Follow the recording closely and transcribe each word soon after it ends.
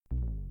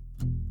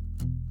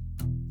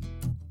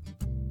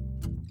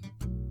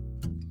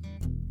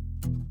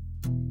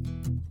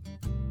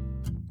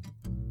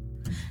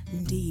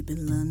deep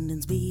in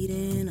London's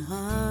beating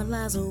heart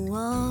lies a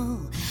wall.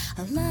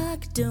 A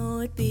locked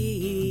door it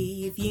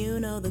be, if you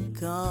know the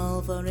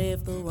call. For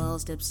if the wall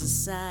steps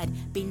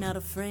aside, be not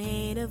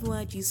afraid of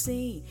what you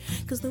see,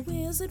 'cause the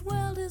wizard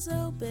world is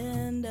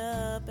opened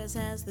up, as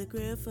has the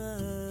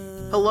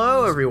griffin.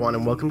 Hello, everyone,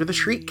 and welcome to the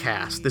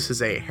Shriekcast. This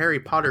is a Harry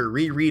Potter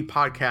reread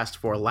podcast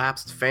for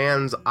lapsed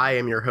fans. I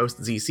am your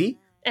host, ZC.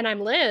 And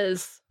I'm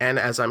Liz. And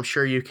as I'm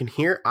sure you can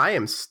hear, I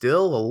am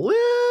still a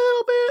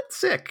little bit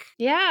sick.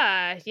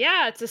 Yeah,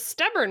 it's a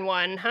stubborn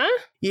one, huh?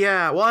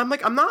 Yeah, well, I'm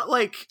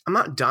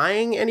not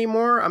dying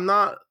anymore. I'm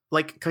not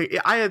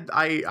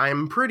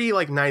I'm pretty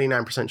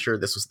 99% sure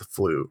this was the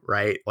flu,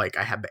 right? Like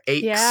I had the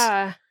aches.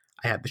 Yeah.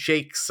 I had the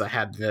shakes, I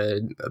had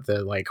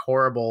the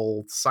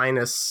horrible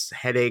sinus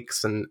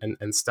headaches and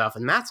stuff,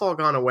 and that's all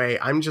gone away.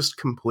 I'm just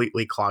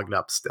completely clogged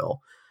up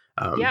still.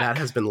 That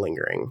has been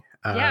lingering.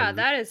 Yeah,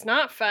 that is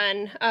not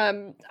fun.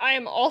 I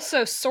am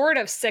also sort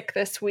of sick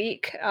this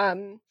week.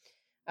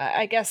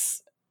 I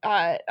guess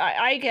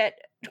I get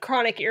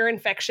chronic ear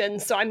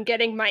infections, so I'm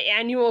getting my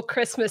annual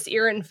Christmas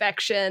ear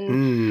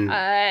infection.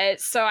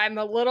 So I'm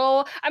a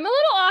little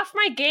off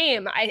my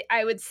game.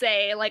 I would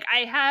say,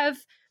 I have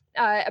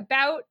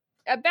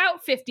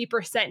about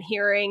 50%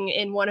 hearing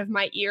in one of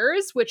my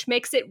ears, which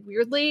makes it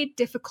weirdly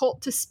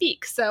difficult to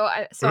speak. So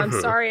I'm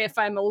sorry if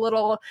I'm a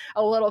little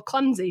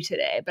clumsy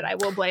today, but I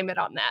will blame it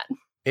on that.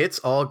 It's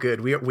all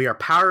good. We are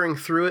powering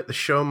through it. The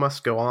show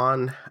must go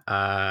on.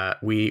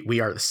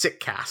 We are the sick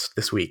cast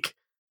this week.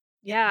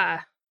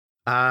 Yeah.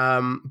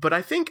 But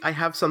I think I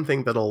have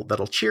something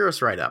that'll cheer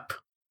us right up.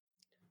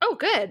 Oh,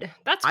 good.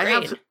 That's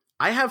great.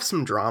 I have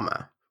some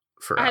drama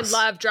for us.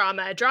 I love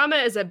drama. Drama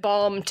is a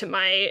balm to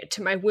my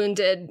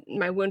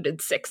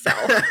wounded sick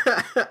self.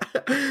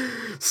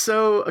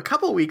 So a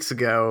couple weeks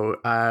ago,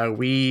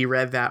 we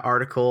read that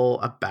article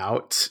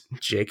about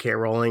J.K.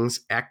 Rowling's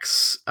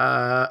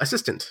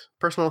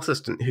personal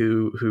assistant,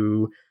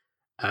 who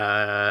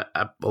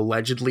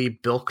allegedly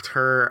bilked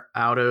her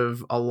out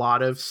of a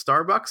lot of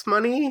Starbucks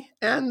money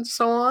and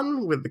so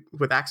on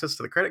with access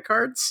to the credit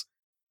cards.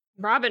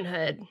 Robin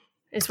Hood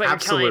is what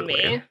Absolutely.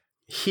 You're telling me.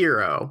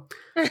 Hero.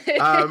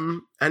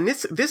 And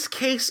this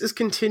case is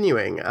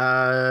continuing.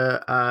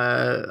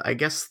 I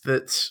guess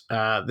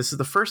that this is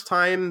the first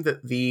time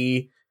that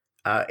the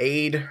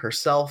aide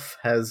herself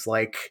has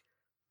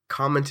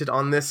commented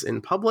on this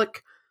in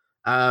public.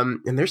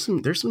 And there's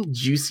some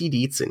juicy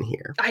deets in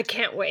here. I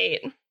can't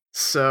wait.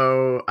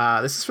 So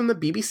this is from the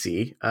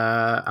BBC.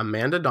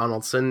 Amanda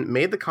Donaldson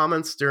made the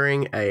comments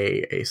during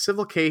a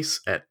civil case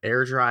at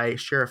Airdrie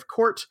Sheriff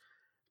Court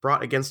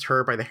brought against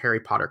her by the Harry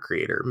Potter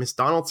creator. Miss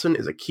Donaldson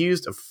is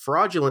accused of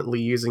fraudulently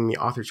using the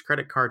author's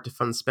credit card to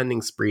fund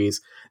spending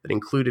sprees that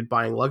included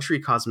buying luxury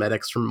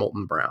cosmetics from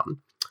Molton Brown.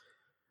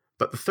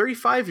 But the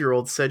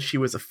 35-year-old said she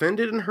was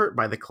offended and hurt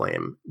by the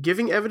claim.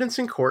 Giving evidence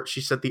in court,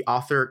 she said the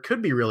author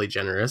could be really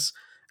generous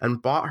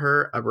and bought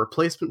her a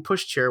replacement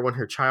pushchair when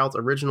her child's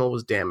original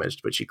was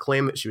damaged, but she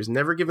claimed that she was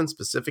never given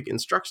specific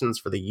instructions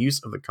for the use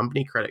of the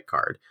company credit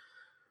card.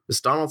 Miss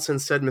Donaldson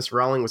said Miss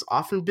Rowling was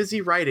often busy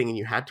writing and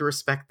you had to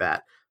respect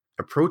that.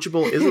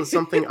 Approachable isn't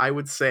something I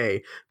would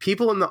say.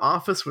 People in the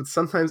office would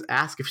sometimes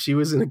ask if she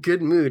was in a good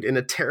mood in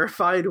a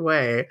terrified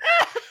way.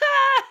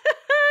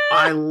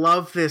 I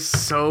love this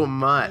so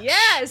much.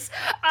 Yes.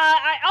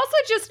 I also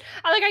just,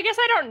 I guess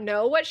I don't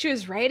know what she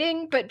was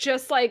writing, but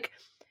just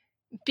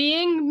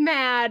being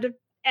mad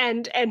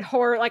and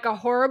horror, a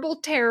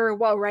horrible terror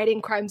while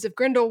writing Crimes of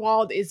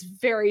Grindelwald is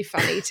very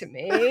funny to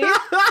me.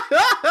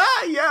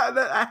 Yeah,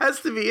 that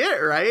has to be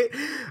it, right?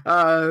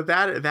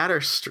 That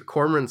or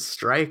Cormoran's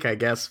Strike, I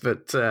guess.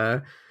 But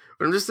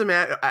I'm just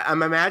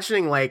I'm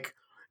imagining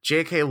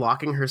J.K.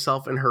 locking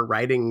herself in her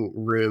writing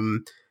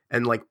room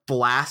and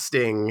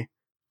blasting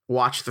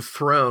Watch the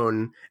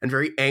Throne and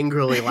very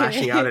angrily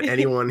lashing out at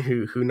anyone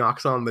who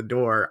knocks on the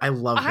door. I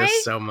love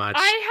this so much.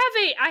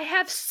 I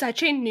have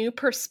such a new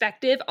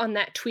perspective on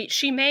that tweet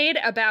she made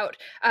about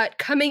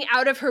coming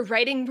out of her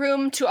writing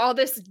room to all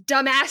this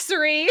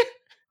dumbassery.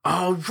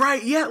 Oh,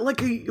 right. Yeah.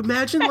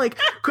 Imagine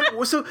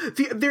so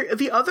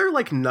the other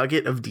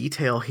nugget of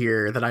detail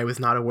here that I was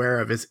not aware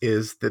of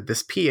is that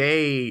this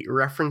PA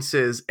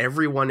references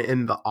everyone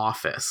in the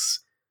office.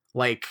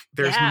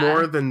 There's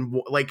more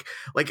than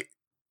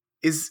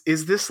is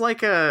this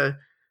a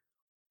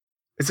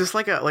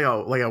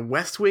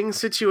West Wing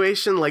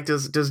situation?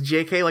 Does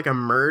JK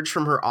emerge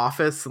from her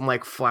office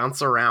and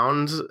flounce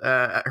around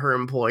at her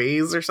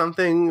employees or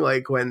something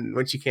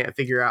when she can't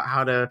figure out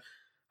how to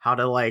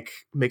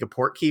make a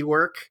port key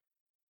work?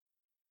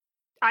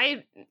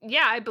 I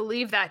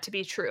believe that to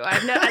be true. I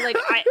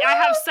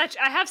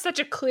have such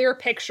a clear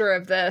picture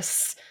of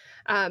this.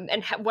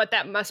 And what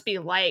that must be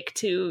like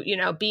to,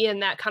 be in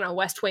that kind of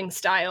West Wing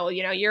style.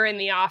 You're in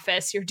the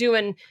office, you're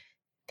doing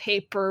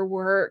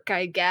paperwork,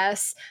 I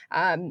guess.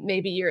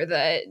 Maybe you're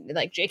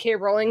the J.K.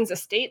 Rowling's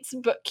estate's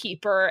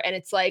bookkeeper, and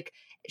it's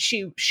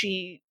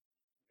she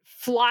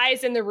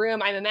flies in the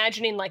room. I'm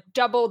imagining like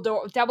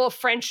double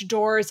French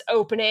doors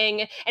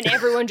opening, and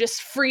everyone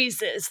just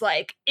freezes.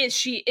 Like, is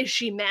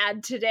she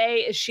mad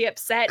today? Is she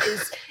upset?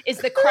 Is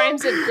the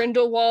Crimes of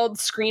Grindelwald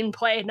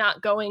screenplay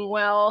not going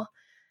well?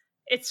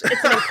 It's an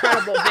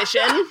incredible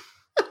vision.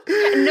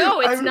 No,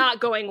 it's not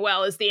going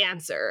well is the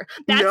answer.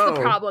 That's the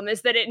problem,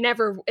 is that it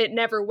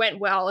never went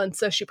well, and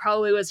so she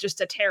probably was just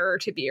a terror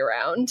to be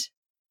around.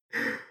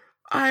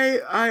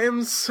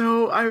 I'm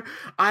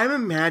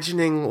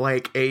imagining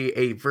like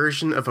a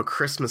version of A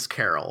Christmas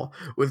Carol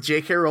with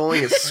J.K.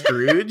 Rowling as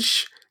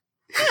Scrooge.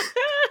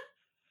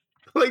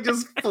 Like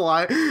just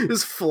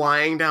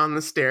flying down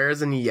the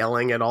stairs and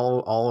yelling at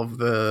all of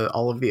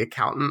the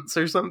accountants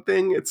or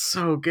something. It's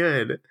so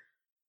good.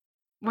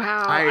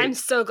 Wow, I'm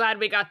so glad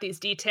we got these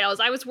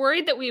details. I was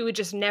worried that we would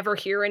just never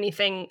hear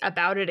anything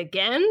about it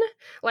again,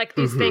 like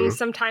these things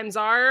sometimes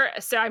are.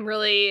 So I'm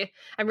really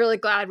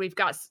glad we've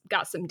got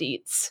some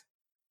deets.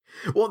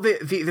 Well,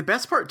 the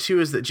best part too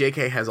is that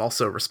JK has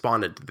also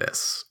responded to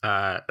this.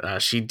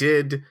 She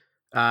did.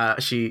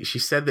 She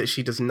said that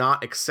she does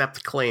not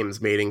accept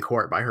claims made in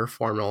court by her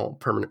personal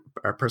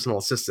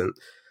assistant.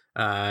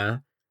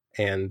 Let's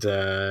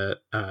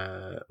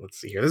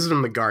see here. This is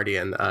from The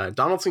Guardian.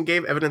 Donaldson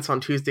gave evidence on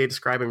Tuesday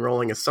describing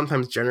Rowling as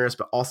sometimes generous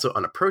but also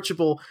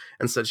unapproachable,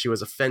 and said she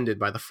was offended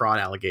by the fraud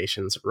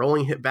allegations.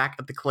 Rowling hit back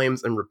at the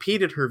claims and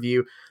repeated her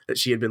view that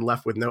she had been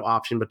left with no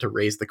option but to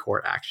raise the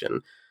court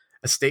action.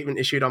 A statement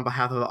issued on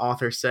behalf of the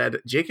author said,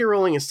 J.K.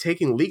 Rowling is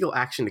taking legal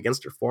action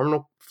against her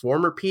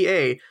former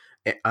PA,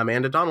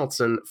 Amanda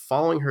Donaldson,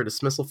 following her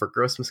dismissal for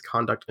gross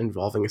misconduct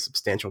involving a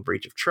substantial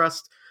breach of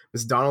trust.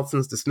 Ms.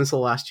 Donaldson's dismissal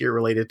last year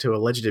related to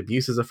alleged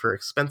abuses of her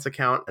expense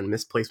account and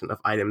misplacement of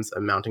items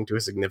amounting to a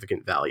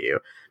significant value.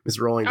 Ms.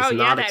 Rowling does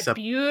not accept... that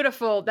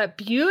beautiful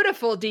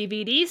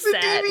DVD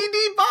set. The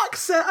DVD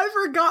box set! I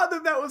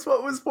forgot that was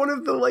what was one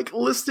of the, like,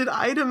 listed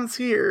items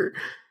here.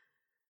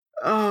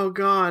 Oh,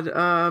 God.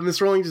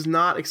 Ms. Rowling does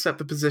not accept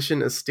the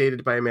position as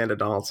stated by Amanda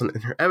Donaldson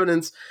in her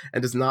evidence,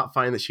 and does not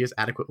find that she has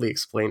adequately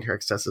explained her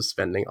excessive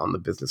spending on the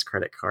business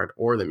credit card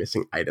or the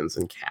missing items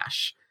in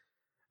cash.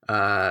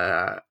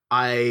 I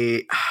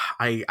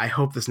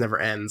hope this never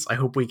ends. I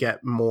hope we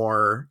get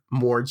more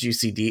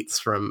juicy deets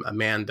from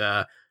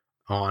Amanda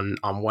on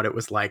what it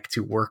was like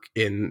to work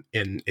in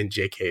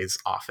JK's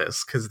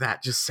office, because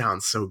that just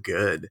sounds so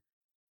good.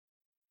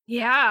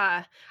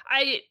 Yeah,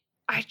 I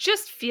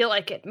just feel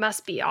like it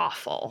must be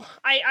awful.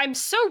 I'm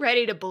so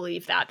ready to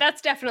believe that.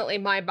 That's definitely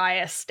my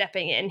bias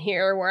stepping in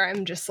here, where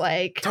I'm just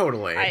like,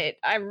 totally.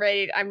 I'm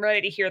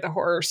ready to hear the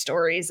horror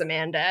stories,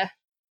 Amanda.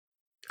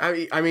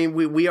 I mean,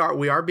 we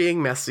are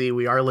being messy.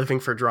 We are living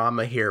for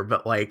drama here,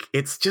 but like,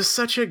 it's just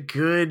such a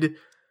good.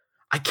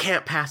 I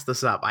can't pass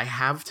this up. I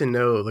have to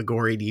know the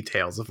gory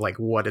details of like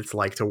what it's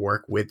like to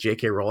work with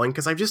J.K. Rowling,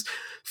 because I'm just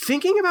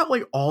thinking about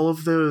like all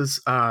of those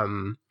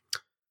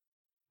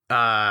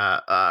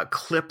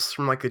clips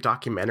from like the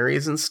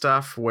documentaries and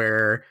stuff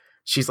where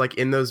she's like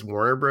in those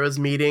Warner Bros.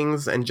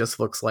 Meetings and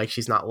just looks like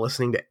she's not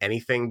listening to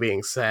anything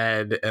being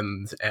said,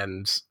 and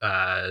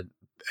I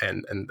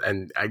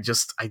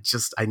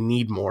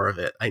need more of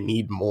it. I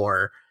need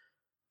more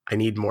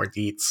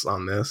deets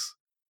on this.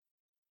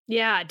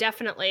 Yeah,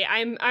 definitely.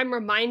 I'm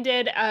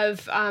reminded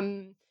of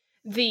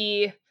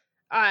the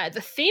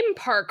theme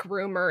park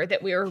rumor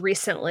that we were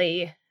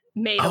recently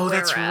made aware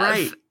that's of,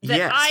 right. That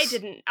yes.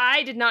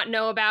 I did not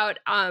know about,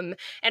 and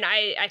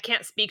I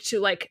can't speak to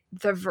like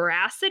the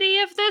veracity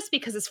of this,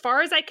 because as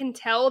far as I can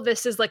tell,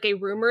 this is like a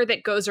rumor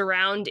that goes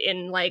around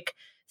in like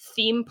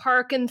theme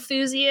park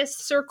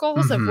enthusiast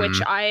circles, of which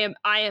I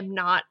am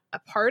not a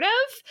part of.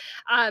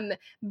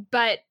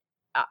 But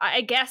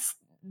I guess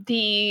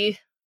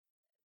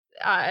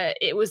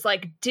it was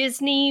like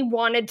Disney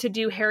wanted to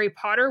do Harry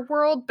Potter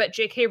World, but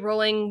J.K.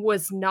 Rowling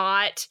was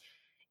not,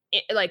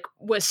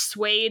 was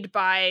swayed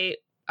by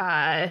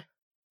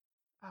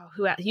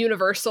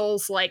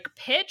Universal's like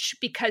pitch,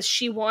 because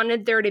she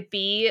wanted there to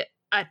be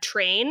a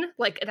train.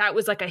 Like that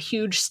was like a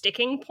huge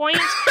sticking point,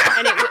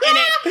 and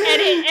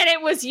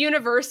it was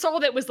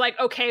Universal that was like,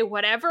 okay,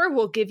 whatever,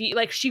 we'll give you,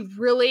 like, she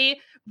really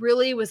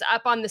was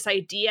up on this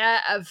idea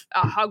of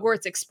a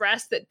Hogwarts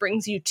Express that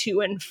brings you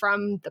to and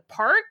from the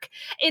park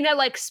in a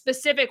like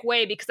specific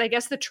way, because I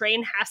guess the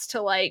train has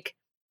to like,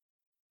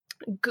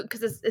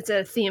 because it's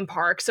a theme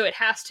park, so it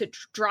has to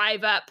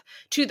drive up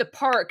to the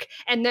park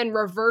and then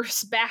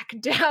reverse back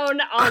down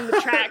on the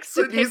tracks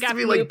so to pick up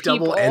new like people.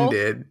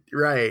 Double-ended,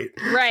 right?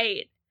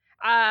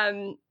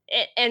 And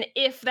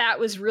if that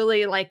was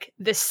really like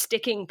the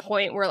sticking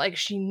point where like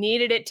she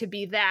needed it to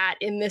be that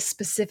in this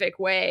specific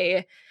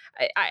way,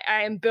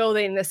 I am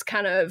building this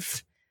kind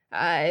of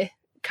a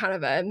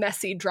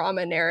messy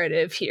drama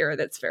narrative here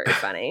that's very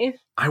funny.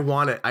 I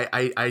want it.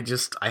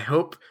 I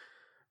hope.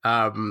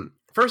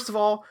 First of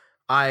all,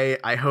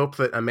 I hope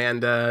that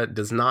Amanda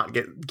does not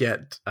get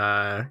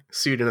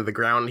sued into the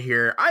ground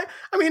here. I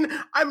mean,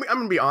 I'm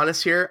gonna be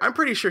honest here. I'm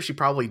pretty sure she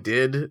probably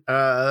did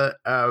quote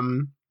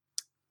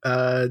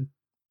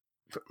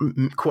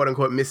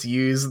unquote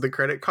misuse the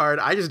credit card.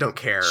 I just don't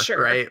care, sure.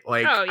 Right?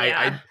 Like, oh,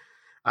 yeah.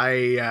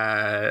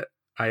 I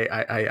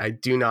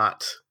do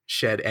not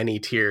shed any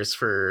tears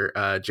for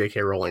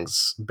J.K.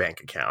 Rowling's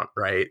bank account,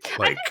 right?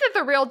 I think that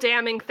the real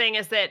damning thing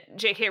is that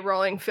J.K.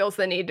 Rowling feels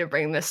the need to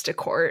bring this to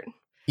court.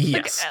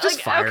 Yes,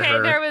 just fire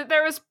her.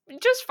 There was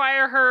just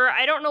fire her.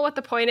 I don't know what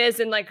the point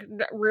is in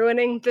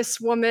ruining this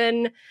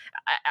woman.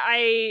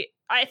 I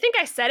think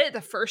I said it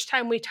the first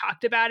time we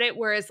talked about it,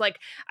 whereas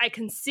I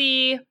can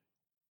see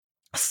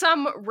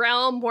some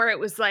realm where it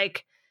was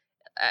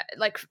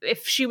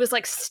if she was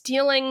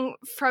stealing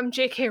from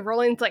J.K.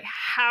 Rowling's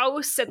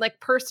house and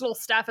personal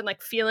stuff and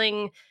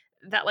feeling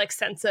that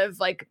sense of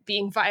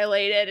being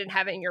violated and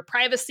having your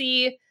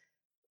privacy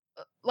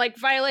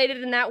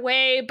violated in that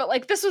way.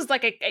 But this was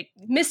a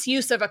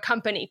misuse of a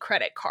company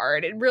credit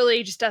card. It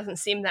really just doesn't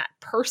seem that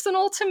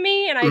personal to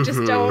me, and I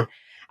just don't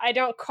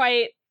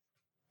quite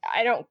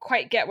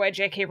get why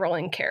J.K.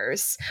 Rowling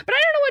cares. But I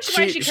don't know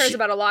why she cares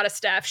about a lot of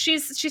stuff.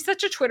 She's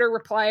such a Twitter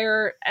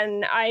replier,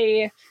 and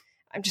I'm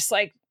just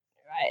I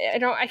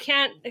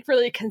can't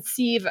really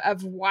conceive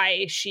of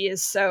why she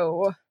is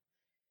so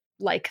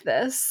like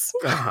this.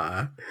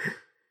 Yeah,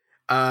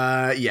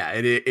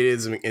 it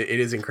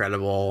is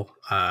incredible.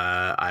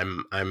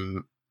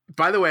 I'm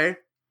by the way,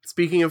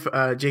 speaking of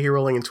J.K.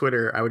 Rowling and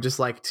Twitter, I would just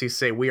like to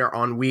say we are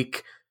on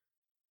week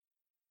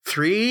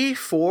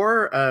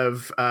 3-4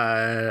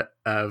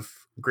 of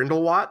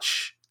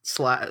Grindelwatch /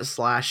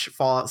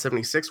 Fallout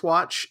 76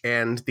 watch,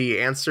 and the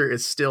answer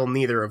is still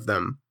neither of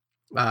them.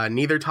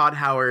 Neither Todd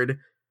Howard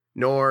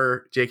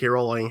nor J.K.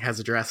 Rowling has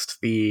addressed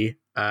the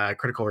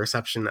critical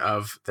reception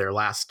of their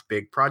last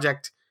big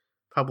project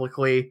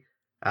publicly,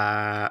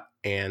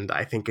 and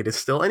I think it is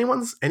still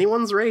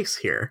anyone's race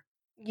here.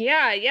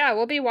 Yeah,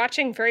 we'll be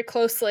watching very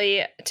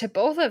closely to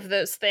both of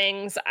those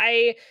things.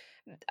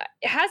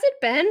 Has it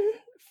been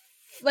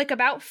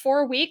about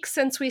 4 weeks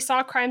since we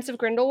saw Crimes of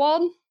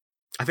Grindelwald?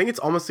 I think it's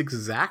almost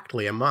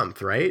exactly a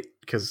month, right?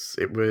 Because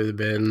it would have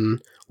been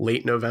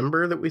late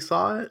November that we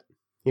saw it.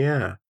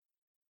 Yeah.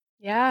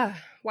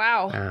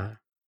 Wow.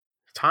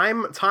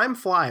 Time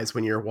flies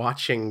when you're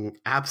watching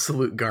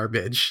absolute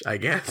garbage, I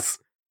guess.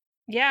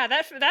 Yeah,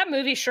 that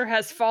movie sure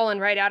has fallen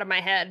right out of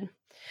my head.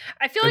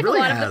 I feel like really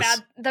a lot of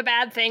the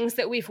bad things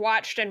that we've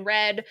watched and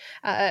read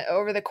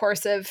over the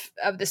course of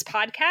this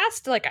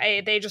podcast,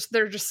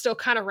 they're just still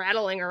kind of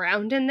rattling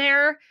around in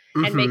there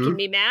and making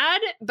me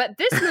mad. But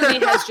this movie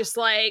has just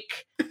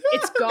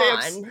it's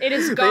gone. It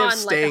is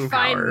gone like a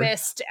fine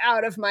mist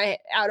out of my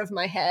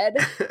head.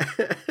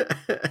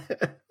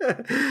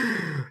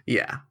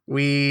 Yeah,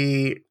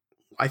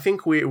 I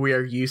think we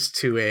are used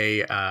to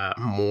a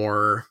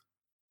more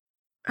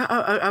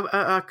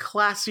a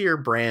classier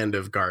brand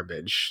of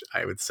garbage,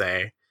 I would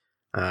say,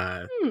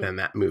 than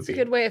that movie. That's a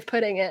good way of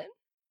putting it.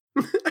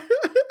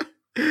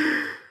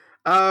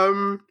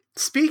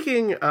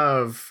 Speaking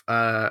of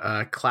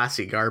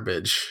classy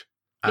garbage,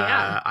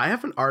 I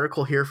have an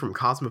article here from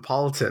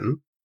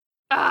Cosmopolitan.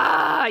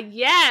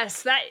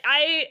 Yes, that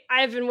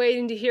I've been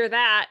waiting to hear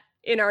that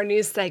in our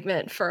news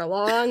segment for a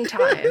long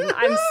time.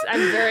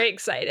 I'm very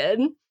excited.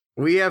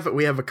 We have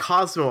a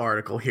Cosmo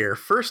article here,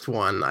 first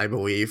one, I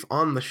believe,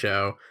 on the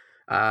show.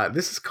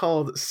 This is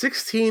called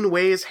 16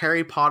 Ways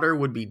Harry Potter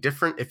Would Be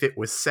Different If It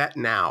Was Set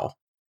Now.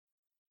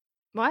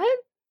 What?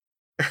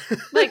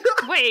 Wait.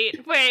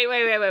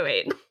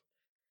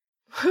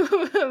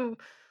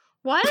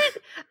 What?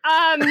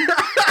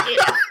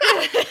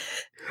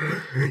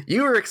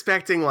 You were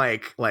expecting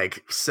like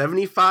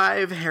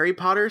 75 Harry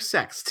Potter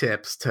sex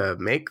tips to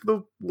make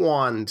the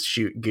wand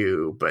shoot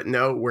goo, but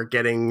no, we're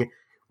getting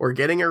a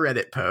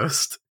Reddit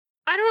post.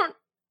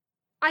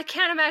 I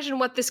can't imagine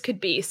what this could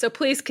be, so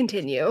please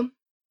continue.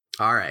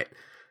 All right.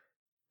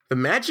 The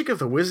magic of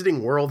the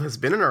wizarding world has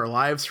been in our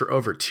lives for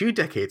over 2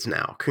 decades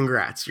now.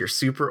 Congrats, you're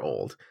super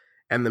old.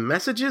 And the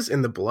messages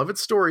in the beloved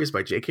stories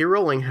by J.K.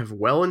 Rowling have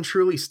well and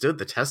truly stood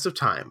the test of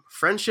time.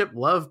 Friendship,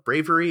 love,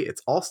 bravery,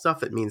 it's all stuff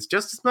that means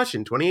just as much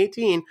in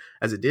 2018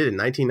 as it did in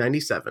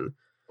 1997.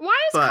 Why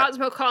is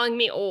Cosmo calling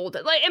me old?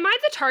 Am I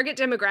the target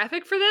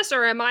demographic for this,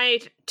 or am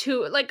I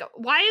too,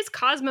 why is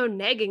Cosmo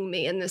negging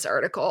me in this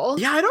article?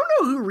 Yeah, I don't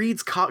know who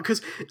reads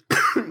because,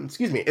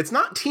 excuse me, it's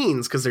not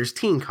teens, because there's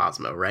Teen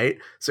Cosmo, right?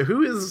 So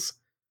who's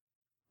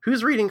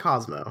reading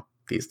Cosmo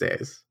these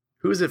days?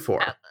 Who is it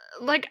for? I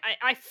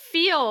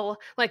feel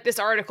like this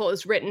article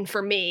is written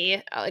for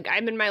me.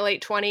 I'm in my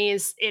late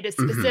 20s. It is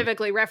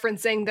specifically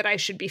referencing that I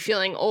should be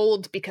feeling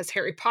old because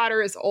Harry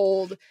Potter is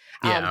old.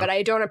 But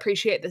I don't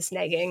appreciate this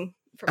negging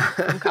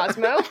from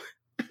Cosmo.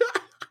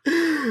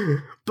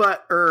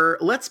 But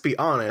let's be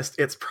honest,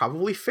 it's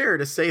probably fair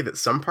to say that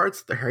some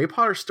parts of the Harry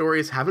Potter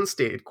stories haven't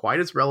stayed quite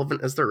as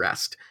relevant as the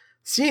rest.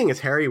 Seeing as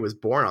Harry was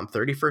born on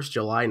 31st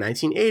July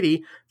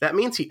 1980, that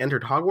means he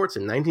entered Hogwarts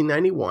in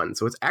 1991,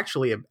 so it's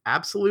actually an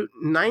absolute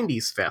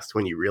 90s fest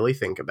when you really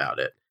think about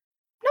it.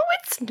 No,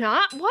 it's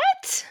not.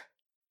 What?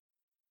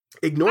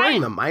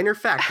 Ignoring the minor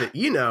fact that,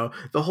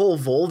 the whole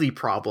Voldy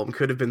problem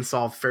could have been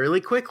solved fairly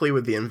quickly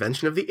with the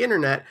invention of the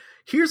internet,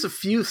 here's a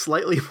few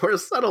slightly more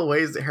subtle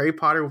ways that Harry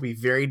Potter would be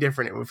very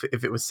different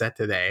if it was set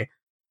today.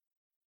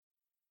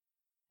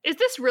 Is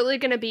this really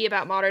going to be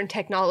about modern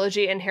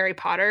technology and Harry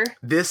Potter?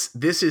 This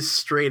is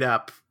straight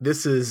up.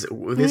 This is a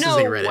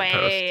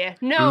Reddit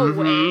post. No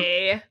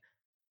way.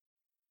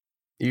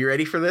 You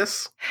ready for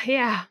this?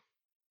 Yeah.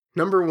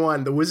 Number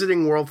 1, the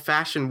Wizarding World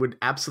fashion would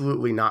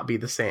absolutely not be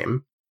the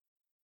same.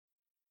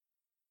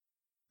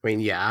 I mean,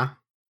 yeah.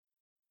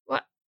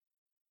 What?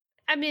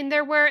 I mean,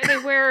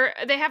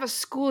 they have a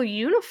school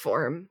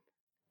uniform.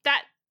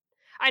 That,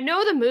 I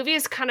know the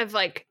movies kind of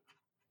like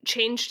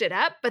changed it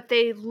up, but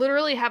they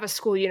literally have a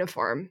school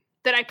uniform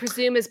that I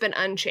presume has been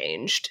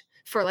unchanged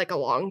for like a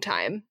long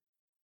time.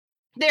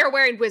 They are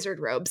wearing wizard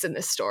robes in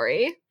this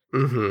story.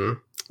 Mm-hmm.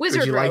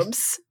 Wizard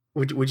robes.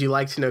 Would you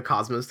like to know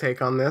Cosmo's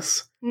take on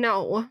this?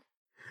 No.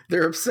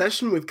 Their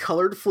obsession with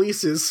colored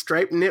fleeces,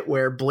 striped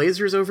knitwear,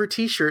 blazers over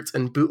t-shirts,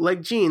 and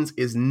bootleg jeans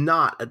is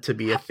not to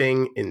be a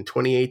thing in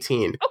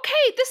 2018.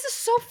 Okay, this is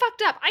so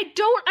fucked up. I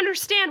don't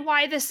understand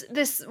why this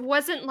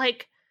wasn't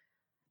like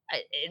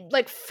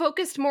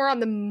focused more on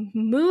the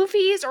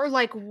movies or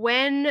like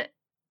when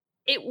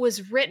it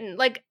was written.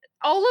 Like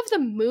all of the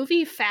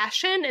movie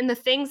fashion and the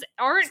things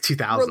aren't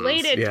 2000s,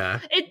 related. Yeah.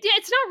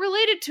 It's not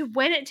related to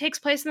when it takes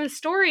place in the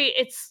story.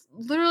 It's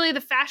literally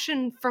the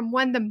fashion from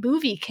when the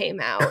movie came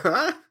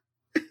out.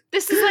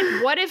 This is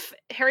like, what if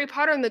Harry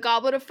Potter and the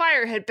Goblet of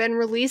Fire had been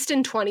released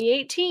in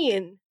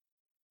 2018?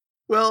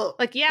 Well,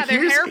 like, yeah,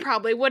 their hair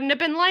probably wouldn't have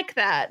been like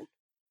that.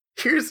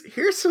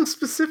 Here's some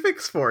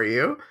specifics for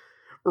you.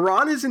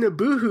 Ron is in a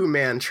Boohoo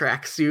Man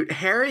tracksuit,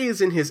 Harry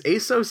is in his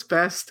ASOS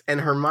vest,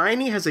 and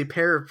Hermione has a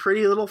pair of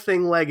Pretty Little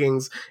Thing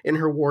leggings in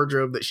her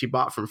wardrobe that she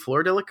bought from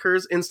Fleur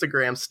Delacour's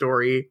Instagram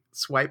story.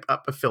 Swipe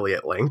up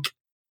affiliate link.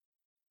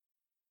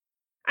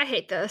 I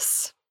hate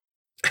this.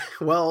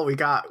 Well, we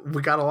got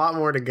a lot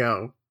more to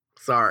go.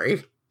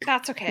 Sorry.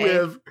 That's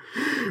okay.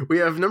 We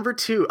have number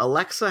 2,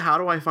 Alexa, how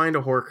do I find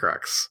a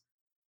Horcrux?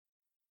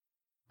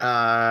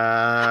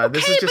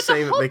 This is just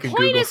saying that they can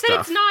Google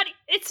stuff.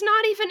 It's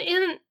not even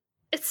in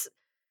it's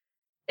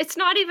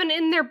not even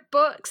in their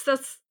books.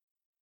 That's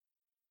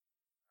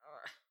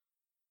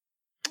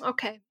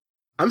okay.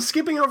 I'm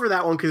skipping over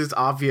that one because it's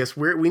obvious.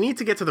 We need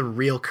to get to the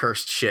real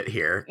cursed shit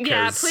here.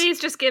 Yeah,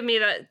 please just give me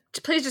the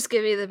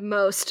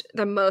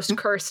most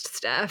cursed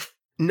stuff.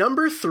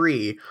 Number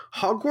 3,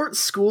 Hogwarts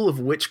School of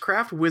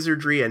Witchcraft,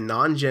 Wizardry, and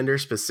Non-Gender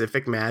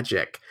Specific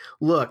Magic.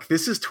 Look,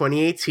 this is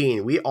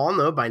 2018. We all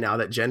know by now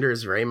that gender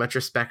is very much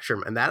a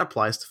spectrum, and that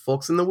applies to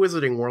folks in the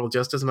wizarding world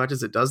just as much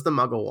as it does the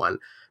muggle one.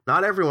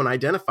 Not everyone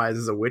identifies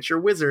as a witch or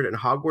wizard, and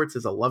Hogwarts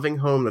is a loving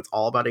home that's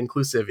all about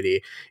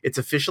inclusivity. It's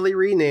officially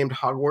renamed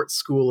Hogwarts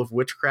School of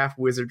Witchcraft,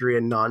 Wizardry,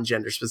 and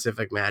Non-Gender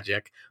Specific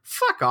Magic.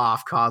 Fuck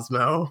off,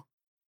 Cosmo.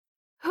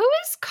 Who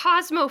is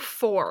Cosmo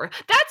for?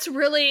 That's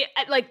really,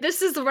 like,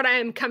 this is what I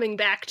am coming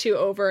back to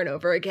over and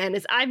over again,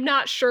 is I'm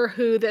not sure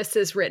who this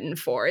is written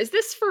for. Is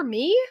this for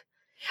me?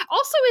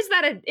 Also,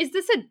 is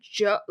this a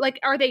joke? Like,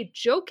 are they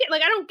joking?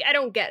 Like, I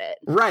don't get it.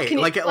 Right.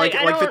 Like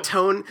the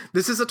tone,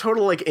 this is a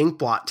total, like,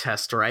 inkblot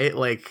test, right?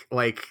 Like,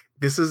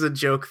 this is a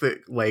joke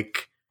that,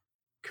 like,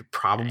 could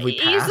probably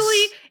pass.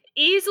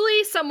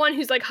 Easily someone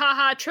who's like,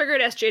 haha,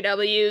 triggered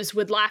SJWs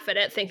would laugh at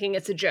it thinking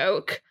it's a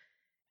joke.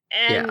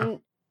 And... yeah.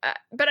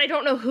 But I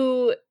don't know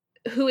who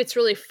it's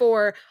really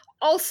for.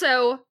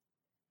 Also,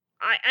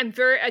 I'm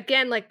very,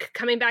 again, like,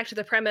 coming back to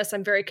the premise,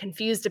 I'm very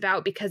confused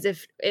about, because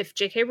if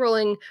J.K.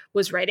 Rowling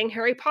was writing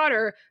Harry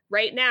Potter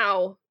right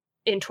now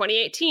in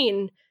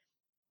 2018,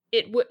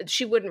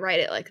 she wouldn't write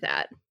it like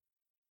that.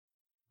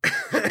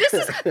 This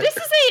is a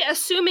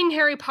assuming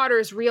Harry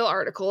Potter's real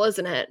article,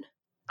 isn't it?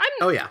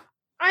 Oh yeah.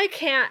 I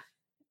can't.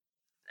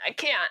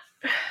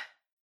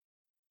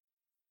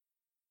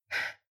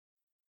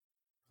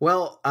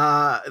 Well,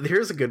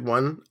 here's a good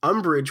one.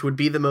 Umbridge would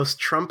be the most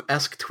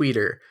Trump-esque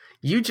tweeter.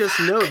 You just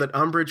know that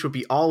Umbridge would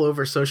be all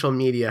over social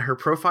media. Her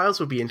profiles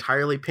would be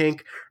entirely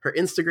pink. Her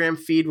Instagram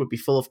feed would be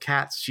full of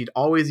cats. She'd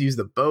always use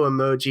the bow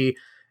emoji.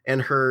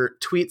 And her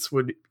tweets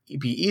would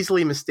be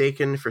easily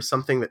mistaken for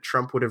something that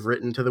Trump would have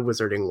written to the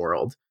wizarding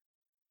world.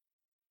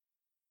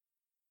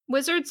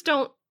 Wizards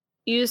don't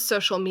use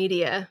social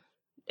media.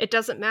 It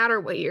doesn't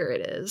matter what year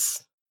it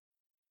is.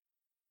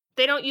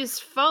 They don't use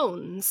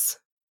phones.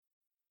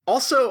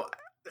 Also,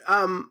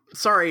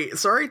 sorry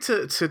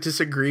to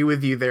disagree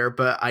with you there,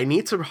 but I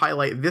need to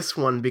highlight this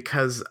one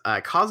because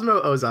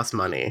Cosmo owes us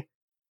money.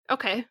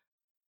 Okay.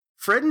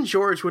 Fred and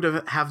George would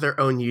have their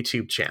own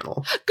YouTube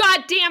channel.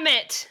 God damn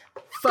it!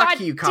 Fuck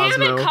you,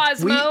 Cosmo. Damn it,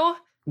 Cosmo!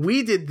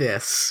 We did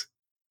this.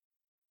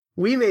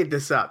 We made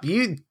this up.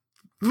 You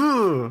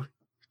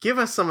give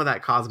us some of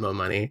that Cosmo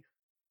money.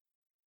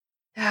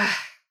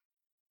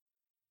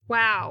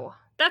 Wow.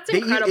 That's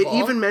incredible. It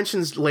even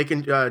mentions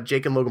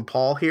Jake and Logan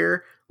Paul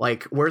here.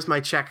 Like, where's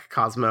my check,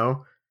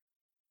 Cosmo?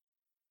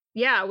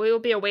 Yeah, we will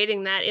be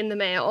awaiting that in the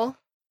mail.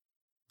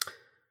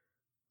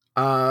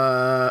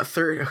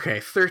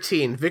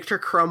 13. Victor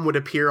Crumb would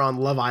appear on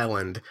Love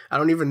Island. I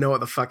don't even know what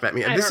the fuck that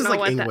means. This is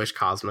like English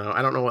Cosmo.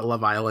 I don't know what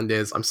Love Island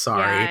is. I'm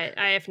sorry. Yeah,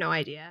 I have no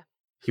idea.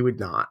 He would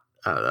not.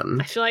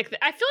 I feel like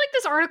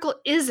this article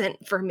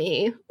isn't for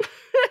me.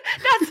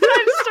 That's what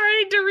I'm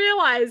starting to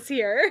realize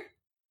here.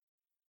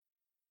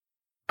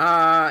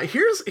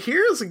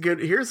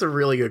 Here's a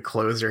really good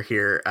closer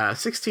here.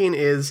 16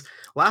 is,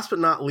 last but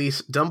not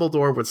least,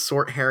 Dumbledore would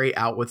sort Harry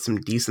out with some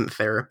decent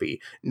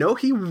therapy. No,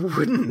 he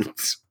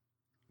wouldn't,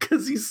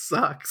 because he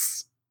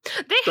sucks.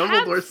 They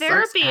Dumbledore had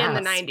therapy sucks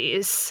in the ass.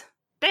 90s.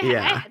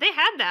 They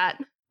had that.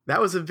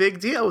 That was a big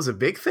deal. It was a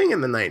big thing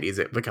in the 90s,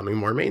 it becoming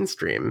more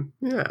mainstream.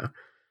 Yeah.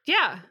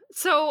 Yeah.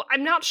 So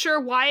I'm not sure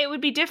why it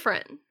would be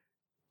different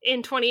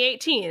in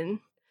 2018.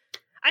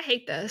 I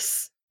hate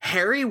this.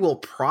 Harry will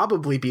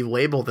probably be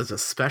labeled as a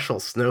special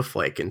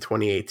snowflake in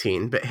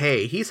 2018, but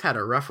hey, he's had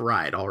a rough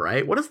ride, all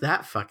right? What does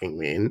that fucking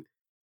mean?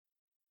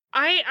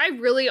 I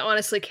really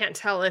honestly can't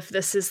tell if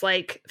this is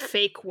like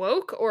fake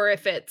woke or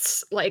if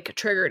it's like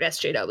triggered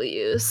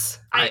SJWs.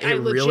 I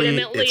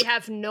legitimately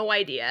have no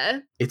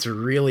idea. It's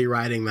really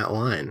riding that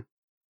line.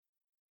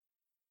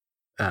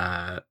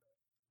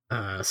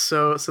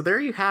 So there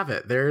you have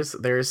it.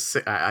 There's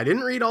I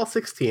didn't read all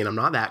 16. I'm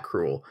not that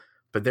cruel,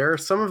 but there are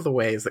some of the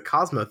ways that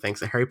Cosmo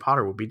thinks that Harry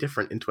Potter would be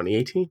different in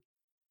 2018.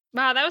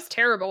 Wow, that was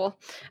terrible.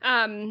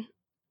 I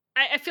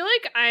feel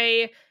like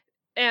I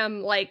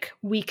am like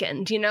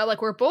weakened,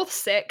 like we're both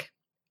sick.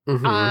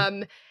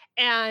 Mm-hmm.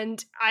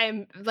 And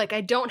I'm like,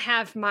 I don't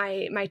have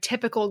my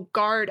typical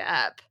guard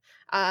up.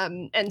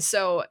 And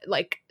so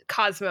like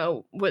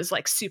Cosmo was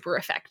like super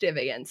effective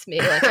against me.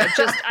 Like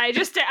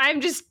I'm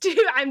just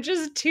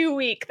too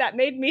weak. That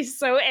made me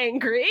so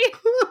angry.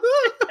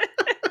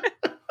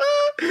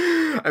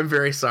 I'm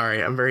very sorry.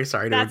 To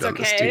That's have done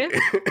okay. this to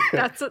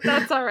you.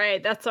 That's all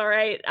right. That's all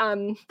right.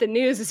 The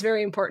news is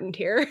very important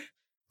here.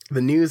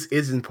 The news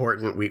is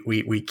important.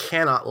 We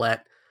cannot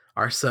let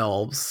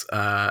ourselves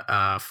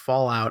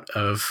fall out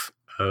of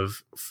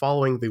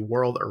following the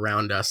world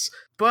around us.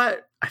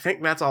 But I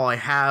think that's all I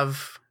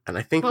have, and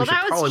I think we should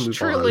probably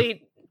move on.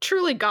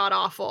 Truly god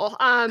awful.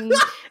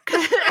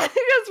 Because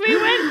we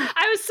went.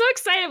 I was so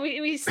excited.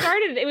 We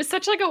started. It was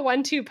such like a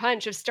 1-2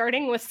 punch of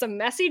starting with some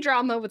messy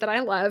drama that I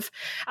love,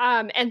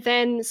 and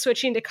then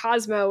switching to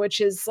Cosmo, which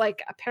is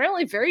like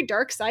apparently very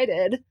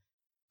dark-sided,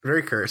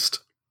 very cursed.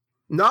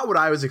 Not what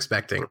I was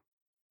expecting.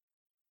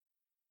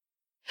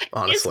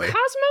 Honestly, is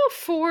Cosmo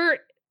for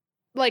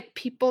like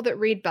people that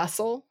read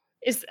Bustle?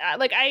 Is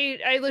like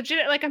I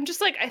legit like I'm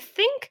just like I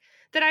think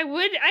that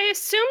I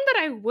assume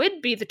that I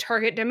would be the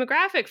target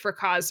demographic for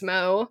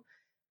Cosmo,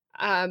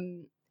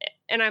 and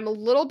I'm a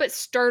little bit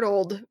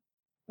startled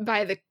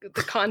by the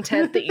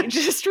content that you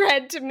just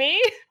read to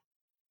me.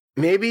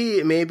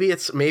 Maybe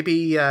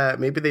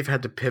they've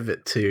had to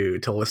pivot to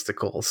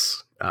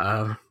listicles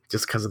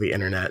just because of the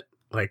internet.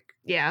 Like,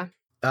 yeah.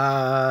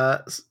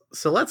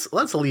 So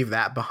let's leave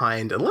that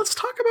behind and let's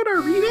talk about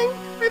our reading,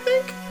 I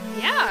think.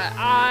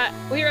 Yeah.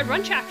 We read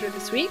one chapter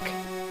this week,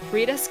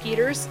 Rita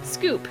Skeeter's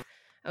Scoop,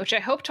 which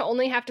I hope to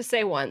only have to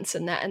say once,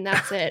 and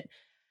that's it.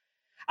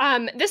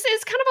 This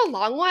is kind of a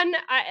long one.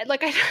 I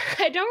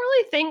don't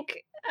really think.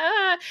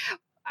 I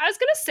was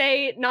gonna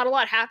say not a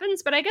lot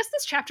happens, but I guess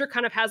this chapter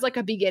kind of has like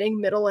a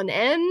beginning, middle, and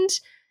end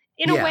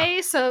in a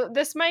way. So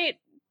this might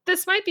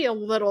be a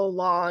little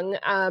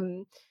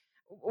long.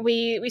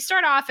 We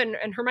start off and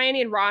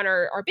Hermione and Ron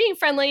are being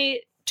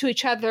friendly to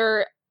each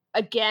other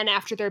again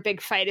after their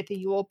big fight at the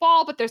Yule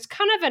Ball, but there's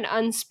kind of an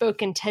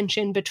unspoken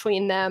tension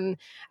between them.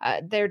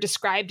 They're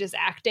described as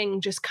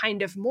acting just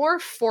kind of more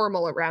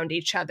formal around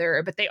each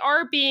other, but they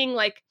are being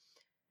like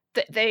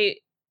they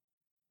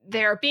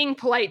are being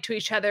polite to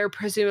each other,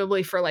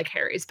 presumably for like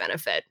Harry's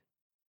benefit.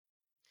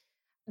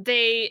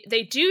 They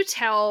do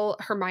tell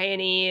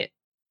Hermione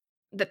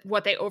that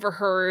what they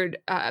overheard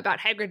about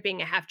Hagrid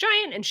being a half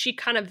giant, and she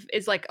kind of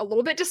is like a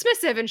little bit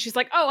dismissive, and she's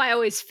like, "Oh, I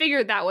always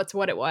figured that was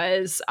what it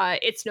was.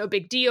 It's no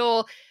big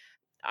deal.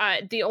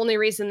 The only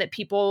reason that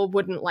people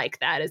wouldn't like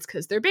that is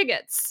because they're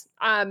bigots."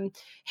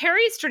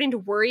 Harry's starting to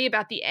worry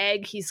about the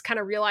egg. He's kind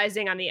of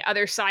realizing on the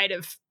other side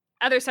of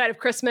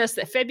Christmas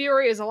that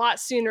February is a lot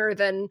sooner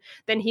than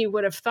he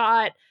would have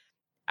thought.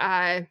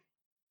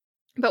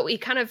 But we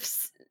kind of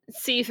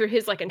see through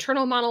his like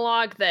internal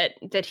monologue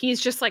that he's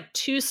just like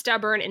too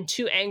stubborn and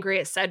too angry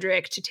at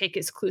Cedric to take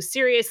his clue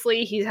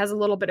seriously. He has a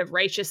little bit of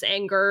righteous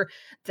anger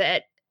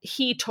that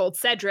he told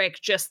Cedric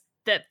just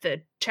that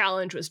the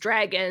challenge was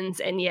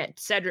dragons, and yet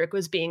Cedric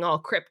was being all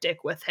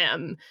cryptic with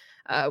him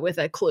with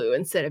a clue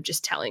instead of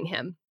just telling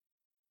him.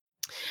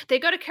 They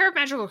go to Care of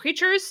Magical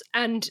Creatures,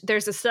 and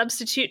there's a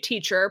substitute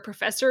teacher,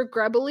 Professor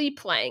Grubbly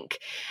Plank,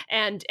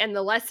 and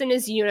the lesson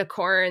is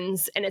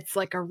unicorns, and it's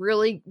like a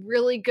really,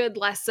 really good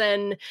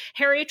lesson.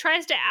 Harry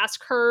tries to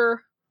ask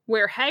her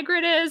where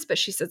Hagrid is, but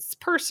she says it's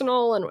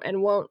personal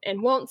and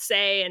won't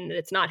say, and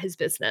it's not his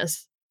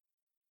business.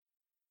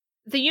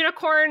 The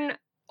unicorn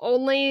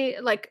only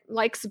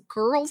likes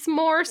girls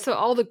more, so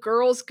all the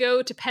girls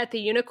go to pet the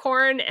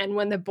unicorn, and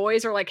when the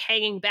boys are like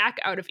hanging back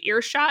out of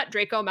earshot,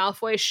 Draco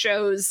Malfoy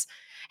shows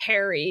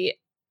Harry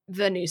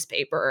the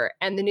newspaper,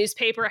 and the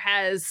newspaper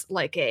has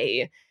like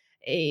a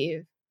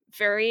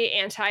very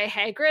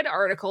anti-Hagrid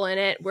article in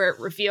it where it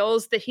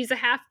reveals that he's a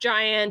half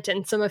giant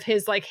and some of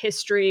his like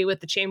history with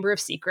the Chamber of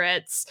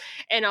Secrets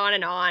and on,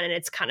 and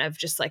it's kind of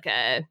just like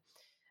a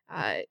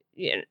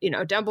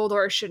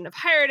Dumbledore shouldn't have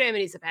hired him, and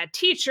he's a bad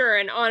teacher,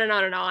 and on and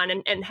on and on.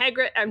 And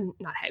Hagrid,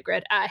 not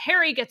Hagrid,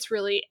 Harry gets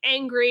really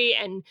angry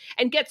and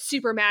gets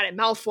super mad at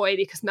Malfoy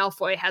because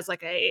Malfoy has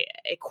like a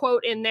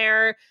quote in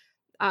there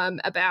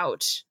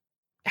about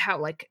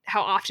how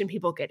often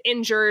people get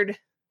injured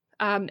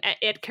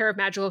at Care of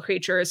Magical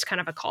Creatures,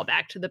 kind of a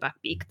callback to the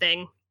Buckbeak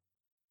thing.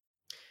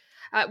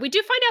 We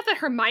do find out that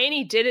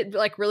Hermione did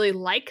really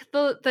like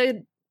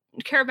the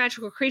Care of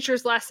Magical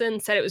Creatures lesson,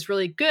 said it was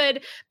really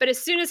good, but as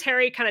soon as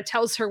Harry kind of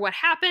tells her what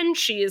happened,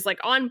 she is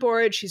on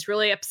board. She's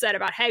really upset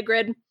about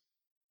Hagrid.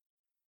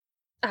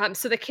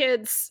 So the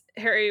kids,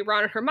 Harry,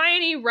 Ron, and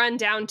Hermione, run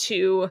down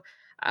to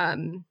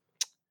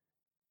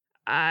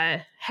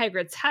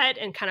Hagrid's hut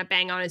and kind of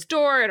bang on his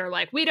door and are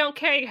like, "We don't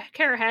care,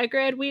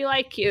 Hagrid, we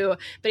like you,"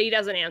 but he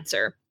doesn't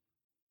answer.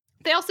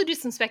 They also do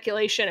some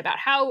speculation about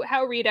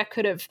how Rita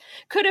could have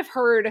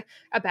heard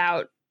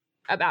about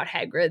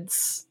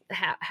Hagrid's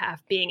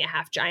being a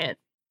half giant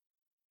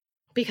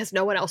because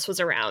no one else was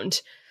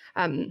around.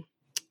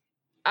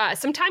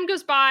 Some time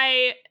goes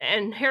by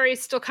and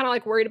Harry's still kind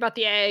of worried about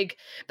the egg,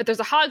 but there's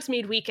a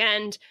Hogsmeade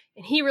weekend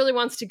and he really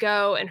wants to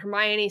go. And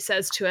Hermione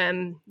says to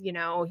him,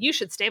 you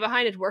should stay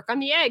behind and work on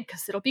the egg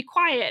because it'll be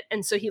quiet.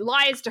 And so he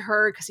lies to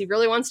her because he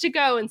really wants to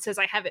go and says,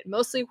 I have it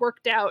mostly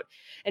worked out.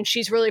 And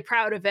she's really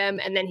proud of him.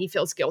 And then he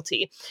feels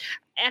guilty.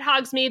 At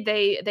Hogsmeade,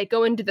 they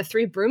go into the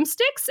Three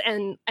Broomsticks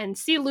and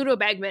see Ludo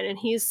Bagman, and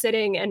he's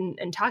sitting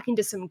and talking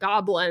to some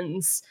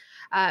goblins,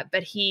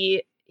 but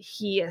he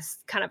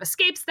kind of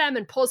escapes them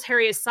and pulls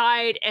Harry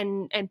aside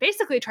and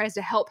basically tries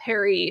to help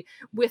Harry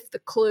with the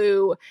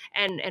clue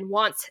and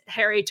wants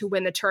Harry to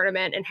win the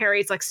tournament. And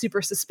Harry's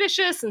super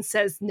suspicious and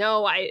says,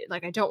 no, I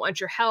don't want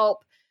your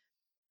help.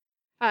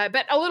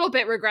 But a little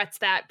bit regrets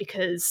that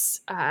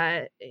because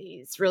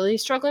he's really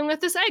struggling with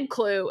this egg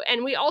clue.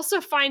 And we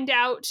also find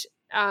out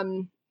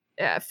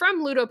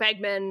from Ludo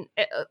Bagman,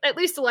 at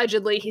least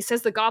allegedly, he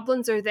says the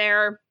goblins are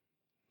there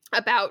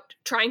about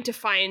trying to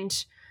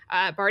find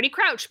Barty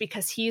Crouch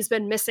because he's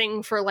been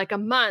missing for a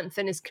month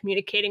and is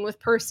communicating with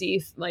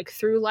Percy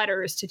through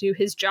letters to do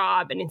his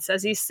job, and he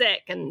says he's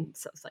sick, and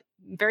so it's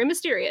very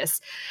mysterious.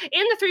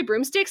 In the Three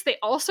Broomsticks, they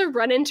also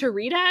run into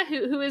Rita,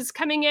 who is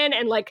coming in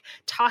and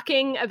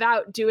talking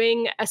about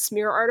doing a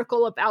smear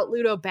article about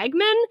Ludo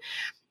Bagman,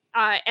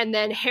 and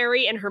then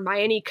Harry and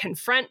Hermione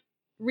confront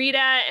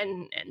Rita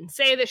and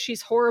say that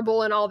she's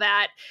horrible and all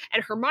that,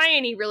 and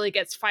Hermione really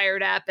gets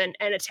fired up and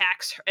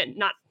attacks her, and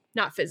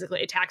not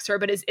physically attacks her,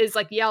 but is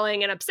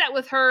yelling and upset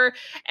with her.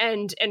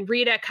 And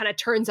Rita kind of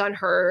turns on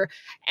her.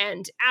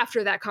 And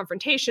after that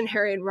confrontation,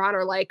 Harry and Ron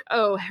are like,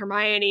 oh,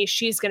 Hermione,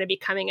 she's going to be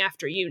coming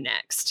after you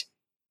next.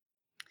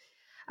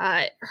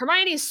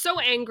 Hermione's so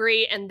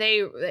angry, and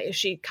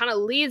she kind of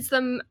leads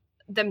them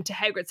to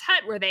Hagrid's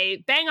hut, where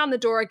they bang on the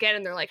door again.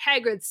 And they're like,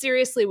 Hagrid,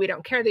 seriously, we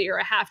don't care that you're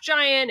a half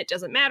giant. It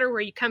doesn't matter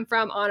where you come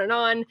from, on and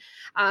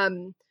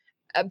on.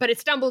 But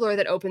it's Dumbledore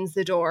that opens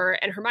the door,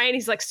 and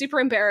Hermione's super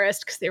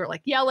embarrassed because they were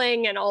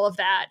yelling and all of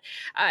that.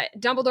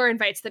 Dumbledore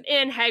invites them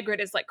in. Hagrid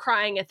is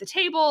crying at the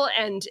table,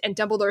 and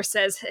Dumbledore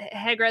says,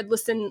 Hagrid,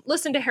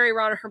 listen to Harry,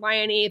 Ron, and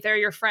Hermione. They're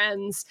your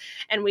friends.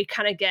 And we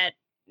kind of get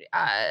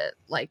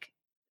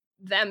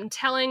them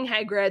telling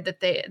Hagrid that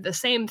the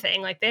same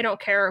thing, they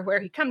don't care where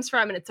he comes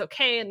from and it's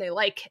okay, and they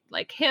like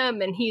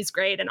him and he's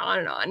great, and on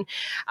and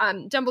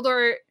on.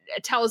 Dumbledore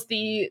tells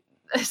the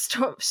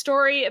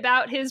story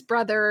about his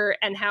brother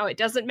and how it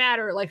doesn't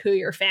matter who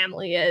your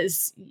family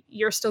is.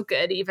 You're still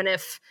good even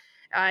if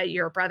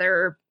your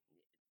brother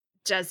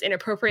does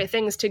inappropriate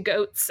things to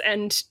goats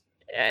and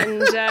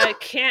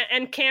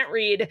can't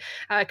read,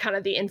 kind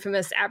of the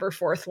infamous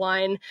Aberforth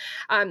line.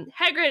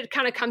 Hagrid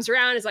kind of comes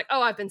around, is like,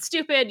 oh, I've been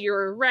stupid,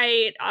 you're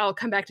right, I'll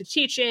come back to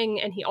teaching.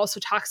 And he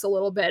also talks a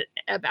little bit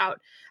about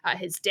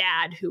his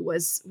dad, who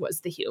was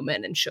the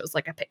human, and shows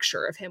a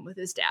picture of him with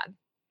his dad.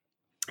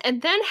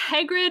 And then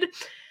Hagrid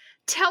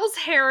tells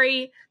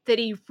Harry that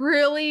he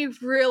really,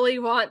 really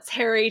wants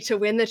Harry to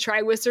win the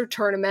Triwizard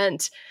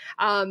Tournament,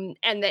 and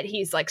that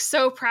he's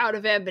so proud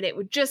of him, and it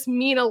would just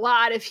mean a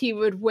lot if he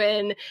would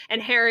win.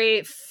 And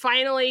Harry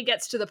finally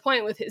gets to the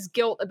point with his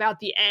guilt about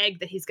the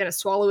egg that he's going to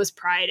swallow his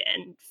pride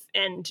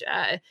and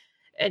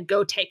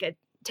go take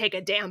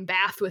a damn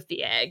bath with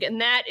the egg.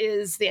 And that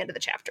is the end of the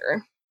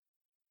chapter.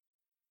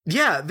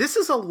 Yeah, this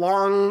is a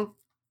long,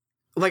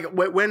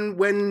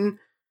 when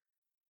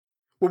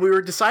we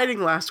were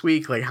deciding last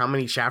week, how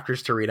many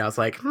chapters to read, I was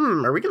like,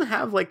 are we going to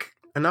have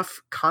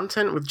enough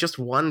content with just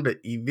one? But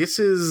this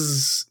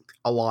is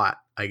a lot,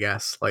 I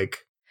guess.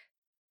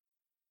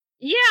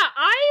 Yeah,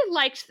 I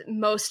liked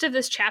most of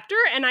this chapter,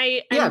 and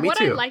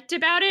what I liked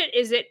about it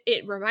is it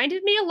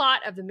reminded me a lot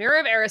of the Mirror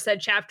of Erised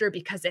chapter,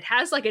 because it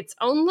has its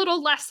own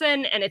little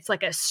lesson, and it's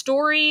a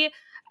story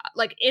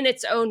in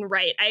its own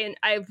right.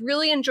 I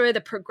really enjoy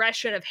the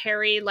progression of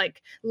Harry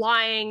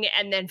lying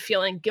and then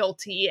feeling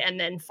guilty and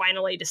then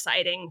finally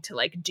deciding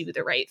to do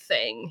the right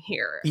thing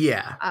here.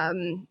 Yeah.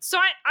 So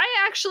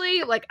I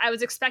actually I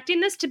was expecting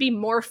this to be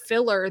more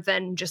filler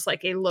than just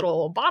a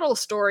little bottle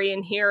story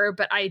in here,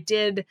 but I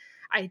did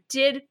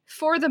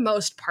for the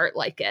most part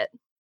like it.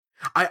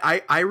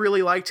 I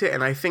really liked it,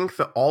 and I think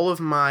that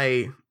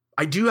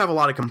I do have a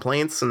lot of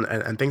complaints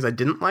and things I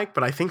didn't like,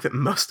 but I think that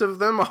most of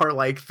them are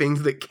like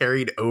things that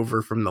carried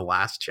over from the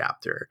last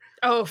chapter.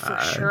 Oh, for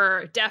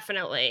sure.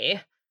 Definitely.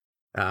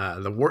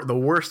 The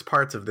worst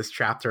parts of this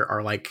chapter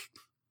are like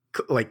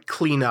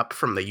clean up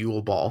from the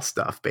Yule Ball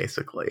stuff,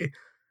 basically.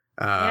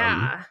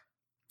 Yeah.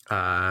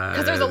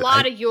 Because there's a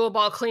lot of Yule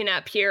Ball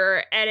cleanup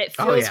here, and it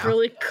feels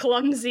really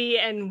clumsy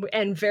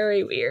and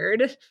very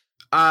weird.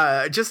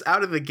 Just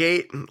out of the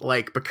gate,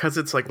 like, because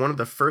it's like one of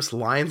the first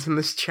lines in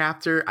this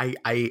chapter,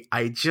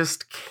 I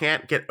just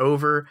can't get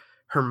over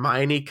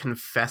Hermione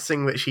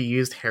confessing that she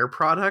used hair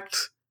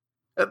product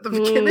at the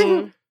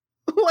beginning.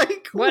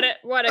 Like, what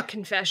a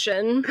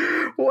confession.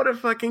 What a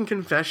fucking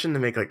confession to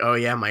make, like, oh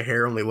yeah, my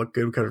hair only looked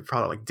good because of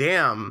product. Like,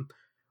 damn,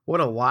 what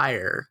a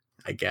liar,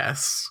 I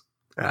guess.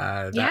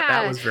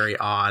 That was very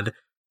odd.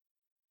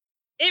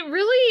 It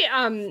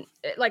really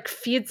like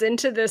feeds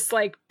into this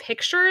like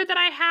picture that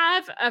I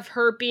have of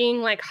her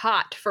being like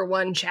hot for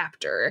one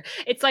chapter.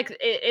 It's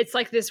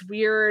like this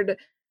weird,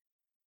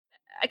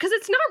 because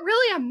it's not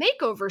really a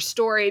makeover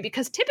story,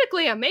 because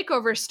typically a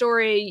makeover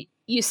story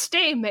you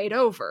stay made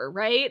over,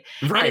 right?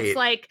 Right. And it's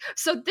like,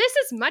 so this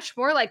is much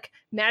more like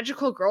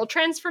magical girl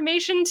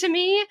transformation to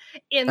me,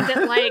 in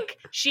that like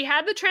she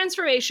had the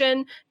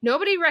transformation,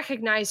 nobody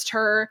recognized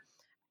her,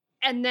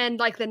 and then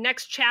like the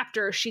next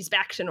chapter she's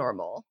back to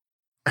normal.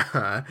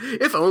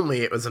 If only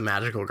it was a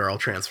magical girl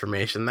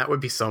transformation, that would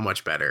be so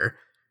much better.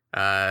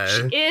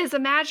 She is a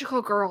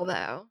magical girl,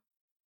 though.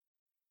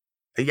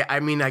 Yeah, I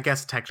mean, I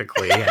guess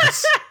technically,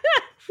 yes.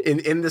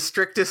 in the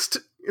strictest,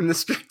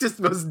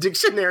 most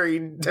dictionary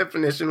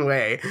definition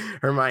way,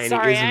 Hermione is a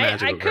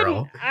magical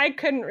girl. I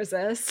couldn't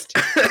resist.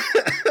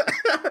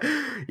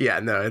 Yeah,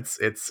 no, it's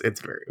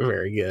very,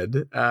 very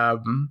good.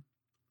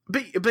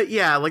 But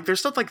yeah, like there's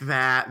stuff like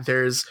that.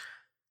 There's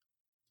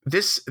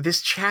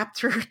this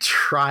chapter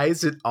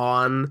tries it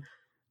on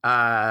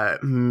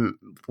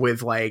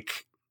with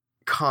like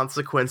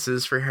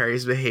consequences for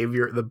Harry's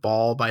behavior at the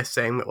ball by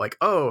saying that, like,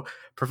 oh,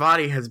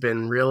 Parvati has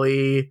been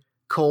really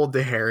cold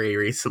to Harry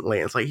recently.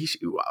 And it's like,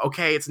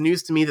 okay, it's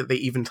news to me that they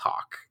even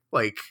talk.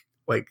 Like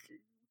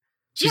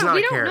she's not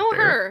a character. Know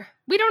her.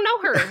 We don't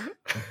know her.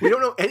 We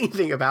don't know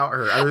anything about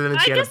her other than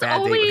she had a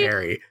bad date with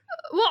Harry.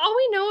 Well, all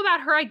we know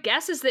about her, I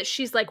guess, is that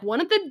she's like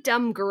one of the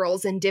dumb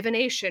girls in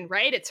divination,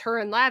 right? It's her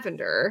and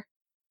Lavender.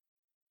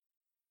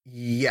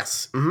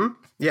 Yes. Mm-hmm.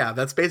 Yeah,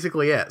 that's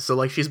basically it. So,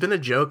 like, she's been a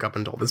joke up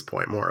until this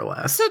point, more or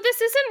less. So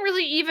this isn't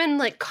really even,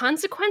 like,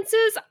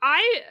 consequences.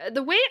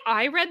 The way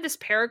I read this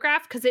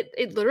paragraph, because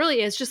it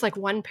literally is just, like,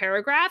 one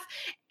paragraph,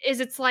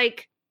 is it's,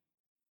 like,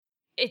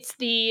 it's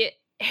the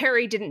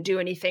Harry didn't do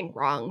anything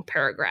wrong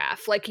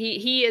paragraph. Like,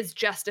 he is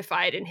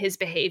justified in his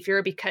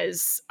behavior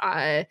because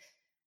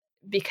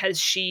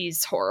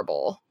she's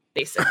horrible,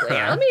 basically.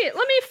 Let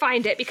me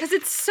find it, because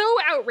it's so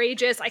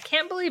outrageous. I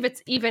can't believe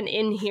it's even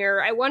in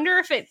here. I wonder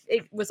if it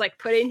was like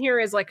put in here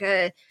as like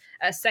a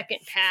second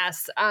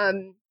pass.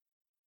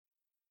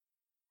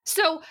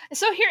 So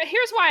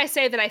here's why I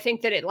say that I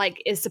think that it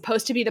like is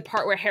supposed to be the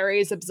part where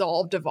Harry is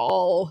absolved of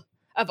all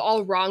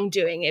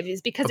wrongdoing. It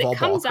is because it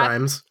comes up.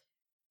 Crimes.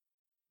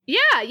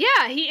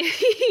 Yeah.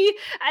 He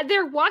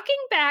they're walking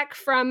back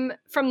from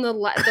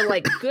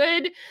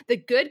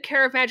the good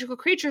care of magical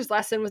creatures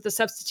lesson with the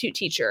substitute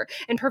teacher,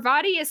 and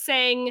Parvati is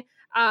saying,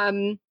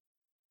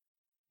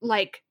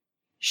 like,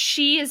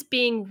 she is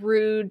being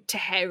rude to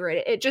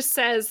Hagrid. It just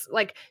says,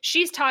 like,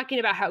 she's talking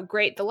about how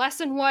great the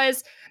lesson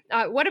was.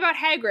 What about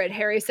Hagrid?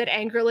 Harry said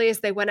angrily as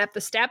they went up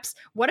the steps.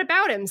 What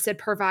about him? Said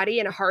Parvati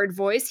in a hard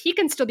voice. He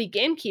can still be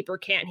gamekeeper,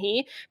 can't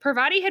he?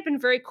 Parvati had been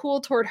very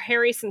cool toward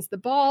Harry since the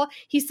ball.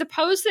 He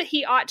supposed that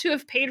he ought to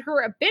have paid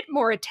her a bit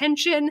more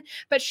attention,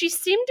 but she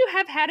seemed to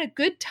have had a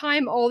good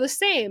time all the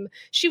same.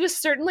 She was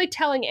certainly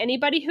telling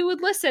anybody who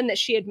would listen that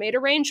she had made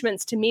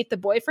arrangements to meet the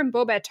boy from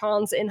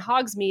Beauxbatons in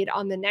Hogsmeade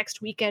on the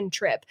next weekend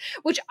trip,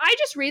 which I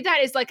just read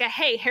that as like a,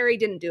 hey, Harry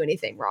didn't do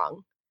anything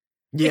wrong.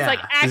 Yeah, it's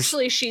like,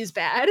 actually, she's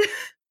bad.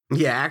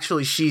 Yeah,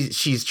 actually,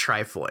 she's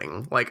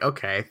trifling. Like,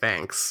 okay,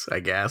 thanks, I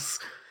guess.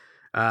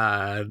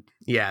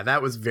 Yeah,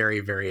 that was very,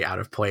 very out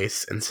of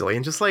place and silly,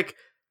 and just like,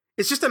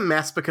 it's just a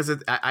mess because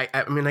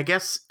I mean, I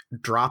guess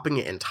dropping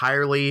it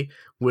entirely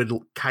would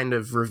kind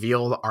of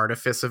reveal the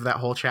artifice of that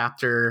whole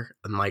chapter,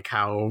 and like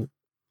how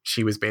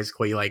she was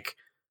basically like,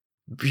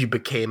 she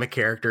became a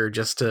character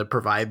just to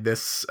provide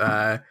this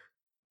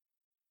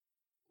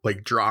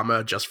like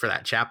drama just for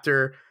that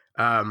chapter,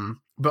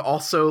 but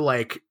also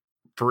like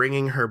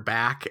bringing her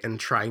back and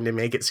trying to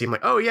make it seem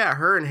like, oh yeah,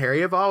 her and Harry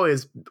have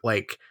always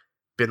like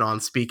been on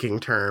speaking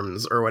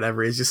terms or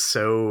whatever, is just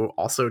so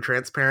also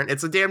transparent.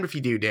 It's a damned if you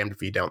do, damned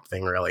if you don't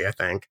thing, really, I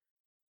think.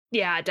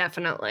 Yeah,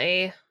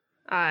 definitely.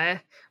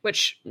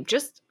 Which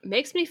just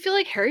makes me feel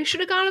like Harry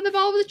should have gone to the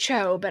ball with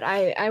Cho, but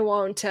I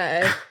won't.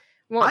 I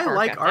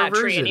like our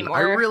version.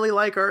 I really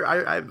like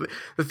our.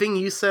 The thing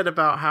you said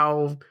about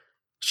how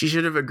she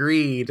should have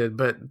agreed,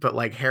 but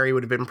like Harry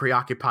would have been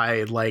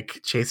preoccupied,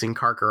 like chasing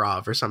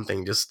Karkaroff or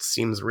something, just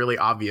seems really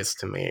obvious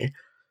to me.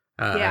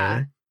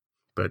 Yeah.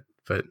 But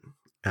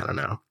I don't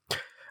know.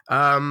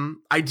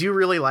 I do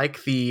really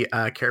like the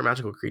care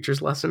magical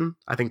creatures lesson.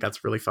 I think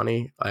that's really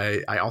funny.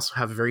 I also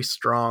have a very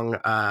strong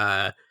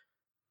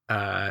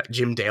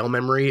Jim Dale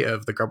memory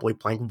of the Grubbly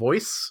Plank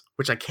voice,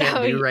 which I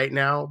can't do right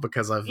now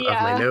because of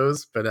my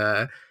nose. But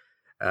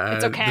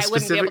it's okay. I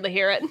wouldn't be able to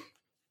hear it.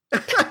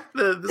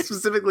 the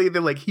specifically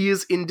the like he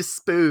is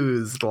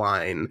indisposed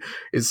line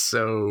is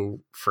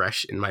so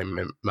fresh in my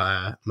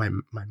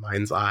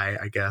mind's eye,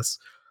 I guess.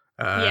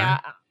 I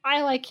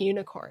like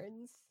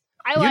unicorns.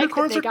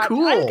 Unicorns are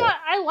cool.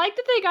 I like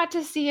that they got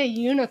to see a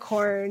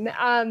unicorn,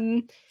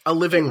 a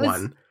living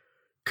one.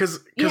 Because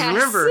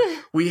remember,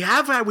 we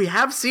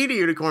have seen a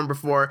unicorn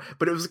before,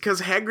 but it was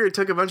because Hagrid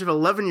took a bunch of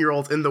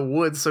 11-year-olds in the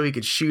woods so he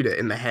could shoot it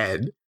in the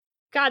head.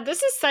 God,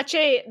 this is such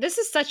a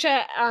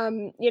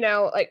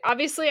like,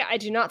 obviously I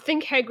do not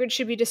think Hagrid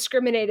should be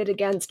discriminated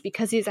against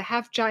because he's a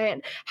half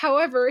giant.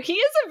 However, he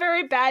is a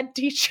very bad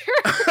teacher.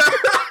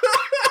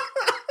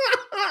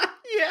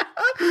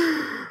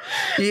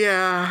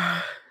 Yeah.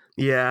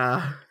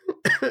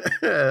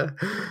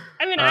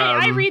 I mean,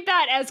 I read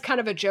that as kind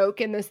of a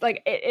joke in this,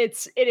 like,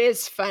 it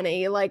is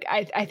funny. Like,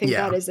 I think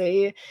that is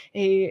a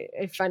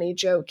funny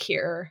joke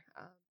here.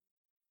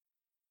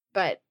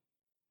 But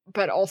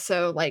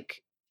also,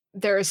 like,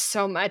 there is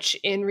so much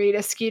in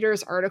Rita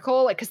Skeeter's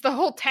article, like, because the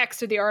whole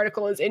text of the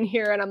article is in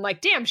here, and I'm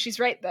like, damn, she's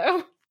right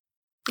though.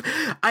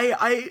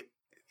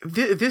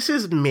 This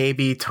is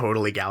maybe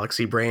totally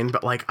galaxy brain,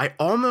 but like, I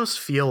almost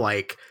feel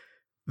like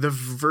the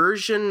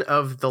version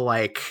of the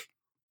like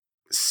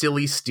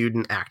silly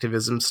student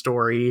activism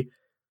story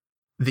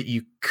that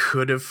you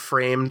could have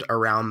framed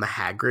around the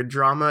Hagrid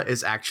drama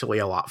is actually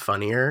a lot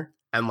funnier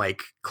and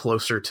like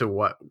closer to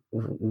what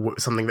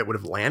something that would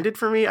have landed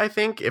for me, I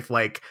think, if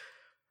like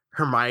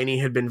Hermione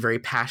had been very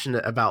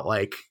passionate about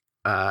like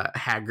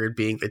Hagrid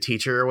being the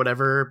teacher or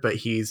whatever, but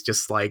he's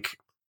just like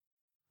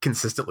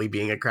consistently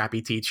being a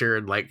crappy teacher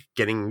and like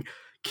getting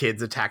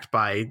kids attacked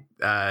by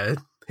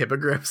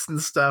hippogriffs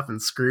and stuff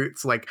and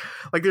scroots. Like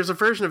there's a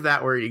version of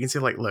that where you can say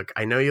like, look,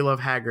 I know you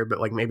love Hagrid,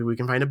 but like maybe we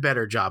can find a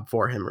better job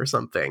for him or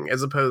something,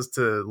 as opposed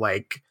to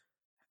like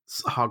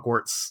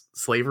Hogwarts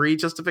slavery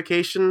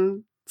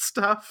justification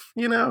stuff,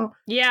 you know?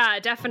 Yeah,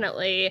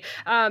 definitely.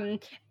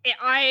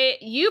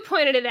 You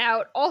pointed it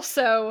out.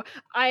 Also,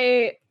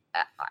 I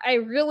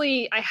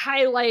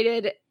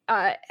highlighted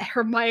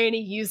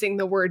Hermione using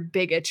the word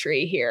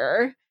bigotry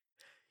here.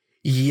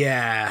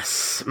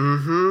 Yes.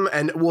 Mm-hmm.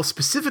 And well,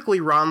 specifically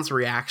Ron's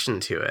reaction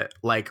to it.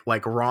 Like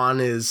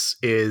Ron is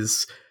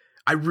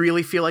I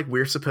really feel like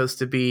we're supposed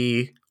to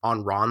be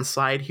on Ron's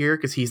side here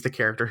because he's the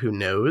character who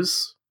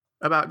knows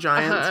about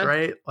giants,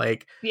 right?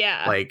 Like,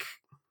 yeah.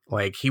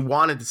 Like he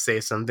wanted to say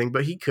something,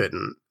 but he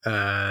couldn't.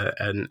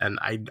 And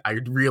I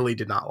really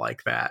did not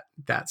like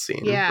that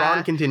scene. Yeah.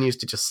 Ron continues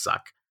to just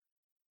suck.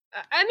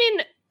 I mean,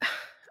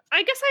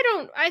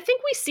 I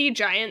think we see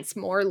giants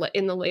more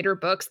in the later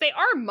books. They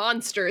are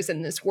monsters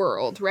in this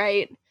world,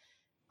 right?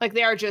 Like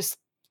they are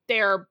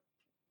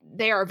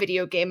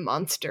video game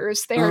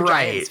monsters. They are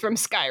giants from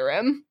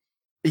Skyrim.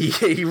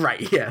 Yeah,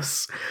 right,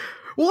 yes.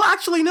 Well,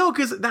 actually, no,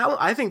 because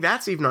I think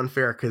that's even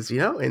unfair because, you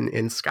know, in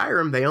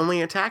Skyrim, they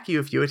only attack you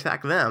if you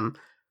attack them.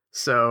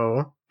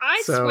 So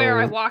I swear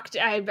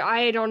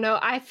I don't know.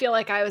 I feel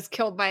like I was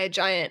killed by a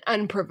giant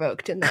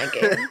unprovoked in that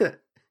game.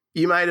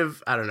 You might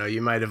have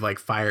like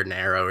fired an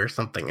arrow or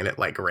something and it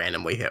like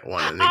randomly hit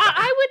one. And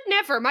I would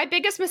never. My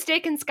biggest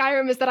mistake in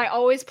Skyrim is that I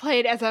always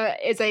played as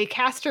a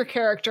caster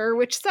character,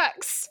 which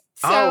sucks.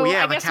 So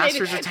the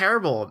casters are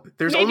terrible.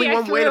 There's only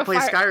one way to play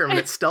Skyrim, and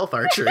it's stealth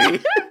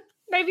archery.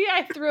 Maybe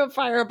I threw a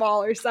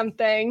fireball or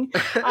something.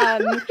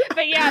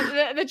 But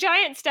yeah, the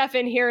giant stuff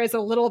in here is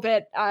a little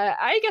bit,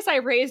 I guess I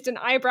raised an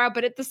eyebrow,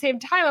 but at the same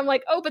time, I'm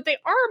like, oh, but they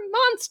are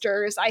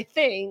monsters, I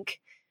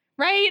think.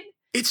 Right?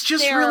 It's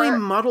just really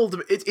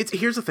muddled.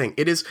 Here's the thing.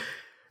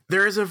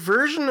 There is a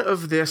version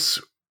of this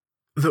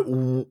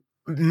that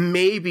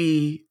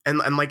maybe,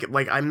 and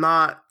like I'm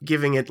not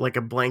giving it like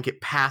a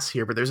blanket pass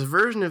here, but there's a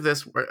version of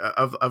this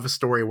of a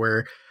story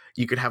where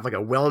you could have like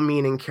a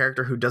well-meaning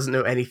character who doesn't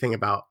know anything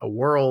about a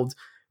world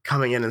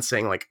coming in and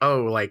saying like,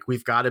 oh, like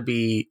we've got to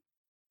be,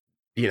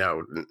 you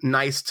know,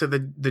 nice to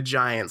the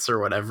giants or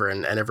whatever.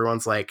 And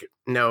everyone's like,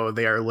 no,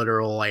 they are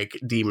literal like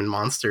demon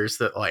monsters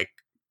that like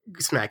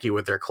smack you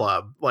with their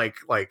club. Like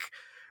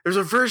there's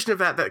a version of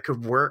that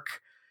could work,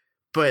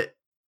 but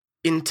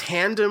in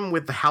tandem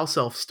with the house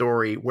elf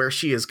story where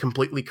she is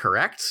completely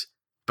correct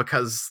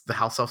because the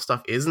house elf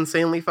stuff is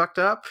insanely fucked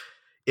up,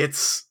 it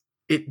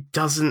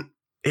doesn't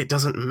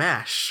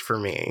mesh for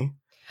me.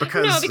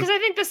 Because I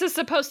think this is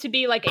supposed to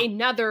be like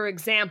another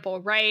example,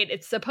 right?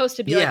 It's supposed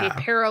to be like a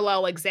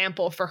parallel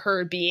example for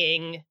her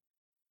being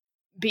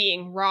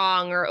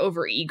wrong or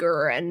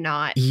overeager and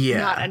not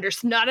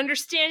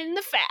understanding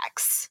the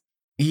facts.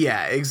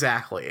 Yeah,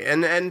 exactly.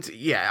 And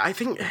yeah, I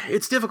think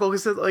it's difficult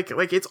because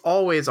like it's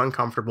always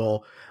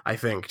uncomfortable, I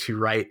think, to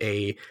write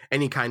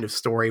any kind of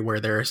story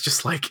where there's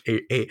just like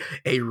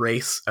a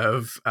race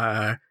of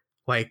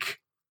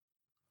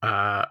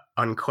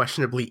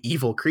unquestionably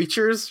evil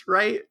creatures,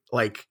 right?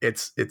 Like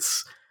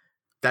it's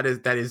that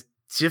is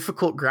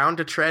difficult ground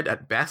to tread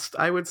at best,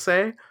 I would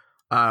say.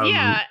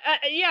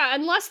 Yeah,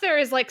 unless there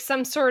is like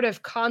some sort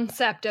of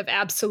concept of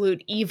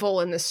absolute evil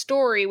in the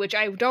story, which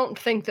I don't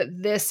think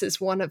that this is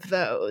one of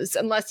those,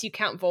 unless you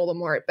count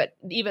Voldemort, but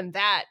even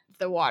that,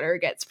 the water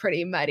gets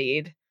pretty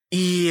muddied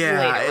later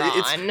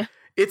on.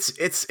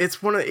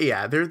 It's one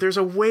of, there's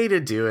a way to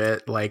do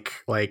it, like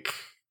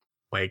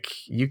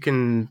you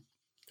can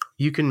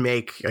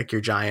make like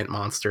your giant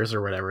monsters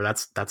or whatever,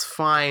 that's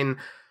fine,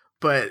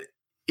 but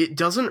it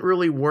doesn't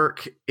really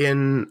work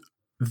in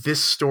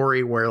this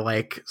story where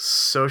like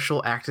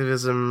social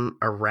activism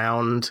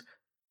around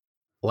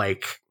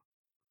like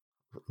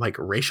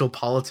racial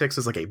politics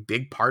is like a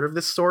big part of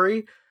this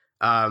story.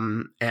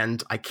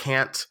 And I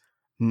can't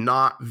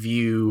not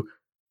view,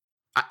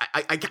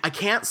 I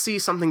can't see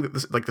something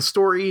that like the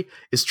story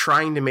is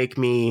trying to make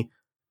me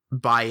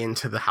buy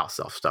into the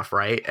house elf stuff,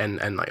 right? And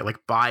like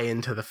buy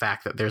into the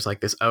fact that there's like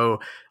this,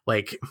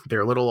 like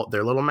they're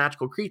little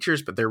magical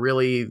creatures, but they're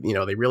really,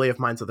 they really have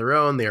minds of their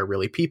own. They are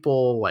really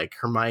people. Like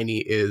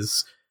Hermione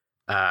is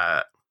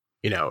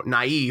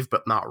naive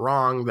but not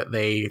wrong, that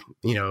they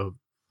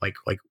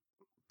like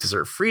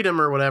deserve freedom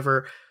or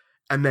whatever.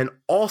 And then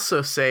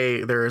also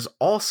say there's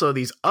also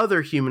these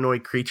other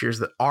humanoid creatures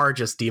that are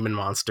just demon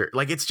monster.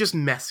 Like it's just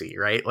messy,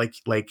 right? Like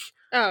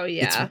oh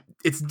yeah,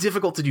 it's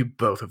difficult to do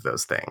both of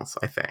those things,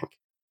 I think.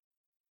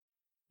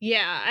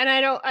 Yeah, and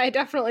I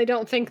definitely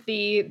don't think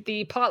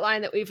the plot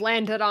line that we've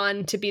landed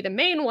on to be the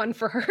main one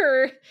for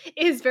her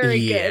is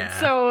very good.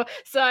 So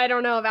I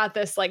don't know about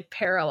this like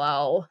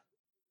parallel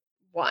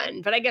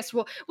one, but I guess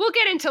we'll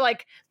get into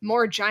like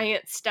more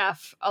giant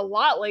stuff a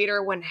lot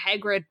later when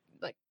Hagrid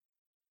like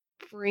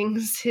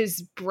brings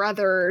his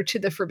brother to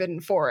the Forbidden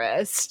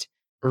Forest.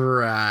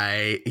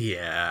 Right.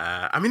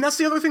 Yeah. I mean, that's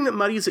the other thing that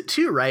muddies it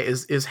too, right?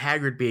 Is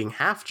Hagrid being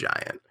half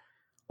giant?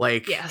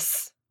 Like,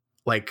 yes.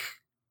 Like,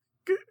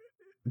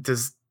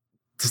 does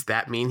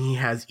that mean he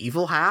has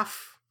evil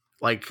half?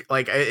 Like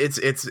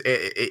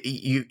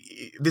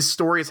this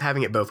story is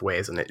having it both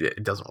ways, and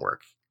it doesn't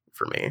work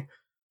for me.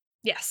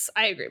 Yes,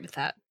 I agree with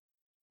that.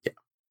 Yeah.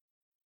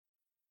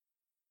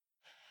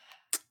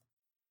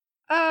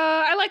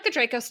 I like the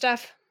Draco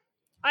stuff.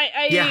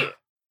 I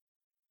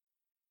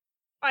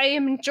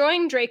am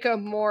enjoying Draco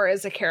more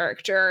as a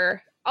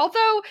character.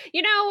 Although,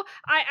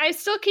 I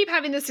still keep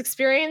having this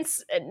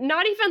experience,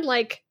 not even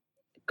like,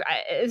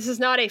 this is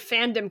not a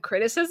fandom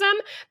criticism,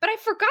 but I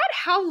forgot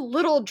how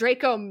little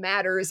Draco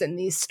matters in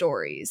these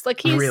stories.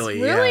 Like, he's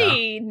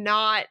really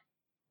not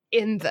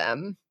in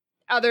them,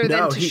 other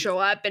than to show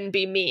up and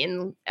be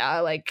mean.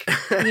 Like,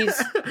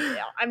 he's,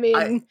 I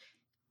mean,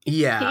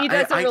 he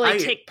doesn't really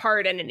take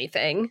part in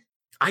anything.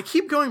 I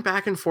keep going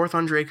back and forth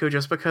on Draco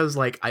just because,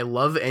 like, I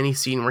love any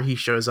scene where he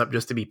shows up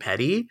just to be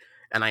petty,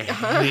 and I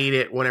hate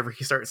it whenever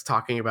he starts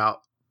talking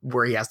about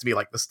where he has to be,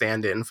 like, the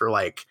stand-in for,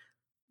 like,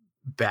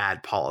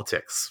 bad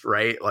politics,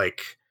 right?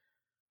 Like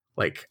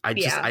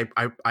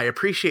I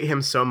appreciate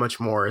him so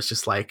much more as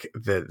just, like,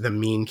 the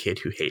mean kid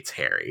who hates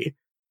Harry.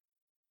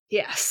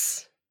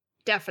 Yes,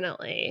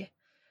 definitely.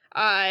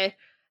 The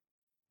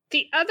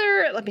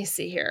other, let me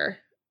see here.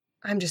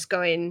 I'm just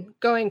going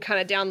kind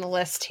of down the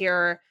list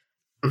here.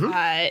 Mm-hmm.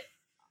 I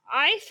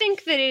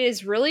think that it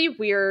is really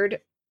weird,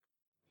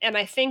 and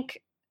I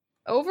think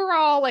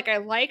overall, like, I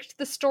liked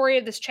the story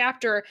of this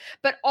chapter,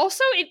 but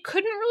also it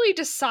couldn't really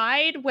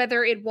decide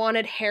whether it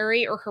wanted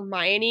Harry or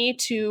Hermione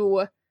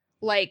to,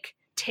 like,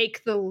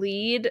 take the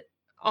lead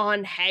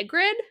on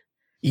Hagrid.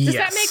 Does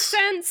that make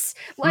sense?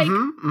 Like,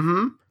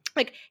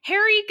 like,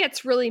 Harry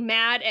gets really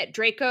mad at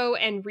Draco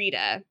and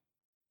Rita.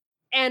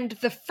 And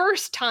the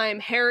first time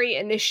Harry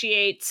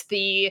initiates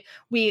the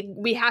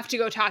we have to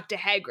go talk to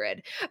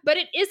Hagrid. But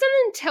it isn't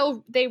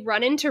until they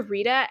run into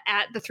Rita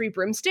at the Three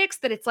Broomsticks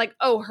that it's like,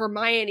 oh,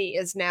 Hermione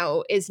is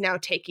now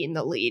taking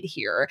the lead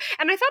here.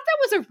 And I thought that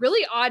was a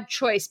really odd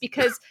choice,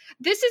 because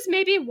this is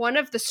maybe one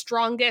of the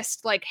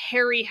strongest, like,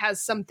 Harry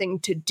has something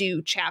to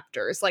do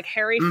chapters. Like,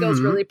 Harry feels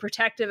really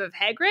protective of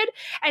Hagrid.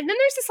 And then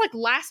there's this, like,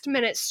 last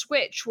minute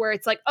switch where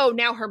it's like, oh,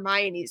 now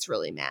Hermione's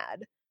really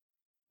mad.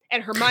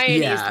 And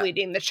Hermione is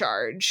leading the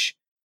charge,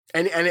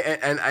 and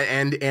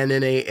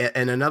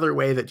in another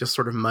way that just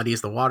sort of muddies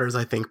the waters,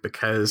 I think,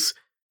 because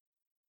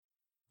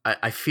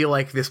I feel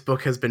like this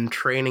book has been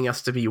training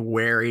us to be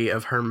wary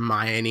of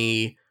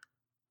Hermione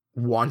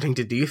wanting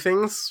to do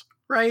things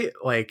right,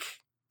 like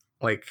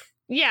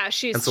yeah,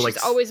 she's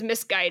always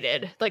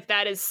misguided. Like,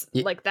 that is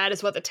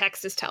what the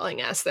text is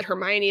telling us, that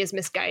Hermione is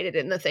misguided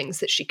in the things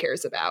that she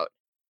cares about.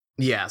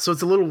 Yeah, so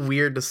it's a little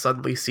weird to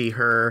suddenly see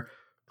her,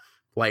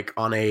 like,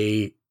 on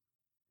a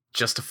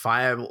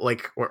justifiable,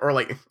 like, or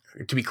like,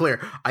 to be clear,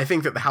 I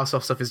think that the house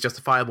elf stuff is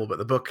justifiable, but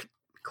the book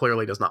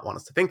clearly does not want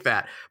us to think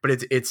that.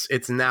 But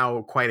it's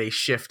now quite a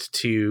shift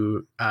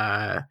to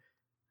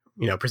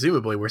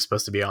presumably we're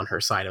supposed to be on her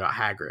side about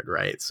Hagrid,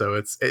 right? So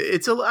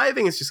I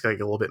think it's just like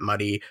a little bit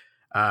muddy,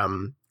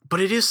 but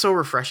it is so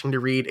refreshing to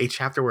read a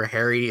chapter where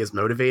Harry is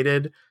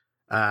motivated.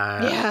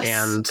 Yes,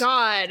 and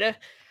God,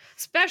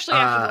 especially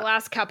after the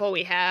last couple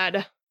we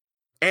had.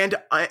 And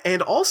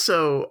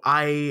also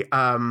I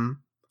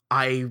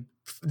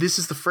this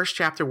is the first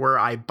chapter where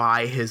I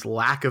buy his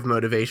lack of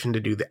motivation to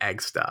do the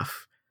egg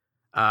stuff.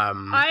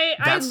 I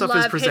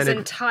love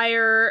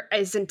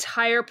his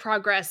entire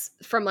progress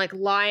from like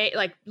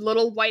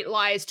little white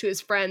lies to his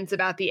friends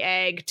about the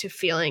egg to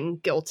feeling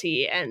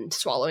guilty and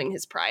swallowing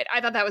his pride. I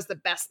thought that was the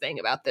best thing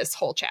about this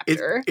whole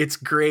chapter. It's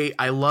great.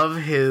 I love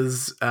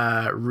his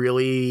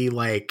really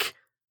like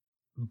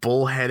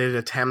bullheaded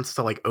attempts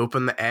to like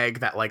open the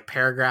egg. That like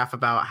paragraph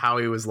about how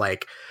he was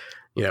like,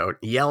 you know,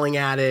 yelling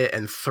at it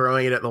and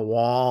throwing it at the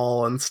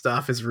wall and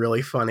stuff is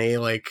really funny.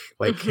 Like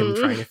him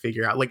trying to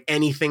figure out like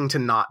anything to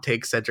not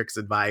take Cedric's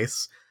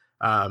advice.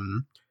 There's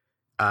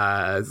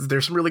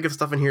some really good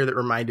stuff in here that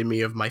reminded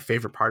me of my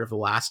favorite part of the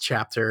last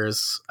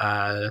chapters,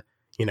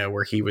 you know,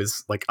 where he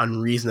was like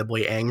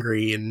unreasonably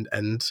angry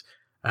and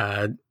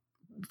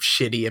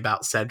shitty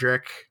about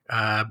Cedric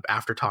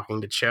after talking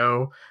to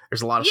Cho.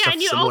 There's a lot of stuff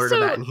similar to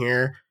that in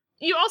here.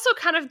 You also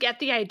kind of get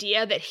the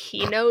idea that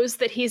he knows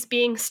that he's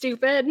being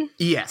stupid.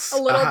 Yes.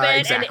 A little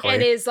bit. Exactly.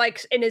 And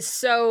is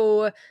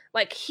so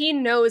like he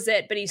knows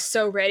it, but he's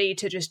so ready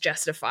to just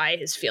justify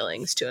his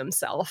feelings to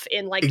himself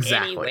in like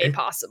any way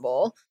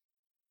possible.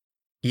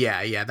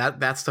 Yeah,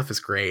 that stuff is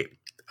great.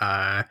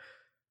 I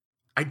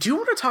do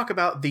want to talk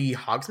about the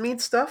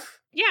Hogsmeade stuff.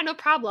 Yeah, no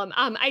problem.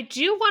 I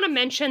do want to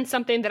mention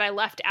something that I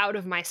left out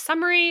of my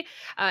summary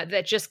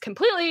that just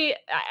completely,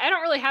 I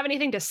don't really have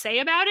anything to say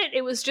about it.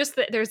 It was just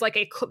that there's like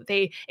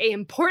a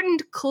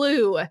important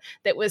clue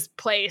that was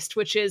placed,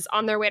 which is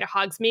on their way to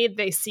Hogsmeade.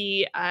 They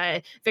see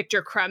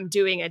Victor Crumb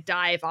doing a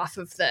dive off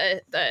of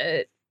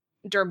the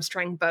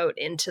Durmstrang boat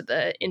into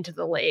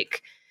the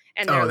lake.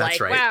 And they're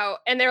wow.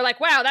 And they're like,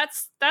 wow,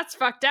 that's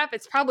fucked up.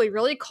 It's probably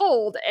really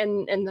cold.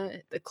 And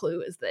the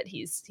clue is that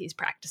he's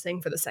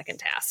practicing for the second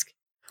task.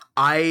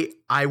 I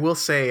will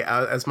say,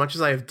 as much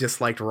as I have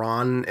disliked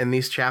Ron in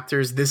these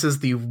chapters, this is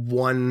the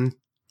one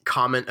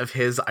comment of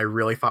his I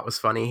really thought was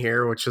funny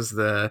here, which is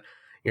the,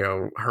 you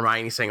know,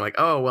 Hermione saying like,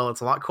 oh, well,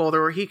 it's a lot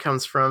colder where he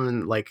comes from,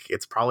 and like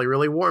it's probably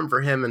really warm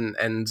for him,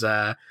 and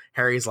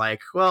Harry's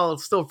like, well,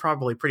 it's still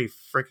probably pretty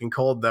freaking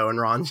cold though, and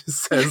Ron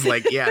just says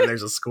like, yeah, and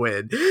there's a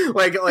squid.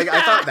 like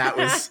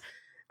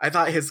I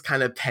thought his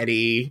kind of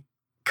petty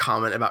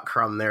comment about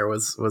Crumb there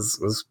was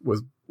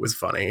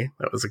funny.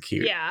 That was a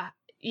cute.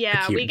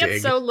 Yeah, we get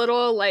dig. So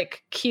little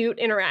like cute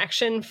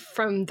interaction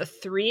from the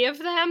three of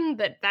them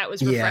that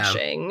was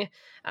refreshing.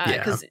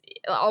 Because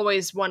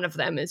always one of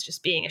them is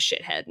just being a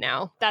shithead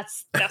now.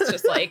 That's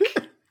just like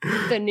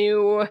the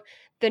new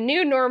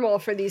normal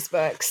for these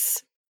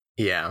books.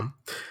 Yeah,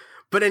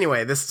 but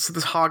anyway, this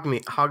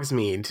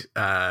Hogsmeade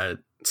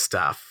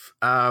stuff.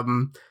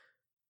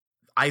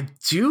 I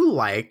do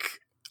like.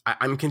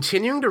 I'm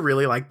continuing to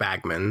really like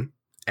Bagman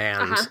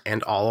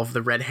and all of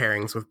the red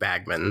herrings with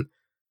Bagman.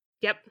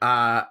 Yep.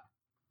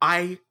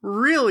 I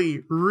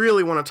really,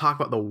 really want to talk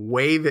about the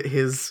way that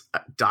his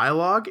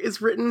dialogue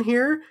is written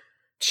here.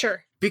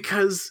 Sure.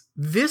 Because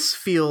this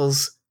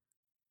feels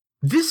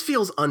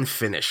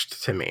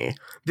unfinished to me.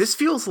 This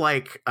feels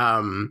like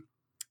I'm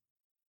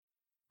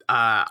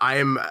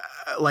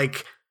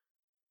like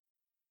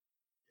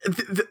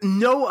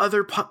no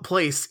other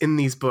place in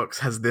these books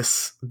has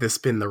this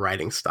been the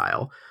writing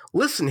style.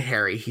 Listen,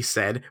 Harry, he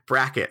said,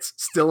 brackets,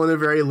 still in a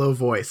very low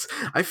voice.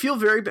 I feel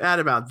very bad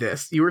about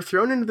this. You were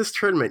thrown into this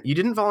tournament. You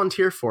didn't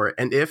volunteer for it.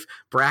 And if,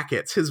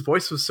 brackets, his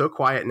voice was so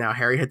quiet now,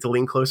 Harry had to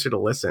lean closer to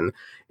listen.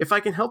 If I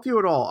can help you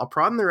at all, I'll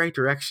prod in the right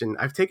direction.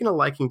 I've taken a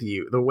liking to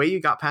you. The way you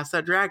got past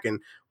that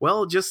dragon.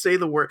 Well, just say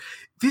the word.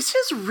 This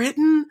is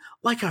written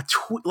like a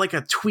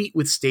tweet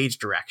with stage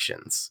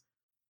directions.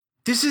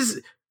 This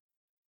is...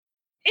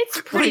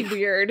 It's pretty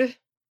weird.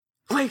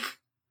 Like...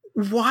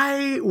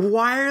 Why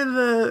are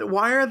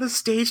the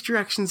stage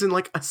directions in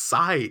like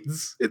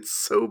asides? It's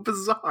so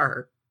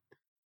bizarre.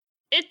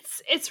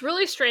 It's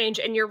really strange,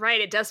 and you're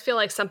right, it does feel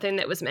like something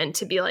that was meant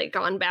to be like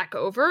gone back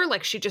over.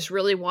 Like she just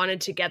really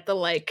wanted to get the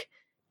like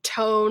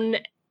tone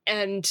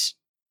and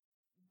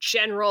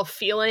general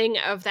feeling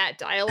of that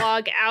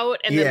dialogue out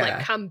and then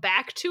like come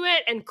back to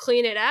it and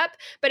clean it up,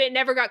 but it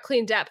never got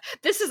cleaned up.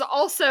 This is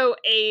also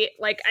I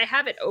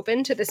have it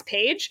open to this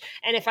page,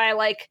 and if I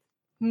like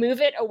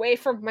move it away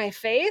from my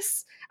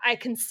face, I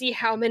can see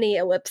how many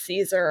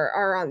ellipses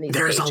are on these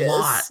pages.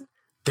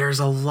 There's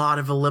a lot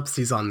of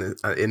ellipses on this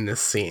in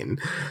this scene.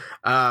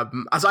 So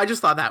I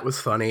just thought that was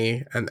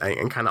funny and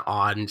kind of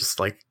odd and just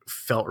like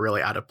felt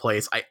really out of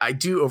place. I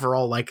do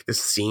overall like this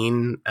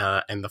scene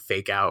and the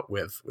fake out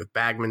with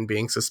Bagman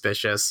being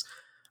suspicious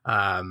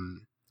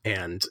and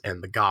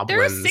the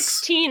goblins.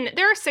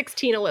 There are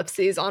 16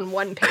 ellipses on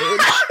one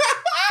page.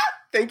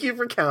 Thank you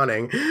for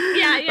counting.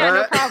 Yeah,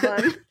 no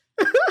problem.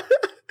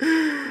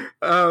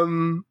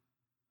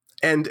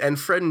 And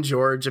Fred and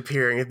George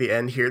appearing at the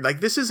end here,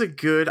 like this is a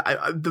good.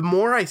 The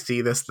more I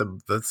see this,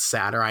 the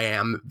sadder I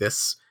am that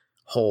this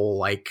whole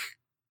like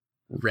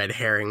red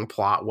herring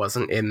plot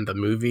wasn't in the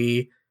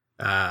movie,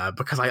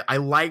 because I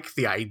like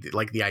the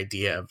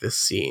idea of this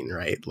scene,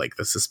 right? Like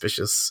the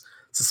suspicious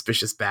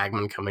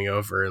Bagman coming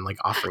over and like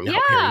offering to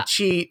help Harry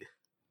cheat.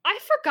 I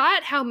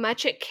forgot how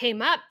much it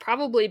came up,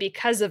 probably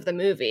because of the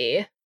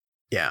movie.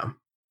 Yeah.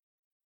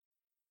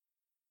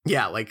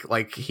 Yeah, like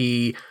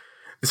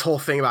this whole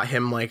thing about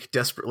him like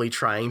desperately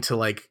trying to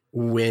like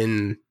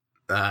win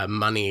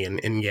money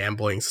in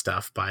gambling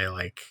stuff by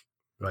like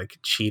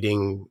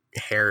cheating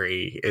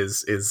Harry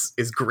is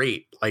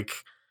great. Like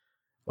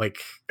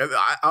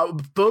I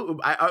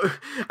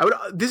would.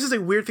 This is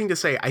a weird thing to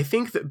say. I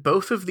think that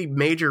both of the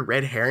major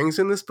red herrings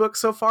in this book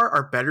so far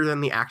are better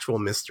than the actual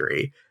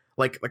mystery.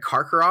 Like the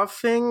Karkaroff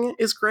thing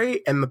is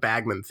great, and the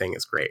Bagman thing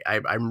is great.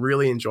 I'm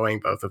really enjoying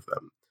both of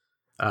them.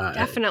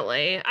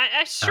 Definitely.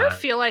 I sure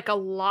feel like a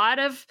lot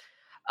of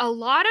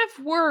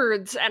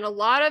words and a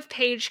lot of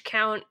page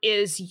count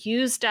is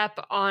used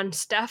up on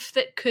stuff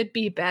that could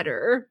be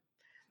better.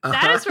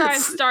 That is where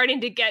I'm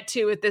starting to get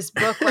to with this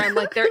book, where I'm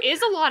like, there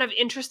is a lot of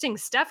interesting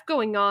stuff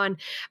going on,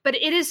 but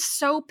it is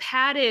so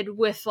padded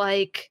with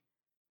like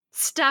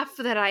stuff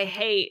that I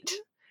hate,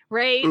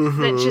 right?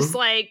 That just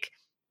like,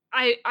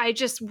 I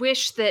just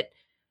wish that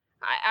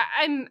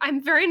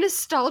I'm very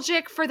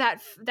nostalgic for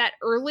that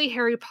early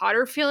Harry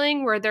Potter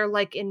feeling where they're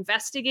like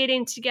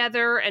investigating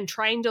together and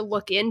trying to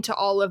look into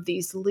all of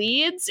these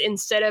leads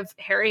instead of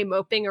Harry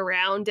moping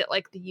around at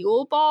like the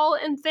Yule Ball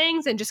and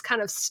things and just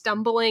kind of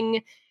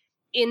stumbling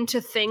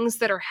into things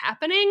that are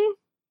happening.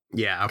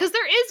 Yeah, because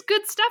there is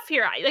good stuff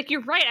here. Like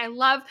you're right. I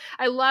love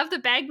the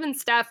Bagman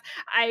stuff.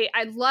 I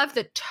love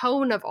the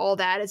tone of all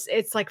that.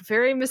 It's like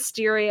very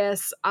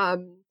mysterious.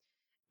 And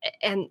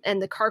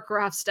the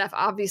Karkaroff stuff,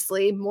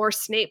 obviously more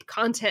Snape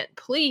content,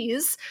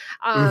 please.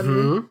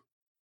 But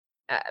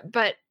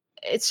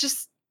it's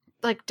just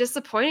like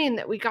disappointing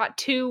that we got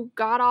 2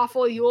 god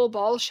awful Yule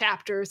Ball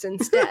chapters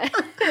instead.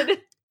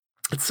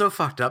 It's so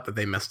fucked up that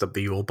they messed up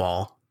the Yule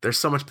Ball. There's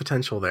so much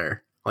potential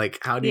there. Like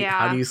how do you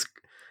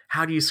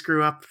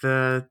screw up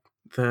the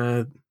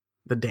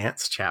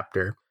dance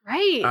chapter?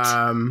 Right.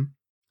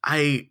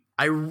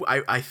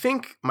 I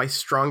think my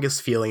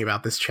strongest feeling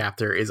about this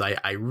chapter is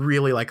I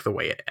really like the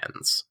way it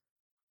ends.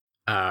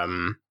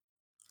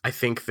 I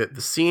think that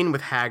the scene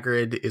with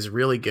Hagrid is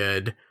really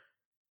good,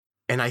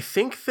 and I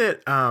think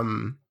that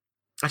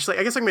actually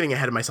I guess I'm getting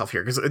ahead of myself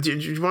here because do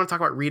you want to talk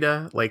about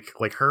Rita, like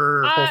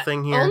her whole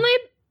thing here?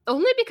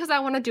 Only because I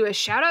want to do a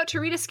shout out to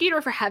Rita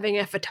Skeeter for having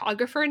a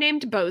photographer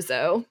named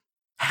Bozo.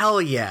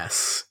 Hell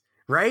yes,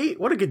 right?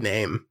 What a good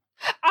name.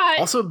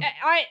 Also,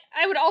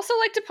 I would also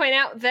like to point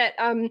out that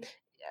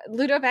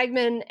Ludo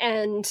Bagman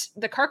and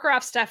the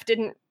Karkaroff stuff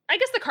didn't. I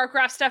guess the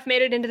Karkaroff stuff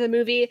made it into the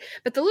movie,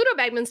 but the Ludo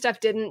Bagman stuff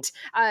didn't.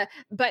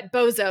 But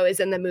Bozo is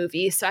in the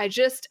movie, so I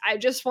just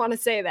want to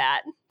say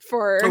that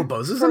for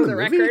Bozo's in the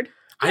record.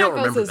 I don't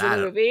remember that. In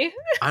the movie.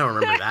 I don't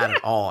remember that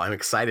at all. I'm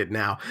excited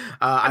now.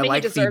 I mean,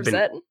 he deserves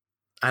it.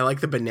 I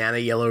like the banana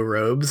yellow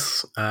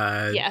robes.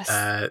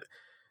 Yes.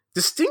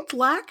 Distinct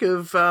lack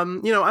of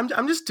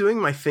I'm just doing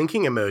my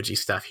thinking emoji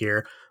stuff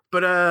here.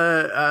 But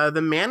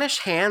the mannish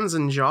hands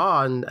and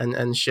jaw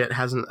and shit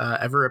hasn't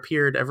ever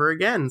appeared ever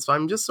again. So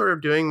I'm just sort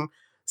of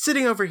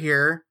sitting over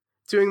here,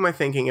 doing my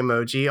thinking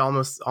emoji,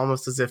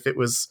 almost as if it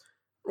was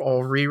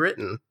all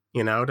rewritten,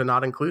 to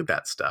not include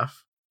that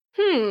stuff.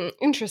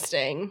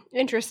 Interesting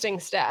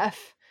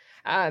stuff.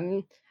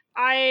 I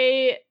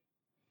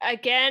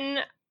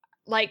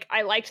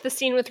liked the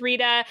scene with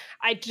Rita.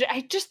 I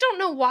just don't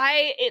know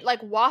why it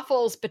like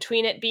waffles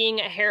between it being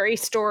a Harry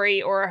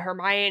story or a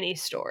Hermione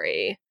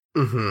story.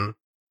 Mm-hmm.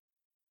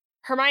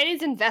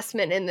 Hermione's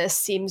investment in this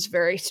seems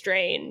very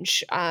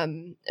strange,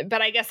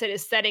 but I guess it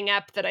is setting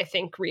up that I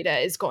think Rita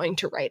is going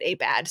to write a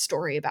bad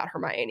story about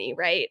Hermione,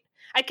 right?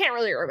 I can't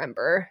really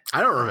remember. I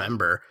don't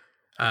remember.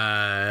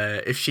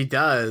 If she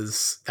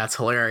does, that's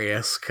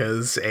hilarious,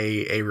 because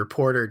a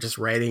reporter just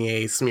writing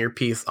a smear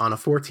piece on a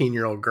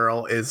 14-year-old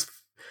girl is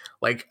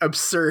like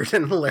absurd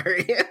and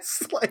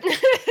hilarious. Like,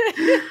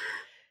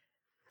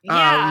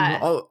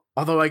 yeah.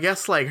 Although I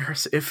guess like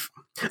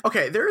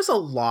there's a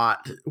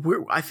lot.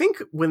 I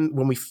think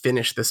when we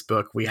finish this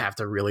book, we have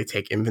to really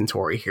take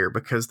inventory here,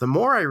 because the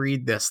more I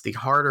read this, the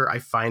harder I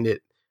find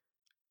it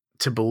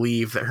to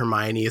believe that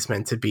Hermione is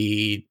meant to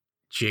be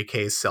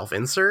JK's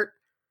self-insert.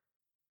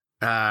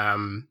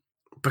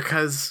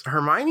 Because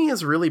Hermione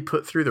is really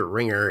put through the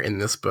ringer in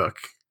this book,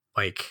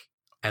 like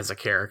as a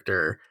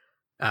character.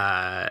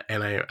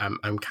 And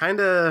I'm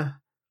kind of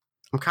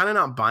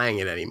not buying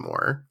it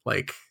anymore.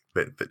 Like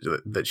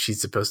that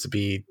she's supposed to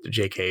be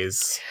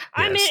JK's.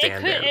 I mean,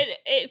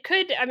 it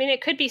could. I mean,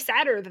 it could be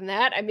sadder than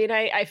that. I mean,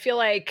 I feel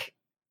like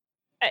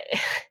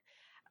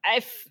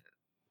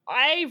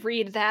I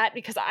read that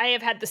because I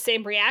have had the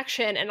same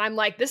reaction, and I'm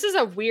like, this is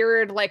a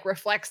weird, like,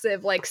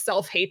 reflexive, like,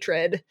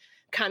 self-hatred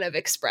kind of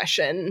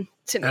expression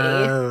to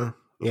me.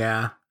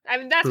 Yeah. I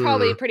mean, that's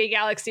probably pretty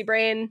galaxy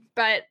brain,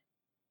 but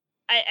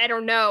I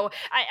don't know.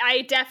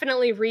 I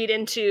definitely read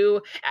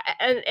into,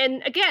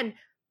 and again,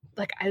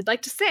 like, I'd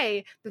like to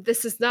say that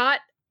this is not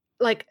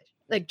like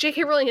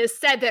J.K. Rowling has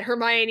said that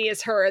Hermione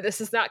is her.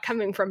 This is not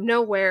coming from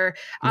nowhere.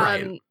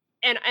 Right.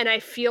 And I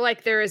feel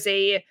like there is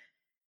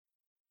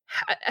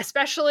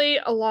especially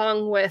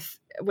along with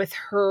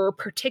her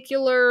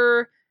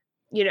particular,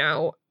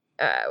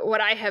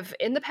 what I have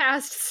in the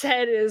past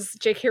said is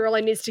J.K.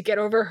 Rowling needs to get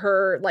over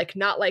her, like,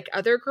 not like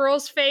other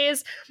girls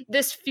phase.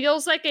 This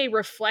feels like a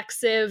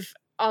reflexive,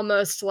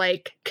 almost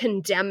like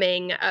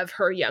condemning of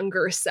her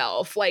younger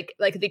self, like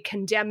the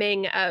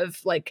condemning of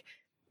like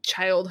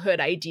childhood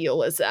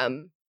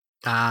idealism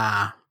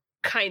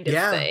kind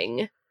of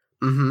thing.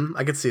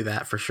 I could see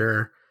that for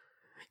sure.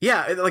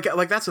 Yeah,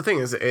 like that's the thing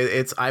is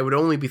it's I would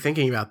only be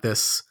thinking about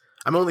this.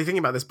 I'm only thinking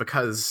about this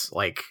because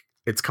like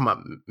it's come up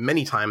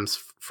many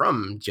times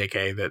from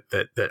JK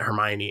that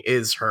Hermione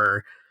is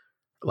her,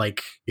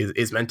 like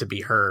is meant to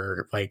be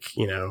her, like,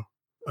 you know,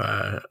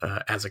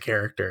 as a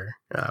character.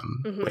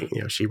 Like,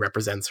 you know, she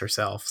represents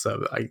herself.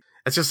 So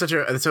it's just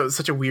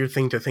such a weird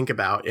thing to think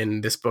about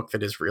in this book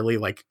that is really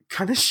like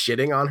kind of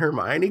shitting on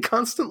Hermione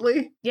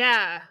constantly.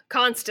 Yeah,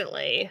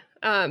 constantly.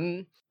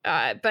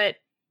 But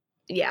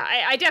yeah,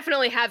 I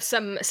definitely have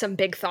some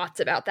big thoughts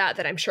about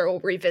that I'm sure we'll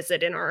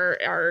revisit in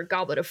our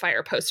Goblet of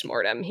Fire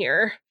postmortem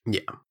here.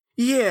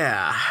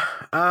 Yeah.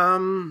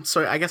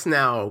 So I guess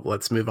now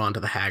let's move on to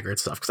the Hagrid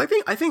stuff, because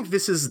I think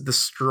this is the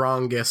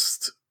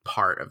strongest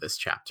part of this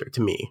chapter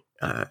to me.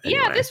 Anyway.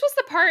 Yeah, this was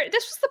the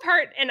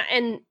part,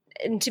 and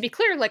to be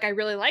clear, like I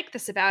really like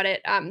this about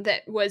it.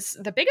 That was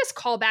the biggest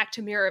callback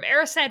to Mirror of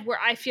Erised, where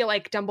I feel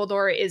like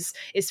Dumbledore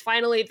is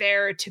finally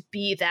there to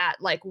be that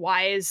like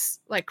wise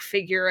like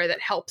figure that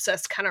helps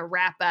us kind of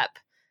wrap up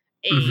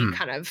a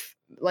kind of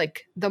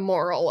like the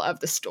moral of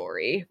the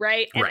story,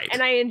 right?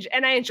 And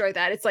I enjoy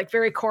that. It's like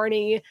very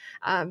corny,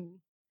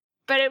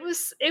 but it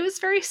was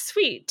very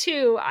sweet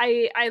too.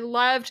 I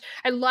loved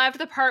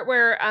the part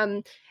where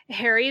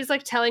Harry's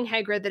like telling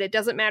Hagrid that it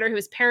doesn't matter who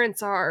his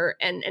parents are,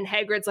 and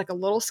Hagrid's like a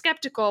little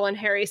skeptical, and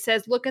Harry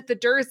says, "Look at the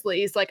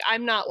Dursleys, like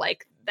I'm not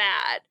like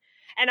that."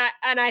 And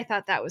I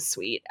thought that was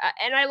sweet,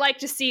 and I like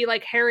to see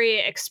like Harry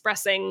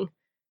expressing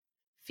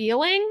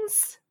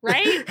feelings,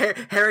 right?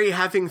 Harry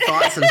having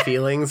thoughts and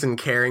feelings and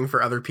caring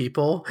for other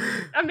people.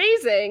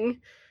 Amazing.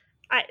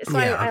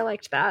 I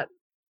liked that.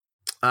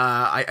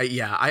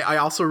 I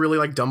also really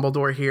like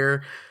Dumbledore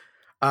here.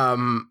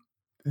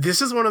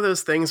 This is one of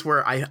those things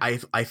where I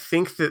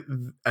think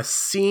that a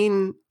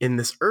scene in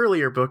this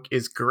earlier book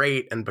is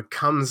great and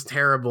becomes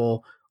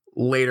terrible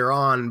later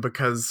on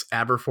because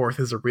Aberforth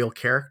is a real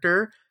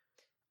character.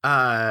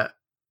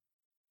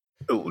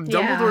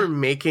 Dumbledore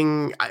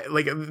making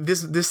like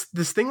this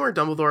thing where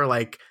Dumbledore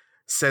like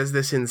says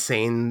this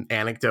insane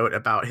anecdote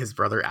about his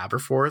brother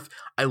Aberforth.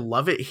 I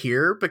love it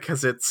here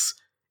because it's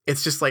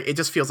just like it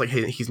just feels like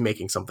he's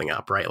making something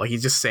up, right? Like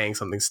he's just saying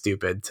something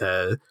stupid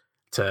to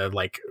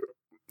like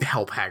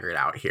help Hagrid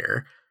out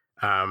here,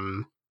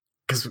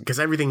 because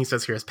everything he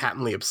says here is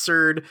patently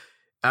absurd.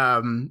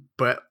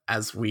 But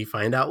as we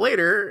find out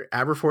later,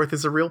 Aberforth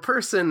is a real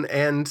person,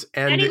 and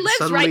he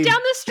lives right down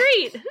the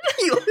street.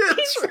 He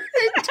lives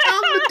right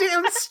down the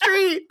damn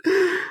street.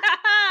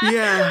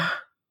 Yeah,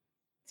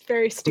 it's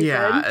very stupid.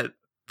 Yeah,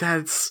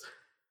 that's.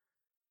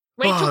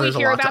 Wait till we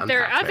hear about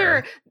their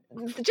other.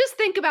 Just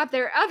think about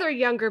their other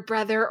younger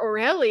brother,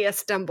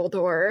 Aurelius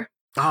Dumbledore.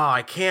 Oh,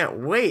 I can't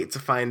wait to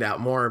find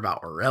out more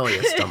about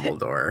Aurelius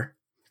Dumbledore,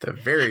 the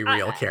very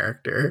real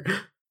character.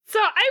 So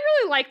I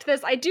really liked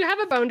this. I do have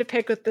a bone to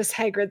pick with this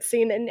Hagrid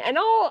scene, and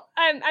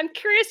I'm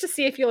curious to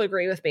see if you'll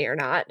agree with me or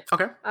not.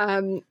 Okay.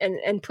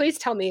 And please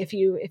tell me if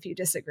you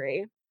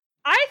disagree.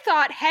 I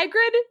thought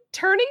Hagrid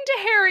turning to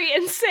Harry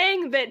and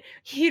saying that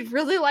he'd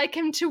really like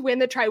him to win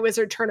the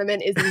Triwizard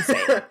Tournament is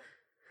insane.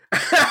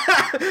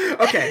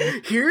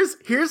 Okay,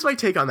 here's my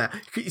take on that.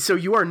 So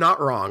you are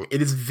not wrong.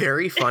 It is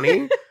very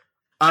funny.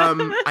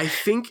 I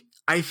think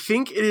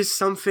it is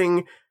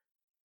something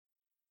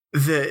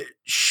that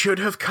should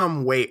have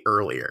come way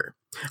earlier.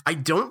 I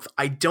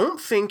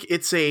don't think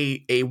it's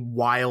a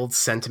wild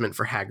sentiment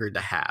for Hagrid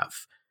to have.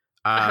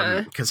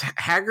 Because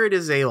Hagrid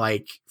is a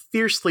like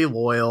fiercely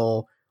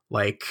loyal,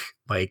 like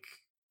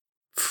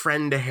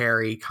friend to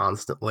Harry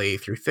constantly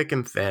through thick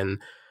and thin.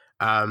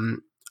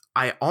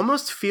 I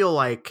almost feel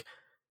like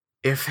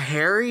if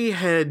Harry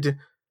had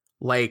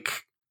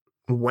like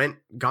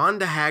gone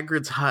to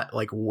Hagrid's hut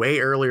like way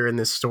earlier in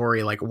this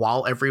story, like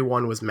while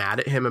everyone was mad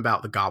at him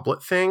about the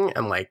goblet thing,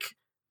 and like,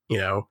 you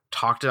know,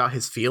 talked about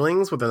his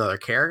feelings with another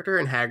character,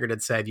 and Hagrid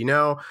had said, you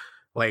know,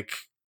 like,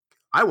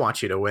 I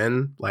want you to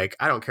win, like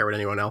I don't care what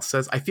anyone else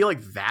says. I feel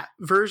like that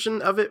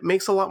version of it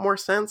makes a lot more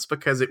sense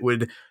because it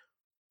would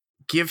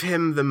give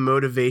him the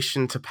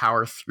motivation to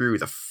power through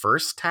the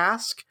first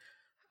task.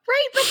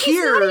 Right, but he's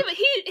not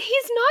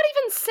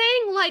even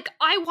saying like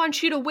I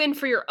want you to win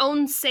for your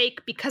own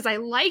sake because I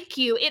like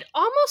you. It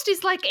almost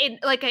is like a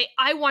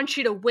I want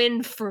you to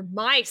win for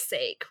my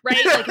sake,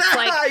 right? Like it's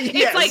like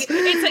yes.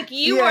 it's like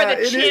you are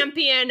the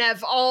champion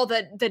of all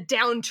the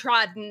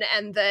downtrodden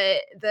and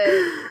the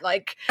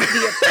like the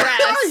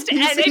oppressed.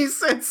 He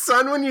said,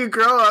 "Son, when you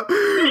grow up."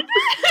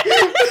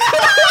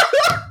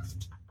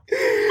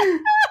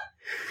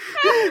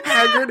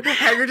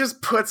 Hagrid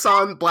just puts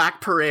on Black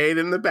Parade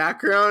in the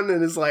background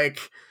and is like,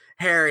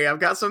 Harry,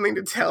 I've got something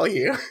to tell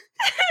you.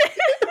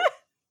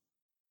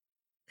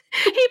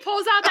 He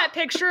pulls out that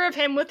picture of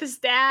him with his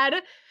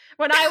dad,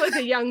 when I was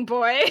a young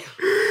boy.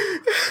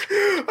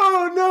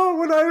 Oh no,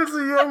 when I was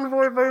a young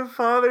boy, my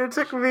father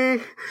took me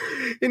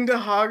into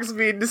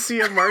Hogsmeade to see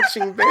a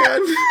marching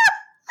band.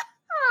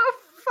 Oh,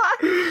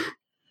 fuck.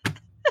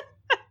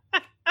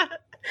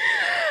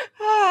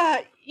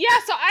 Yeah,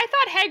 so I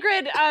thought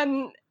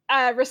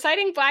Hagrid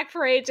reciting Black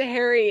Parade to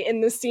Harry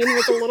in this scene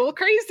was a little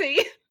crazy.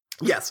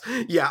 Yes.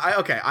 Yeah.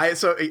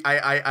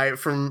 I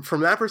from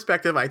that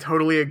perspective, I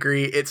totally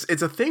agree.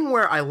 It's a thing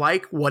where I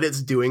like what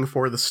it's doing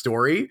for the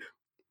story,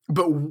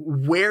 but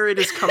where it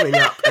is coming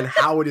up and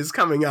how it is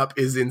coming up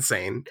is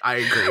insane. I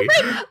agree.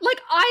 Right.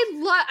 Like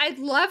I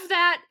love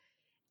that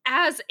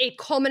as a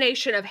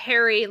culmination of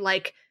Harry,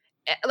 like,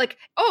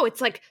 oh, it's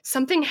like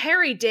something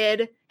Harry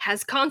did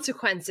has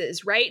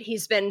consequences, right?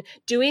 He's been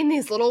doing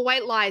these little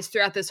white lies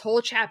throughout this whole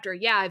chapter.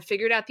 Yeah, I've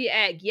figured out the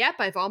egg. Yep,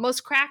 I've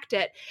almost cracked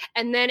it.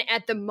 And then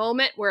at the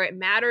moment where it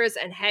matters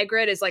and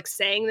Hagrid is like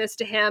saying this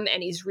to him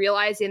and he's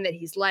realizing that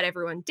he's let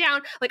everyone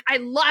down. Like, I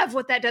love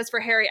what that does for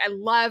Harry. I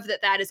love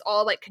that that is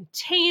all like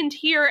contained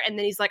here. And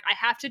then he's like, I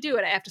have to do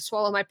it. I have to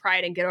swallow my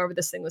pride and get over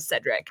this thing with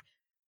Cedric.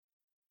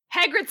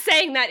 Hagrid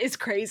saying that is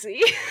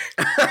crazy.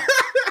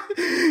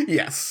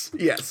 Yes,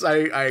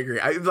 I agree.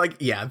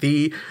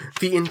 The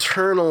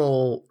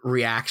internal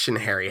reaction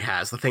Harry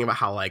has, the thing about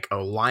how like,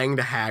 oh, lying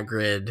to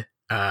Hagrid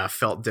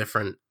felt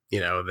different,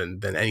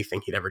 than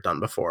anything he'd ever done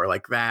before.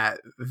 Like that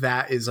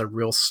is a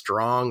real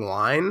strong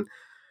line.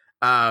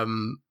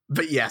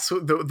 But yes,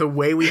 the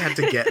way we had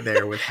to get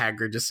there with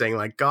Hagrid just saying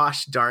like,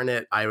 gosh darn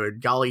it,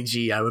 golly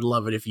gee, I would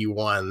love it if you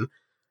won,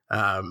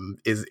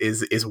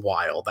 is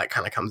wild. That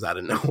kind of comes out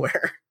of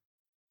nowhere.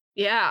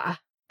 Yeah.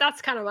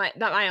 That's kind of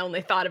my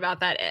only thought about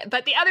that.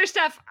 But the other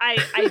stuff I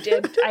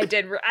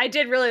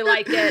did really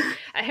like it.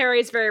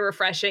 Harry's very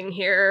refreshing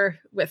here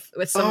with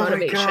some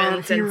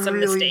motivations and some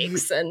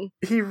mistakes, and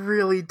he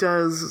really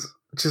does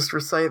just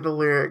recite the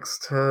lyrics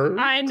to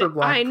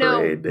Black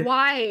Parade.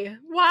 Why?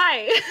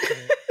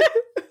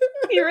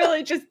 He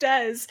really just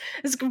does.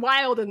 It's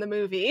wild in the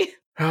movie.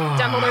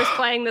 Dumbledore's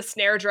playing the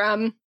snare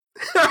drum.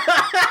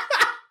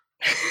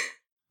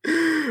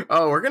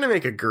 Oh, we're gonna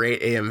make a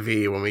great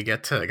AMV when we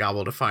get to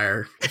Goblet of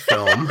Fire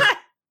film.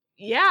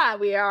 Yeah,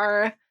 we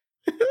are.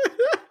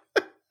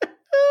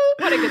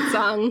 What a good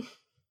song.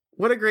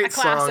 What a great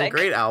song.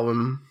 Great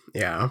album.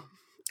 Yeah.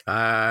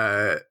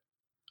 I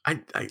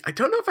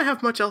don't know if I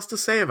have much else to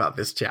say about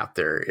this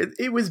chapter.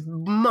 It was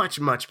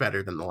much, much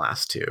better than the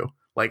last two.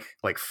 Like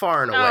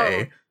far and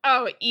away.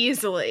 Oh,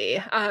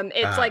 easily.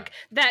 It's like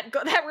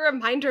that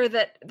reminder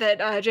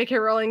that J.K.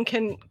 Rowling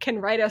can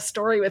write a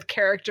story with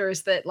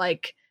characters that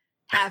like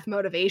have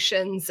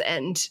motivations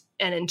and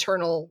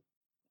internal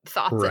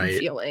thoughts and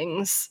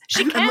feelings.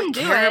 She can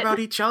care about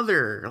each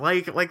other.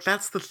 Like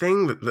that's the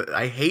thing that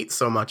I hate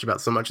so much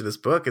about so much of this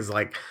book is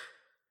like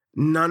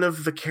none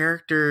of the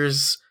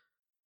characters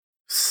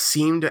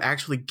seem to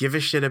actually give a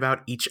shit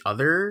about each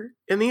other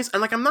in these. And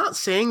like I'm not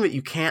saying that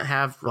you can't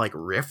have like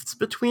rifts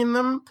between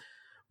them,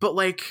 but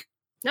like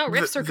no,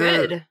 rifts are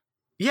good.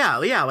 Yeah,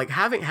 like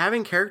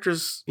having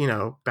characters,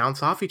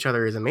 bounce off each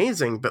other is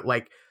amazing, but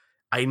like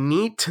I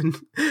need to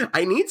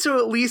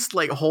at least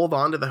like hold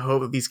on to the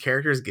hope that these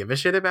characters give a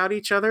shit about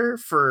each other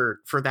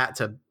for that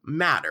to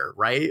matter,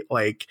 right?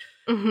 Like,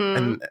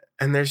 and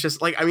there's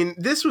just like, I mean,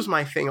 this was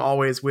my thing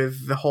always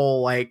with the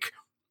whole like,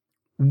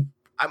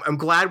 I'm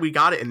glad we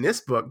got it in this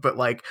book, but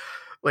like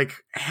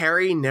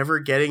Harry never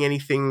getting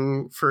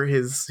anything for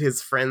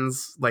his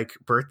friends like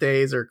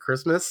birthdays or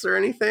Christmas or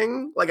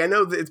anything. Like I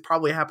know that it's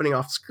probably happening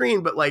off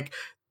screen, but like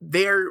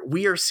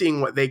we are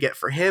seeing what they get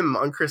for him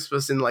on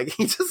Christmas, and like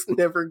he just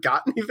never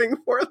got anything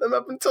for them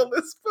up until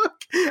this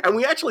book, and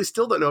we actually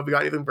still don't know if he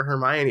got anything for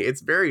Hermione.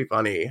 It's very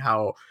funny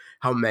how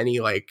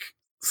many like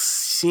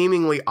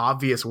seemingly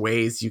obvious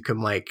ways you can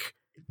like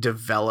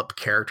develop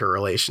character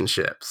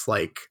relationships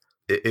like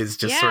it is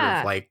just sort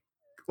of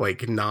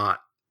like not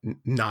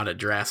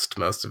addressed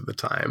most of the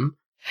time.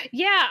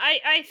 Yeah,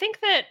 I think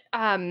that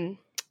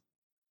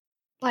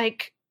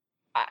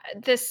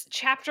this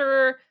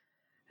chapter,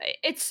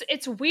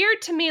 it's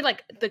weird to me.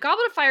 Like the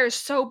Goblet of Fire is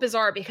so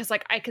bizarre because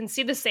like I can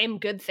see the same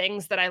good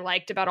things that I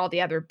liked about all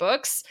the other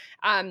books,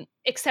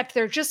 except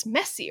they're just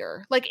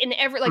messier. Like in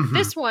every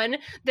this one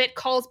that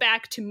calls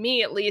back to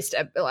me at least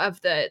of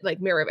the like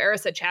Mirror of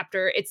Erised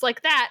chapter. It's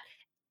like that,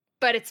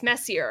 but it's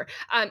messier.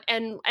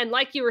 And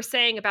like you were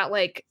saying about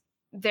like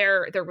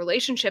their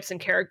relationships and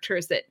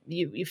characters that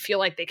you feel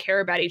like they care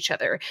about each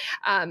other.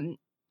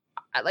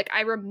 Like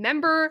I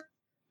remember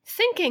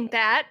thinking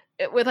that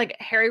with like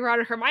Harry, Ron,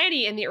 and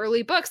Hermione in the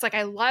early books, like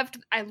I loved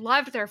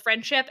their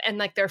friendship and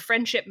like their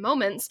friendship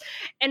moments.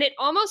 And it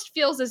almost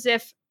feels as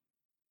if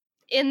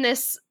in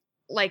this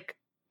like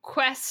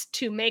quest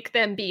to make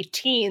them be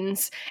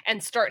teens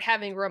and start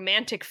having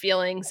romantic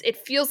feelings, it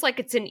feels like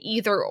it's an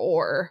either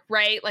or,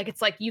 right? Like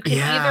it's like you can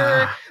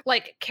either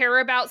like care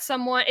about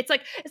someone. It's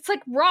like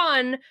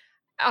Ron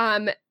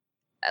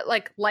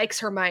like likes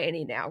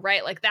Hermione now,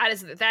 right? Like that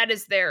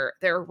is their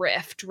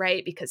rift,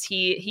 right? Because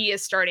he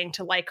is starting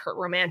to like her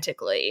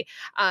romantically.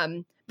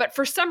 But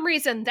for some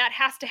reason that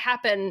has to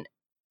happen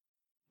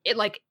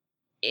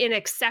an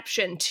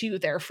exception to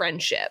their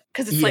friendship,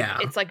 because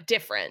it's like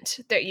different,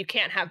 that you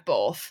can't have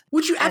both.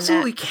 Which you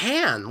absolutely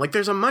can. Like,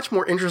 there's a much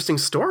more interesting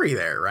story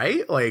there,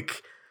 right?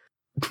 Like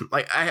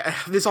I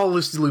this all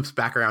loops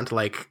back around to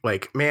like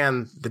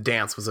man, the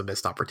dance was a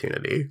missed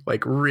opportunity,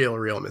 like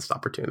real missed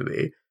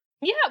opportunity.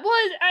 Yeah, well,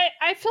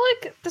 I feel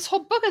like this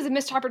whole book is a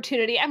missed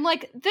opportunity. I'm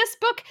like, this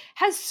book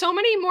has so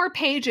many more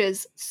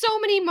pages, so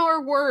many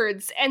more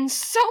words, and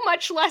so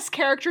much less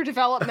character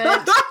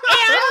development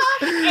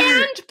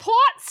and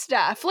plot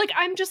stuff. Like,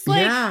 I'm just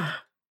like,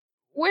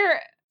 what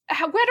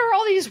are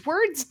all these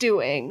words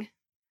doing?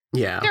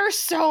 Yeah. There are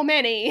so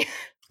many.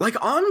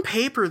 Like, on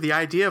paper, the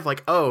idea of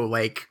like, oh,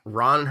 like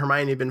Ron and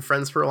Hermione have been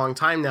friends for a long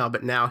time now,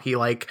 but now he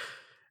like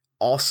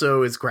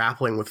also is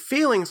grappling with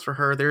feelings for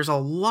her. There's a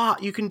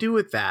lot you can do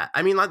with that.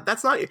 I mean,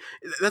 that's not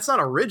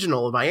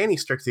original by any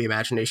stretch of the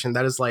imagination.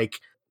 That is like,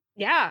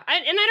 yeah,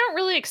 I don't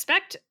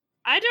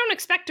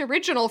expect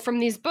original from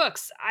these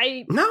books.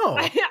 I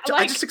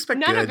just expect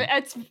none good. of it.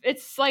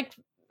 It's like,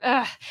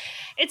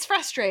 it's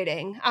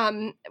frustrating.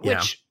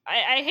 Which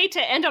I hate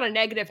to end on a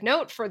negative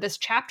note for this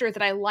chapter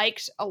that I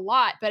liked a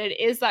lot, but it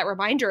is that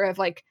reminder of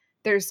like,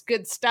 there's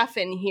good stuff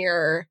in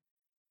here.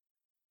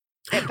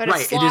 But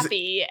it's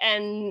sloppy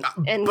and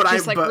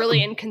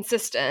really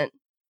inconsistent.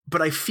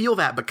 But I feel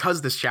that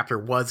because this chapter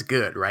was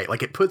good, right?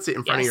 Like, it puts it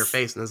in front of your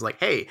face and is like,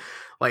 hey,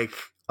 like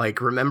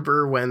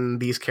remember when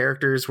these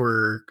characters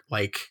were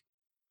like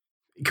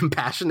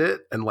compassionate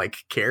and like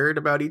cared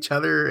about each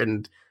other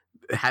and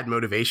had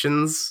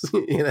motivations,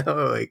 you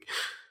know, like.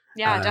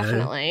 Yeah,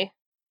 definitely.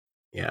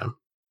 Yeah.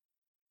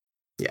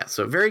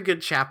 So very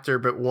good chapter,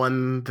 but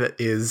one that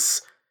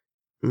is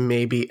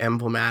maybe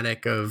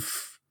emblematic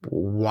of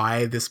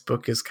why this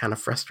book is kind of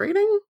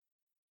frustrating.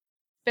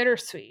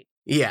 Bittersweet.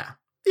 Yeah,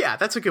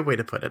 that's a good way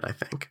to put it. I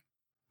think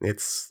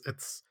it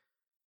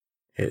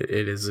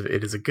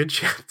is a good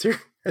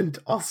chapter, and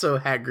also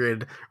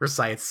Hagrid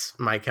recites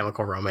My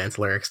Chemical Romance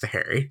lyrics to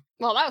Harry.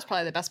 Well, that was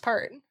probably the best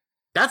part.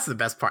 That's the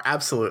best part,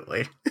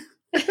 absolutely.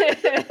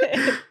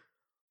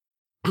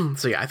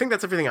 So yeah, I think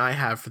that's everything I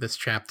have for this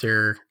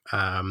chapter.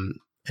 What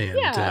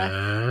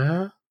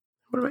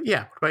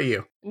about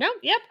you? No,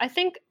 yep. I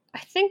think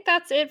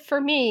that's it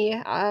for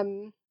me.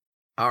 All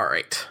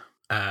right.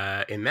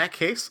 In that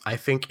case, I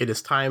think it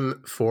is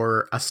time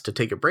for us to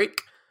take a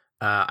break.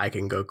 I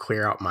can go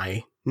clear out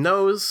my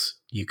nose.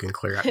 You can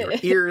clear out your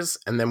ears,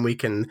 and then we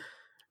can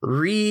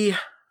revisit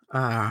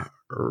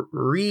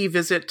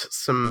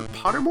some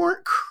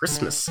Pottermore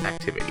Christmas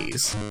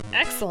activities.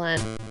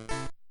 Excellent.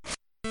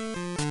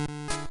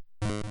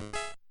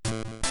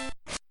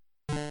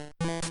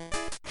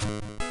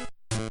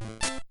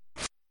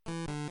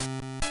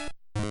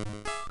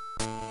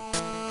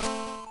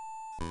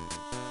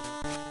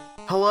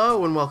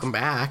 Hello and welcome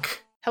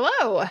back.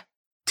 Hello.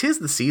 'Tis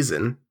the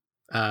season.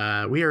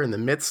 We are in the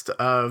midst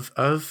of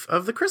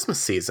the Christmas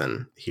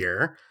season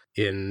here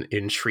in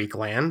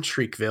Shriekland,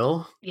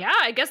 Shriekville. Yeah,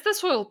 I guess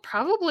this will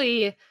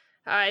probably.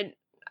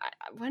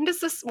 When does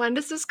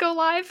this go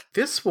live?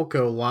 This will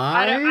go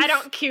live. I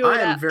don't queue it up.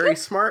 I am very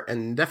smart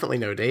and definitely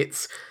no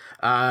dates.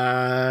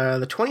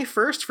 The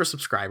 21st for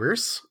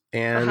subscribers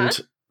and.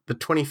 The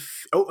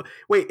 20th. Oh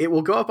wait, it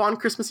will go up on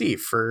Christmas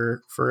Eve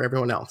for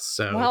everyone else.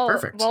 So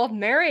perfect. Well,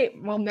 Merry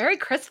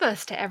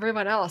Christmas to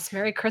everyone else.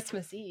 Merry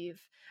Christmas Eve.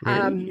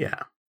 Yeah.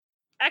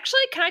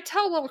 Actually, can I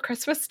tell a little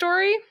Christmas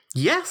story?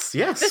 Yes.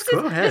 Go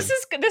ahead. This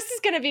is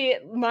going to be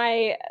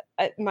my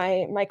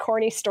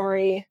corny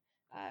story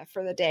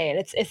for the day,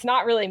 and it's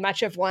not really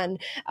much of one.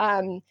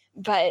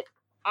 But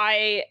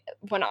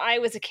when I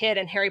was a kid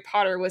and Harry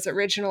Potter was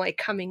originally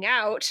coming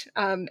out,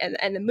 and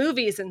the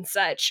movies and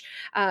such,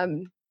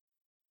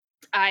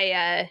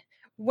 I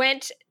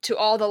went to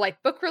all the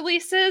like book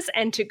releases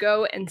and to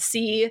go and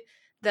see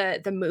the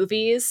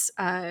movies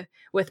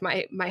with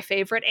my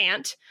favorite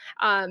aunt.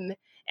 And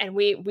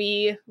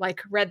we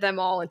like read them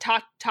all and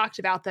talked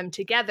about them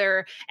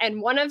together.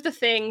 And one of the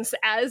things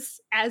as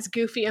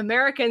goofy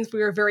Americans we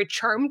were very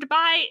charmed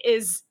by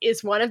is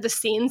one of the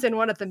scenes in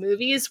one of the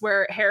movies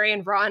where Harry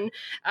and Ron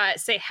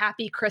say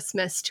Happy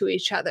Christmas to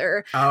each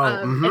other.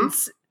 And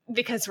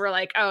because we're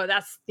like, oh,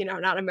 that's,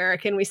 not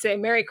American. We say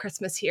Merry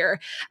Christmas here.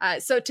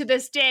 So to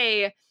this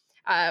day,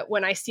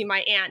 when I see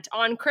my aunt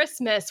on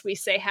Christmas, we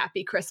say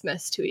Happy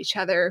Christmas to each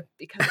other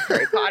because of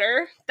Harry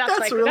Potter.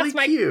 That's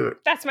cute.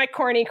 That's my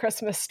corny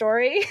Christmas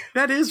story.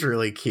 That is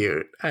really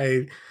cute.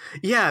 The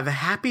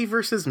Happy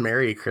versus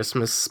Merry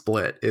Christmas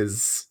split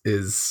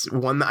is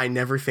one that I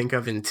never think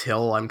of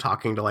until I'm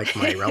talking to like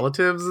my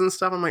relatives and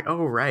stuff. I'm like,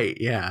 oh, right.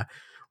 Yeah.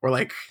 Or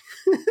like,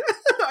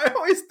 I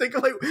always think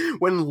of like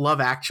when Love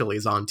Actually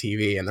is on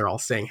TV and they're all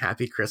saying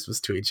Happy Christmas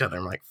to each other.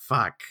 I'm like,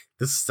 fuck,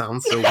 this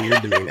sounds so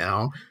weird to me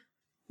now.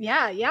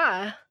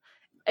 Yeah.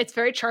 It's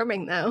very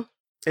charming though.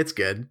 It's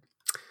good.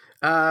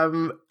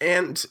 And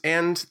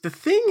the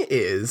thing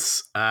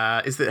is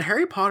that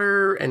Harry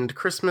Potter and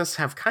Christmas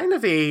have kind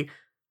of a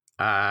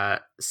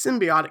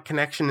symbiotic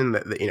connection in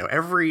that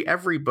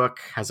every book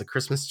has a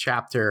Christmas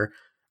chapter.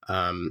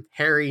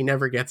 Harry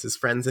never gets his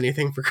friends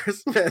anything for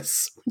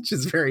Christmas, which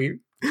is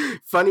very,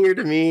 funnier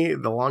to me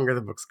the longer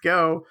the books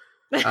go.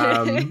 But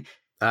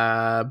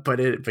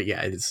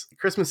yeah,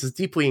 Christmas is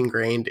deeply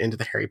ingrained into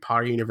the Harry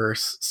Potter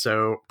universe.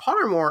 So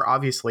Pottermore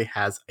obviously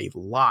has a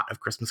lot of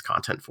Christmas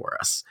content for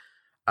us.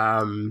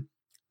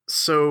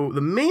 So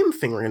the main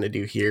thing we're going to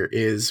do here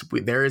is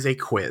there is a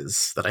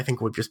quiz that I think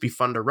would just be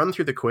fun to run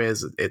through the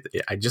quiz.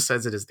 I just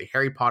says it is the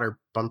Harry Potter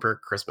bumper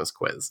Christmas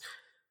quiz.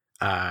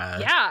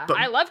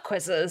 I love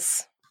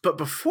quizzes. But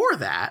before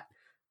that,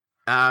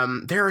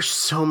 there are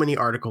so many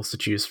articles to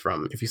choose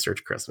from if you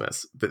search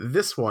Christmas. But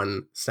this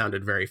one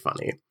sounded very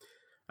funny.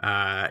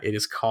 It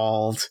is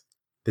called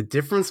 "The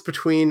Difference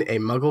Between a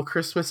Muggle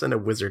Christmas and a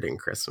Wizarding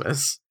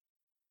Christmas."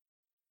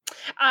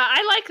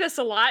 I like this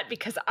a lot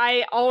because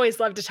I always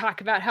love to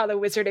talk about how the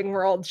wizarding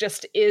world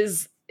just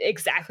is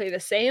exactly the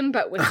same,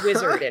 but with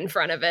wizard in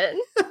front of it.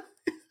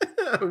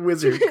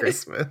 Wizard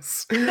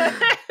Christmas.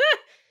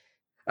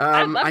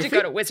 I'd love to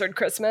go to Wizard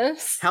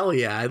Christmas. Hell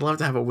yeah, I'd love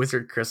to have a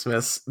Wizard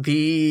Christmas.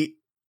 The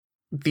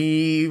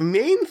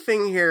main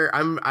thing here,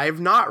 I've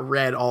not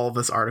read all of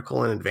this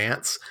article in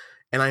advance,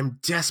 and I'm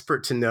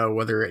desperate to know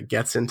whether it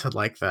gets into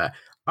like the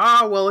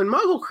well, in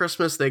Muggle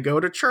Christmas, they go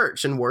to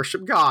church and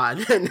worship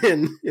God. And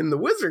in the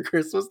Wizard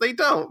Christmas, they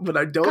don't. But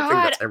I don't think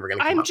that's ever going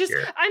to come up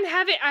here.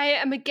 I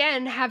am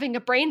again having a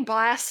brain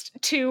blast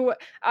to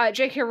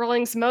J.K.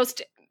 Rowling's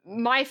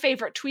my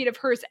favorite tweet of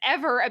hers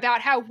ever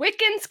about how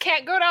Wiccans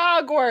can't go to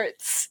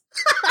Hogwarts.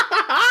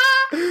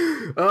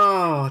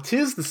 Oh,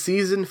 'tis the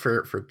season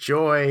for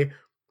joy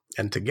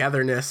and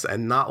togetherness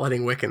and not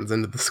letting Wiccans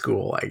into the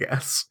school, I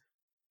guess.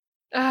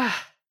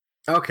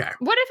 Okay.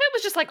 What if it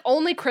was just like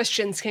only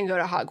Christians can go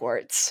to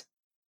Hogwarts?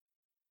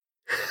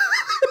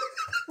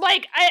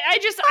 Like I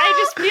just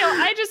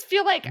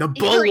feel like the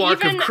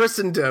bulwark of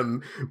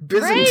Christendom,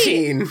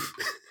 Byzantine,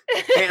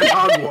 and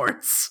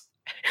Hogwarts.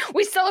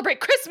 We celebrate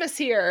Christmas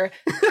here.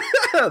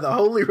 The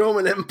Holy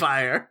Roman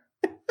Empire.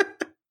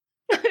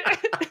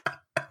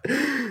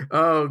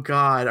 Oh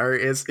God,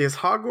 is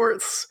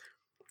Hogwarts?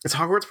 Is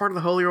Hogwarts part of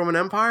the Holy Roman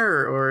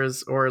Empire, or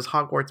is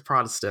Hogwarts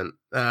Protestant?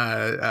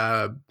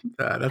 That's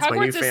Hogwarts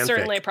my new fanfic. Is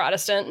certainly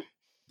Protestant.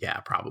 Yeah,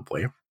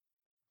 probably.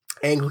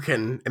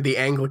 The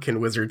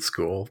Anglican wizard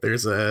school.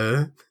 There's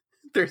a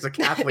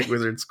Catholic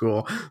wizard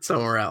school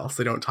somewhere else.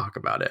 They don't talk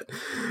about it.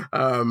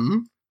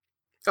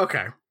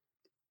 Okay.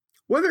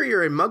 Whether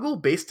you're a Muggle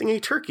basting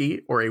a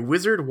turkey or a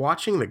wizard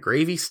watching the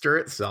gravy stir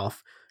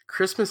itself,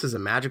 Christmas is a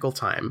magical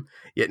time.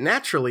 Yet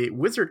naturally,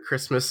 Wizard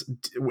Christmases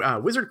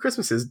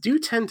do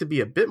tend to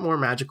be a bit more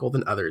magical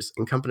than others,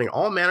 encompassing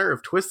all manner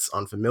of twists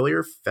on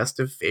familiar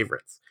festive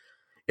favorites.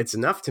 It's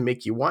enough to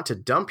make you want to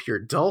dump your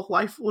dull,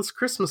 lifeless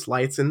Christmas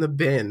lights in the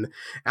bin.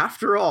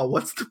 After all,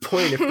 what's the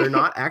point if they're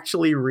not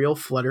actually real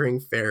fluttering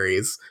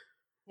fairies?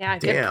 Yeah,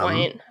 good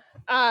point.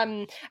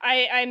 I'm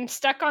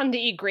stuck on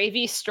the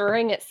gravy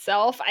stirring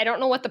itself. I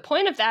don't know what the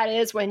point of that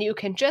is when you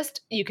can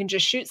just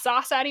shoot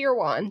sauce out of your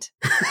wand.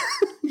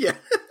 Yeah.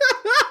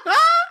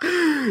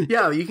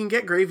 Yeah, you can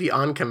get gravy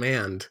on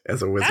command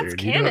as a wizard.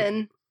 That's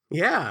canon.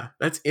 Yeah,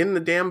 that's in the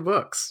damn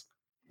books.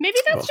 Maybe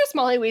that's just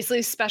Molly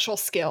Weasley's special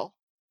skill.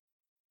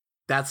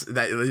 That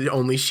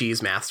only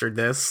she's mastered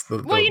this.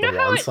 The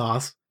wand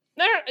sauce.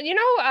 You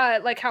know,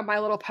 like how My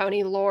Little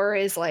Pony lore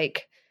is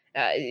like,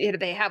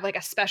 they have like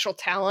a special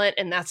talent,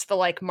 and that's the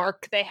like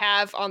mark they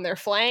have on their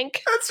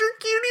flank. That's her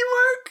cutie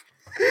mark.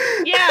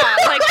 Yeah,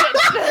 like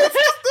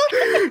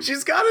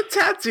she's got a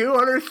tattoo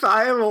on her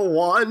thigh of a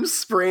wand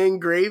spraying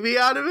gravy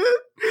out of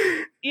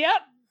it.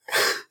 Yep.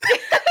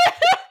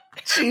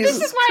 Jesus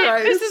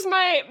this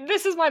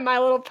is my My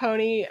Little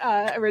Pony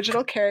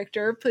original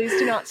character. Please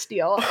do not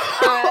steal.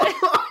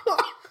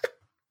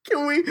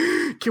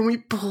 Can we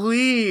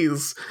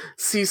please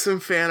see some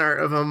fan art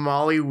of a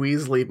Molly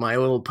Weasley My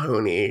Little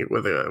Pony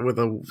with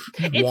a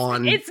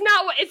wand? It's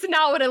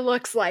not what it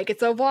looks like.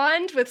 It's a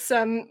wand with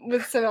some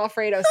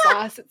Alfredo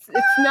sauce. It's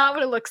not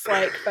what it looks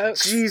like,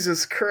 folks.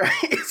 Jesus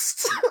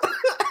Christ.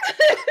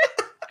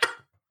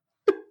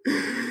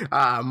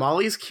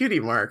 Molly's cutie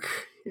mark.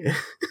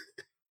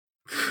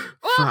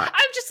 Well,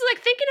 I'm just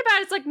like thinking about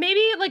it. It's like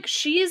maybe like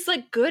she's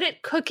like good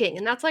at cooking,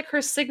 and that's like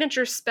her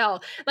signature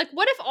spell. Like,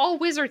 what if all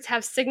wizards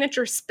have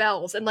signature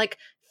spells and like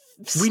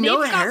we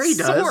know that Harry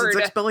does?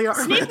 It's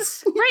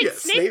Expelliarmus.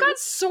 Snape got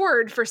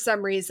sword for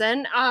some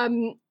reason.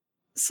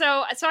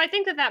 So I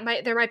think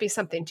there might be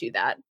something to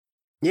that.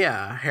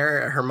 Yeah,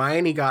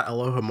 Hermione got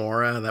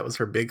Alohomora. That was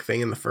her big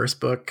thing in the first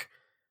book.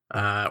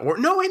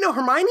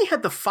 Hermione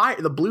had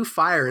the blue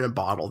fire in a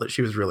bottle that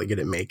she was really good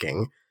at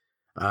making.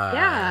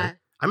 Yeah.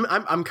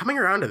 I'm coming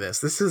around to this.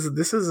 This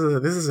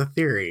is a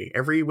theory.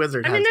 Every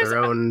wizard has their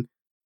own.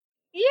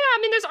 Yeah, I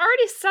mean, there's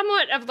already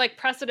somewhat of like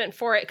precedent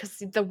for it because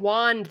the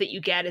wand that you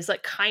get is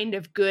like kind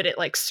of good at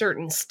like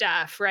certain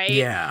stuff, right?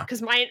 Yeah.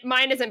 Because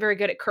mine isn't very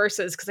good at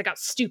curses because I got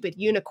stupid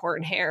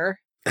unicorn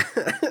hair.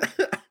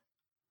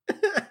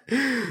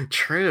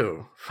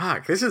 True.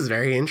 Fuck. This is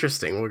very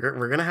interesting.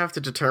 We're gonna have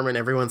to determine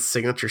everyone's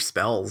signature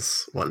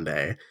spells one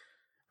day.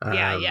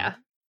 Yeah.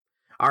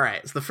 All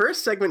right. So the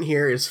first segment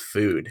here is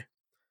food.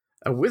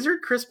 A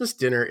wizard Christmas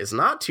dinner is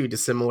not too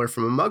dissimilar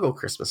from a muggle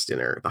Christmas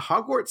dinner. The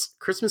Hogwarts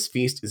Christmas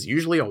feast is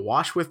usually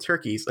awash with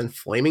turkeys and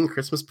flaming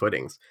Christmas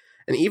puddings.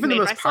 And even the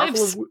most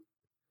powerful of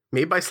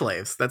made by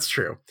slaves, that's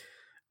true.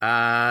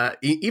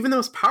 Even the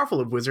most powerful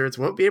of wizards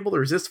won't be able to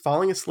resist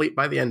falling asleep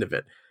by the end of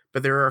it.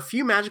 But there are a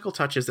few magical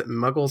touches that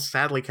muggles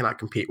sadly cannot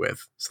compete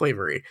with.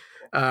 Slavery.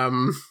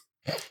 The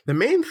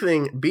main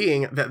thing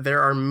being that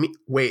there are...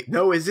 Wait,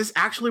 no, is this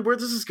actually where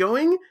this is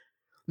going?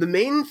 The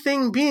main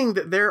thing being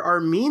that there are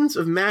means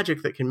of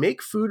magic that can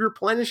make food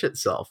replenish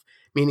itself,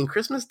 meaning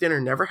Christmas dinner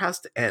never has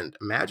to end.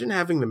 Imagine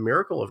having the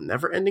miracle of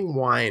never-ending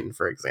wine,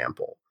 for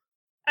example.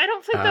 I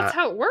don't think that's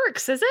how it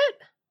works, is it?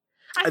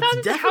 I thought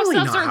that the house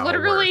elves are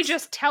literally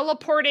just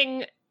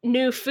teleporting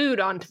new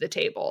food onto the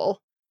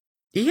table.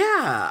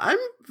 Yeah, I'm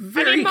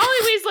very... I mean,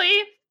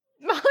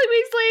 Molly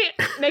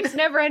Weasley makes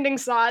never-ending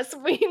sauce.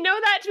 We know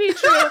that to be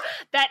true.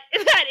 That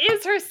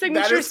is her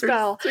signature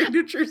spell. Her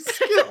signature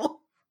skill.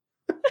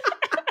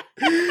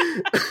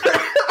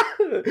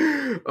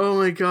 Oh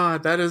my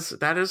god, that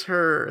is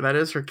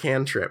her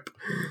cantrip.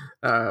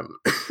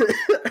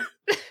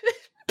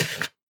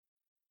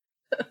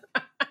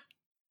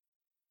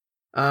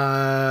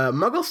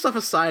 Muggle stuff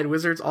aside,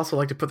 wizards also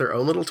like to put their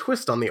own little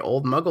twist on the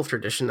old Muggle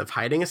tradition of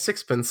hiding a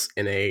sixpence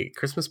in a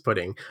Christmas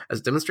pudding,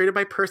 as demonstrated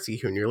by Percy,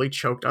 who nearly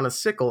choked on a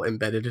sickle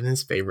embedded in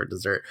his favorite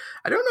dessert.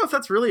 I don't know if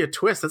that's really a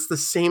twist. That's the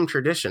same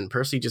tradition.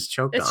 Percy just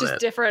choked on it. It's just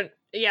different.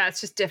 Yeah,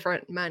 it's just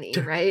different money,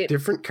 right?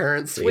 Different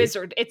currency.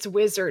 It's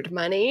wizard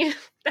money.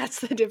 That's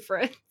the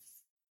difference.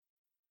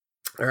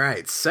 All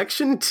right,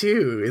 section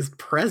 2 is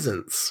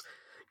presents.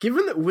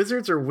 Given that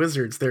wizards are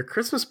wizards, their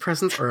Christmas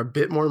presents are a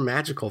bit more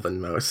magical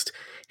than most.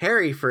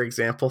 Harry, for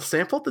example,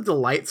 sampled the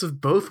delights of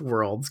both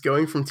worlds,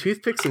 going from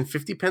toothpicks and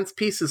 50-pence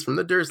pieces from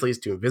the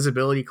Dursleys to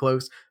invisibility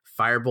cloaks,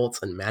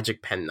 firebolts, and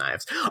magic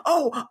penknives.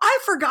 Oh, I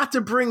forgot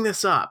to bring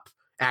this up,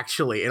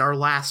 actually, in our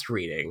last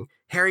reading.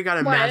 Harry got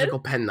a magical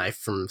penknife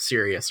from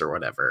Sirius or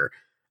whatever.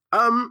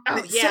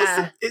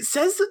 It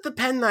says that the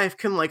penknife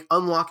can,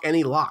 unlock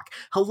any lock.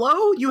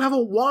 Hello? You have a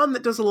wand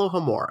that does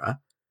Alohomora.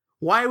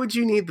 Why would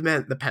you need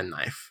the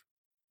penknife?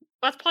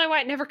 That's probably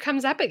why it never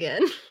comes up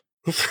again.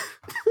 Is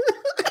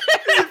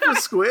it for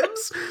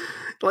squibs?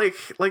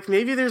 Like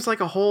maybe there's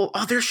a whole...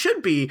 Oh, there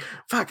should be.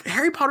 Fuck,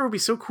 Harry Potter would be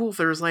so cool if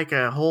there was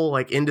a whole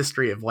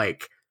industry of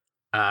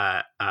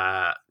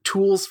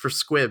tools for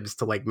squibs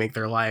to make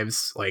their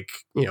lives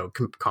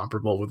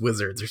comparable with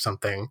wizards or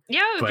something.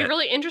 Yeah, it would be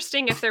really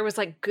interesting if there was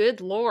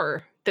good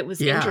lore that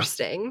was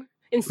interesting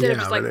instead of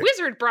just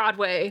Wizard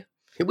Broadway,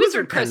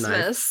 Wizard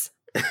Christmas.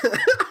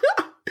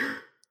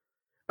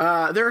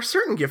 There are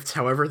certain gifts,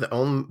 however, that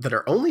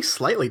are only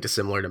slightly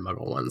dissimilar to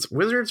Muggle ones.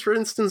 Wizards, for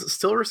instance,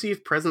 still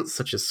receive presents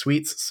such as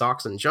sweets,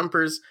 socks, and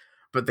jumpers,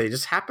 but they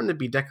just happen to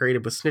be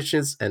decorated with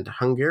snitches and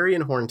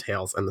Hungarian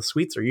horntails, and the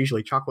sweets are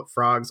usually chocolate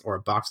frogs or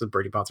a box of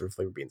Bertie Bott's or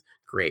flavored beans.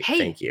 Great,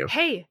 thank you.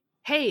 Hey,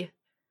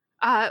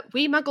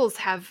 we Muggles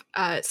have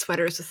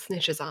sweaters with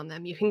snitches on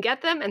them. You can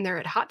get them, and they're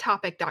at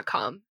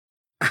hottopic.com.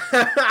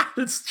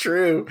 That's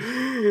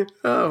true.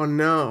 Oh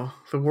no,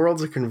 the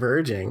worlds are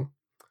converging.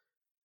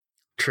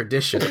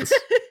 Traditions.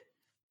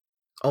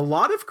 A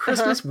lot of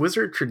Christmas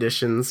wizard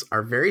traditions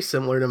are very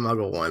similar to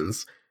Muggle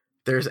ones.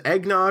 There's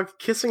eggnog,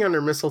 kissing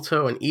under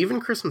mistletoe, and even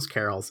Christmas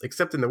carols,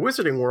 except in the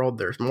wizarding world,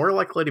 there's more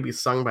likely to be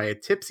sung by a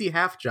tipsy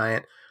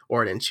half-giant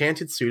or an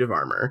enchanted suit of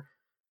armor.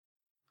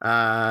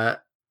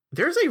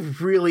 There's a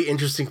really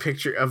interesting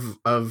picture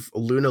of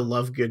Luna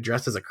Lovegood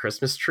dressed as a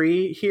Christmas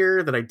tree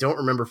here that I don't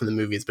remember from the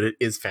movies, but it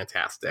is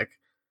fantastic.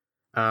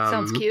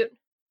 Sounds cute.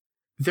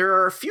 There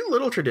are a few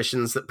little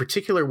traditions that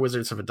particular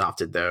wizards have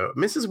adopted, though.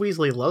 Mrs.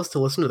 Weasley loves to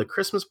listen to the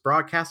Christmas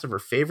broadcast of her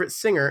favorite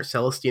singer,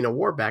 Celestina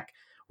Warbeck,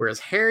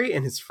 whereas Harry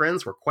and his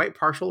friends were quite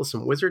partial to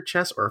some wizard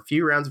chess or a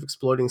few rounds of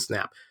exploding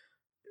snap.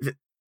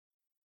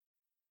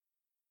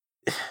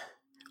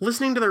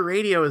 Listening to the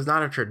radio is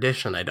not a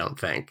tradition, I don't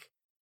think.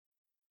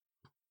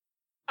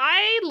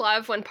 I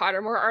love when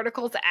Pottermore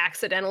articles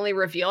accidentally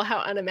reveal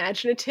how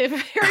unimaginative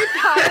Harry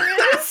Potter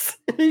is.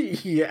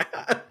 Yeah.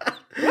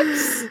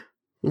 Whoops.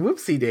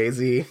 Whoopsie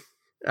daisy.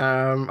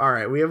 All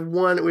right, we have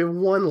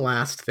one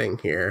last thing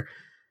here.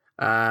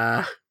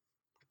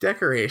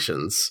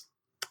 Decorations.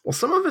 While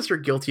some of us are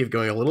guilty of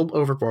going a little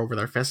overboard with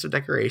our festive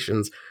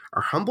decorations,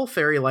 our humble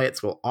fairy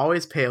lights will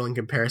always pale in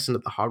comparison to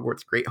the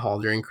Hogwarts Great Hall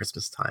during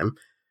Christmas time.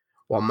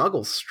 While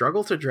Muggles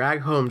struggle to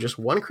drag home just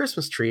one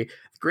Christmas tree,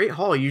 the Great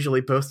Hall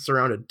usually boasts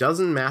around a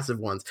dozen massive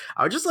ones.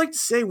 I would just like to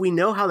say we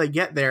know how they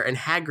get there, and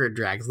Hagrid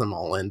drags them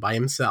all in by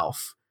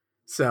himself.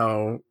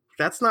 So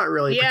that's not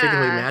really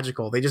particularly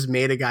magical. They just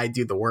made a guy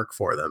do the work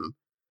for them.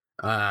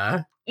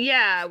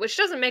 Yeah, which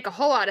doesn't make a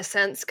whole lot of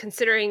sense,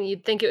 considering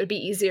you'd think it would be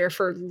easier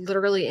for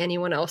literally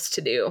anyone else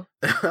to do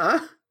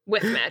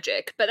with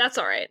magic, but that's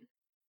all right.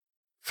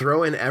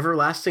 Throw in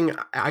everlasting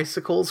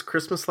icicles,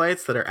 Christmas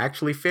lights that are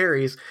actually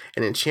fairies,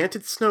 and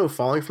enchanted snow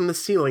falling from the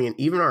ceiling, and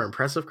even our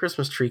impressive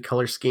Christmas tree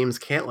color schemes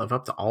can't live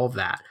up to all of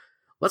that.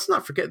 Let's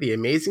not forget the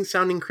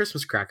amazing-sounding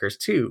Christmas crackers,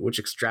 too, which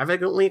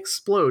extravagantly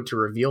explode to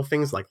reveal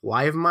things like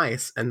live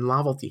mice and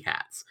novelty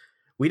hats.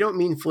 We don't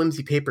mean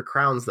flimsy paper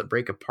crowns that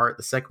break apart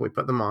the second we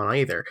put them on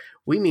either.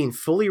 We mean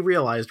fully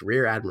realized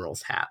Rear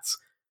Admiral's hats.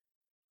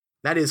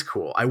 That is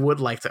cool. I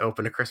would like to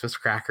open a Christmas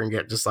cracker and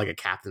get just like a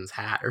captain's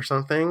hat or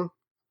something.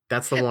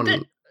 That's the one.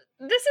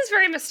 This is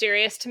very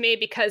mysterious to me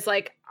because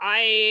like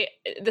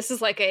this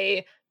is like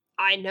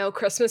I know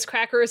Christmas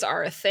crackers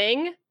are a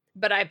thing,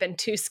 but I've been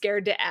too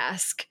scared to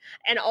ask,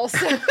 and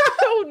also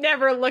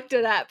never looked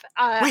it up.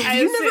 Wait,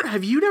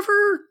 have you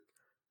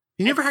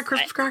never had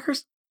Christmas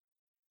crackers?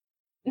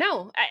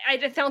 No, I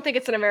just don't think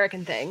it's an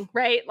American thing,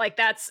 right? Like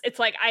that's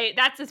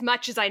as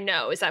much as I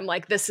know. Is I'm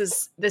like this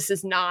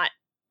is not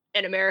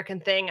an American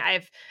thing.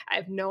 I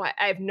have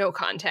no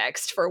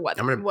context for what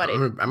I'm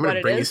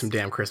gonna bring you some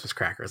damn Christmas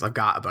crackers. I've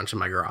got a bunch in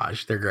my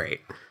garage. They're great.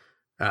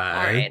 All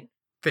right.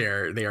 They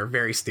are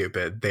very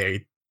stupid.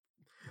 They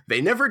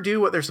never do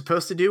what they're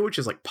supposed to do, which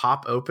is like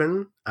pop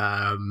open.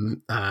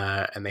 And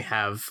they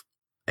have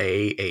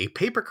a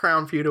paper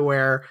crown for you to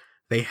wear.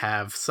 They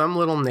have some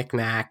little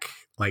knickknack,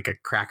 like a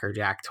Cracker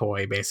Jack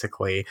toy,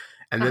 basically.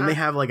 And then they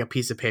have like a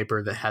piece of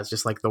paper that has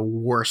just like the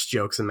worst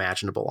jokes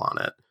imaginable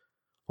on it.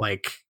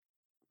 Like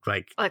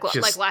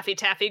Laffy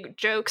Taffy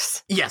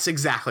jokes. Yes,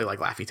 exactly like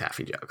Laffy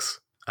Taffy jokes.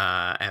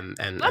 And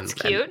that's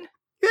cute. And,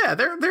 yeah,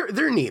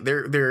 they're neat.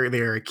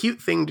 They're a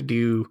cute thing to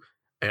do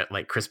at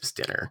like Christmas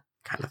dinner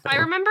kind of thing. I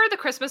remember the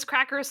Christmas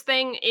crackers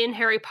thing in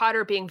Harry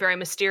Potter being very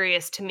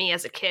mysterious to me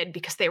as a kid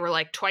because they were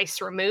like twice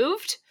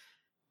removed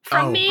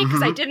from me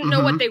because I didn't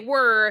know what they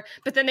were,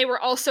 but then they were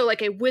also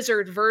like a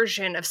wizard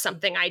version of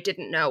something I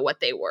didn't know what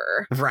they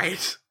were.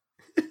 Right.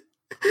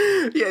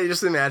 Yeah, you're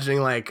just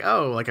imagining like,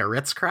 oh, like a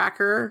Ritz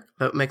cracker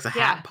that makes a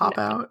hat pop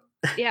out.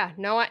 Yeah,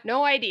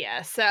 no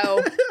idea.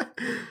 So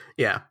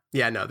yeah,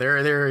 no,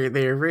 they're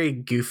very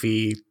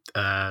goofy,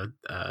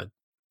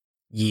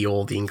 ye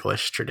old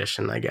English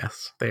tradition, I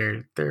guess.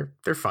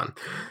 They're fun.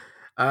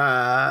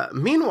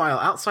 Meanwhile,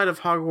 outside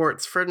of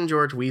Hogwarts, Fred and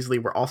George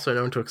Weasley were also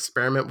known to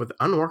experiment with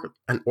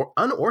an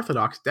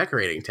unorthodox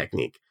decorating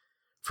technique.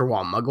 For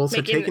while Muggles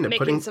had taken to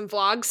putting some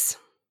vlogs,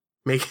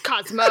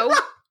 Cosmo.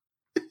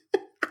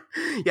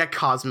 Yeah,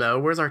 Cosmo.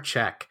 Where's our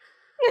check?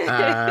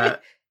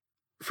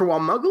 For while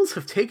Muggles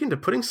have taken to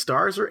putting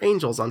stars or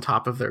angels on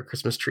top of their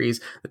Christmas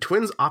trees, the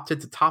twins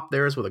opted to top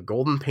theirs with a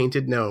golden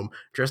painted gnome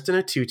dressed in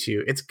a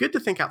tutu. It's good to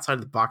think outside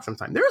of the box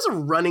sometimes. There's a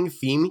running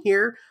theme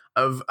here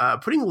of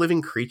putting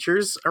living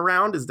creatures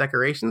around as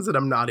decorations that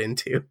I'm not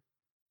into.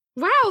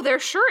 Wow, there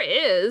sure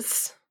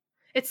is.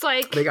 It's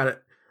like they got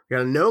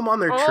a gnome on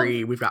their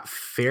tree. We've got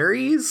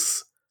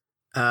fairies,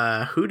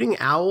 hooting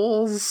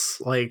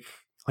owls. Like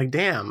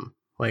damn.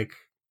 Like,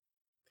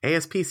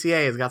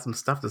 ASPCA has got some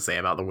stuff to say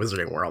about the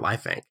wizarding world, I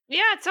think.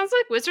 Yeah, it sounds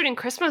like Wizarding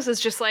Christmas is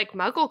just like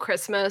Muggle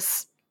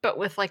Christmas, but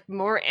with like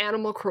more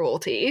animal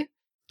cruelty.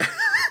 I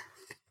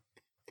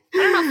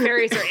don't know if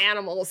fairies are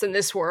animals in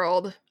this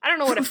world. I don't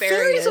know what a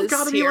fairy is. Fairies have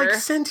got to be like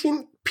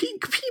sentient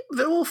people.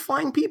 They're all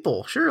flying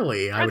people,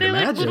 surely. I would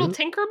imagine. Are they like little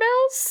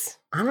Tinkerbells?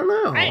 I don't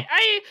know.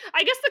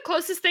 I guess the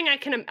closest thing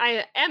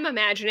I am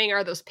imagining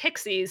are those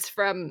pixies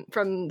from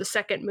the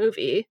second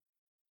movie.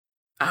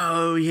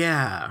 Oh,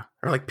 yeah.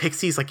 Or like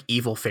pixies, like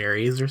evil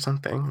fairies or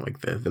something.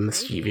 Like the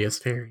mischievous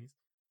fairies.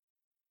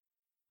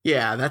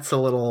 Yeah, that's a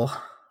little...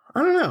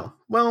 I don't know.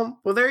 Well,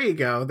 there you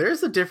go.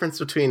 There's the difference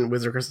between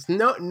Wizard Christmas.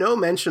 No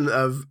mention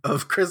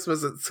of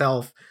Christmas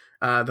itself.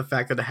 The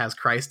fact that it has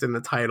Christ in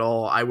the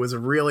title. I was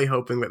really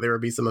hoping that there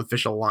would be some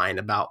official line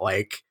about,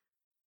 like,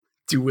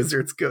 do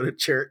wizards go to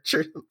church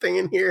or something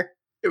in here?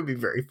 It would be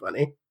very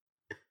funny.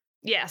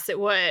 Yes, it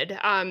would.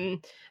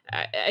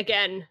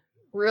 Again...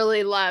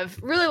 Really love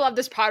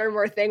this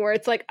Pottermore thing where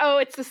it's like, oh,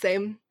 it's the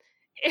same.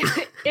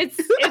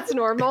 It's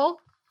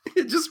normal.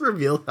 It just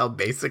reveals how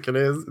basic it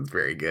is. It's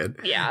very good.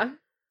 Yeah.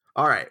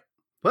 All right.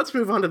 Let's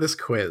move on to this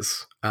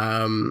quiz.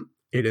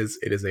 It is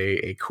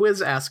a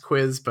quiz-ass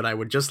quiz, but I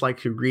would just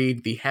like to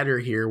read the header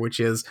here, which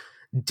is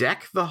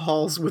deck the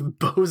halls with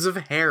bows of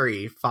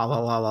Harry. Fa la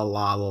la la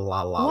la la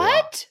la la.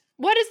 What?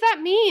 What does that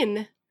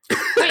mean?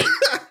 Wait,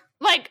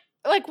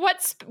 like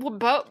what's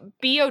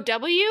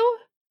BOW?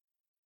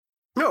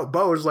 No,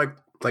 bows like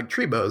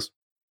tree bows.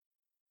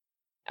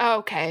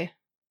 Okay.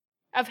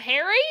 Of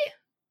Harry?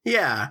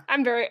 Yeah.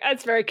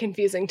 That's very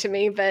confusing to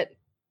me, but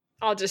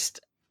I'll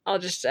just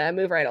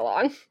move right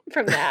along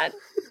from that.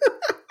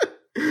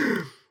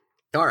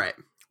 All right.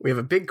 We have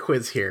a big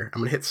quiz here.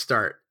 I'm going to hit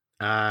start.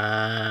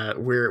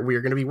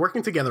 We're going to be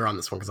working together on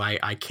this one because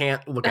I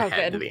can't look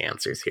ahead to the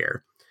answers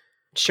here.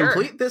 Sure.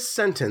 Complete this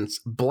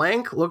sentence.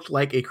 Blank looked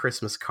like a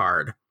Christmas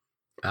card.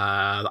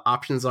 The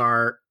options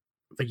are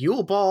the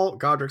Yule Ball,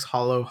 Godric's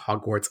Hollow,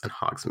 Hogwarts, and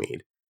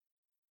Hogsmeade.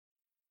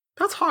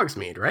 That's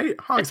Hogsmeade, right?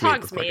 It's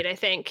Hogsmeade, I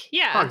think.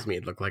 Yeah.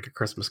 Hogsmeade looked like a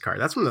Christmas card.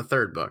 That's from the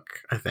third book,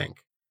 I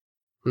think.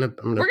 We're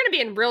going to be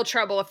in real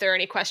trouble if there are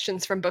any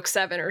questions from book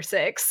 7 or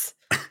 6.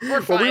 Or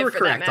 5, well, we were for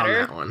correct that on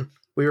matter. that one.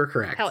 We were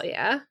correct. Hell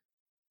yeah.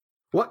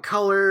 What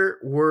color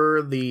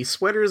were the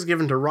sweaters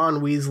given to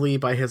Ron Weasley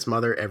by his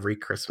mother every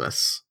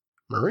Christmas?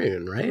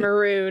 Maroon, right?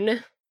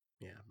 Maroon.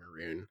 Yeah,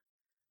 maroon.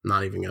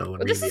 Not even going to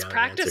read This the is other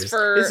practice answers.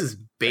 for This is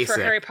basic.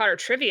 for Harry Potter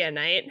trivia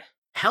night.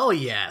 Hell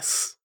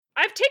yes.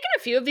 I've taken a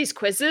few of these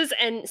quizzes,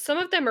 and some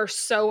of them are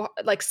so,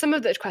 like, some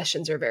of the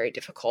questions are very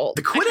difficult.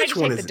 The Quidditch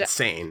one is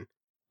insane.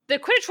 The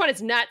Quidditch one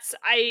is nuts.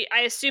 I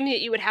assume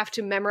that you would have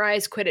to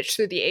memorize Quidditch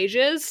through the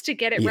ages to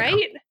get it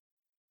right.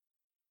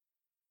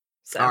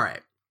 So. All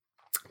right.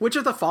 Which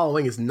of the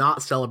following is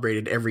not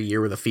celebrated every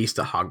year with a feast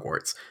at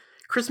Hogwarts?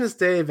 Christmas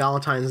Day,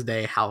 Valentine's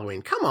Day,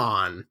 Halloween. Come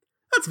on.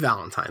 That's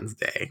Valentine's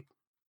Day.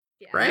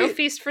 Yeah, right? No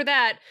feast for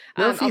that.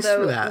 No feast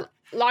for that.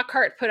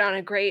 Lockhart put on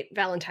a great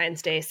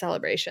Valentine's Day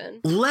celebration.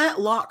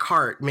 Let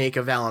Lockhart make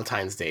a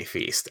Valentine's Day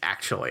feast,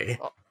 actually.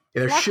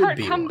 There Lockhart, should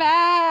be come one.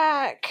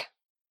 back.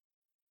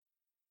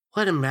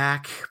 Let him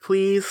back,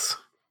 please.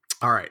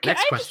 All right,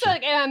 next question. I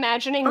just am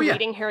imagining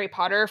reading Harry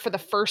Potter for the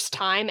first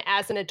time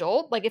as an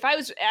adult. Like, if I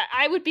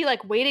would be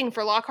like waiting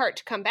for Lockhart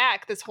to come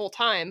back this whole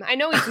time. I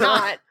know he's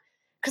not,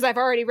 because I've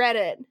already read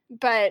it,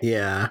 but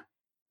yeah,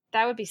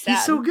 that would be sad.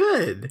 He's so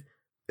good.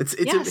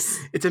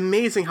 It's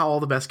amazing how all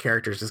the best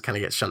characters just kind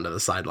of get shunned to the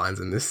sidelines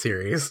in this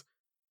series.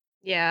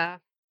 Yeah.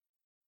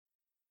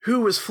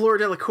 Who was Fleur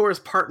Delacour's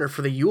partner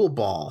for the Yule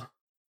Ball?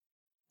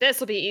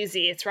 This will be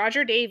easy. It's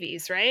Roger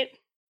Davies, right?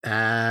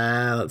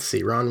 Let's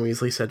see. Ron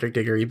Weasley, Cedric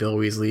Diggory, Bill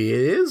Weasley. It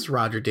is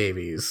Roger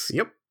Davies.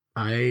 Yep.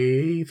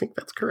 I think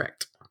that's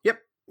correct. Yep.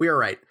 We are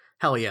right.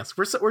 Hell yes.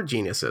 We're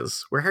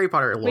geniuses. We're Harry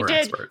Potter lore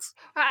experts.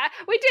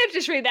 We did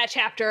just read that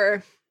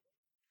chapter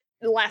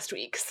last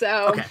week,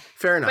 so... Okay,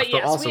 fair enough. But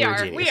yes, also we're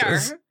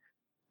geniuses.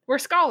 We're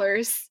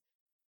scholars.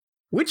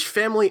 Which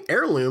family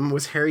heirloom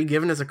was Harry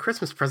given as a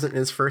Christmas present in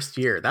his first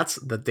year? That's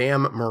the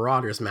damn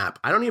Marauders map.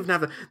 I don't even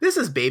have the... This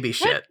is baby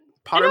shit.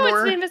 Pottermore? I know,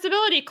 it's the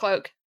invisibility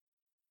cloak.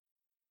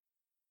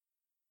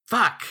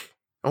 Fuck.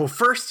 Oh,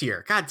 first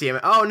year. God damn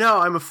it. Oh no,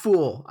 I'm a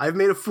fool. I've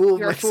made a fool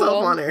of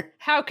myself on here.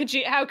 How could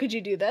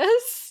you do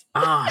this?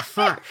 Ah,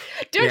 fuck.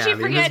 Don't you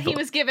forget he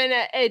was given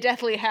a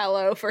Deathly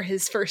Hallow for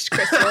his first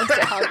Christmas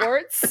at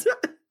Hogwarts.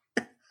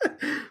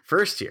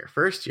 First year.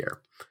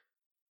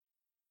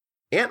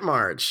 Aunt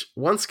Marge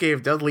once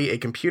gave Dudley a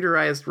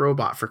computerized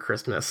robot for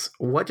Christmas.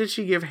 What did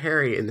she give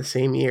Harry in the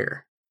same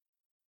year?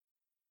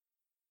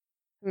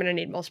 I'm going to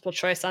need multiple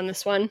choice on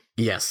this one.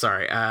 Yes,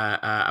 sorry.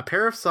 A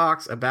pair of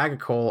socks, a bag of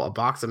coal, a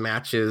box of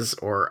matches,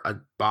 or a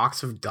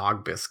box of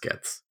dog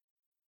biscuits.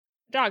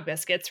 Dog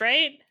biscuits,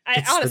 right?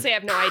 I honestly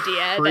have no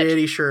idea.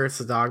 Pretty sure it's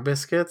the dog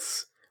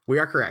biscuits. We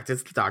are correct.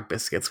 It's the dog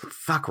biscuits.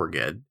 Fuck, we're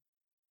good.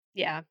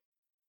 Yeah.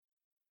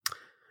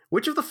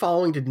 Which of the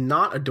following did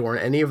not adorn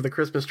any of the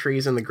Christmas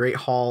trees in the Great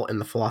Hall in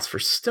the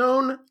Philosopher's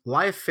Stone?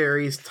 Live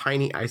fairies,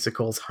 tiny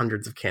icicles,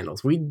 hundreds of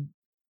candles. We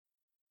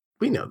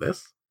know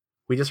this.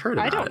 We just heard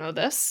about it. I don't know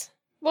this.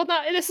 Well,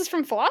 this is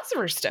from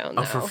Philosopher's Stone,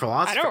 though. Oh,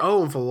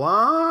 for in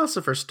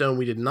Philosopher's Stone,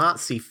 we did not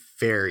see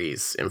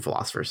fairies in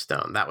Philosopher's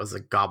Stone. That was a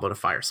Goblet of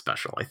Fire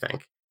special, I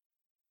think.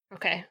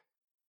 Okay.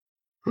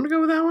 I'm going to go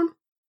with that one.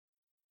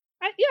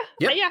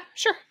 Yeah,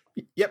 sure.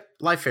 Yep,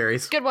 live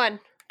fairies. Good one.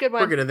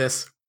 We're good at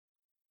this.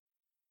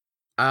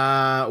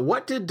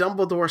 What did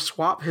Dumbledore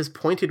swap his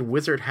pointed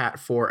wizard hat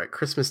for at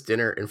Christmas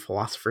dinner in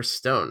Philosopher's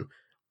Stone?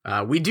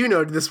 We do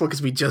know this one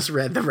because we just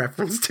read the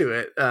reference to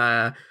it.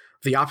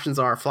 The options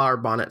are flower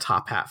bonnet,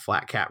 top hat,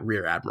 flat cap,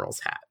 rear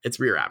admiral's hat.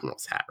 It's rear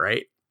admiral's hat,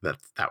 right? That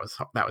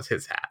was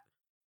his hat.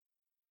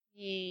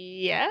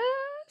 Yes.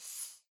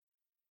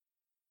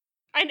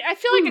 I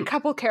feel like a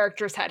couple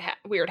characters had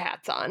weird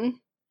hats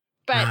on,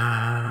 but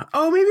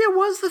maybe it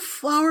was the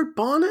flower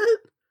bonnet.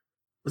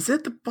 Was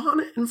it the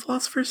bonnet in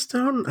Philosopher's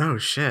Stone? Oh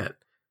shit!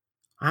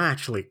 I'm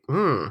actually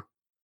I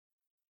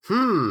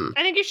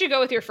think you should go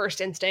with your first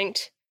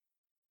instinct.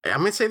 I'm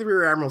gonna say the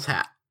rear admiral's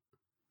hat.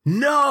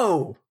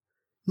 No,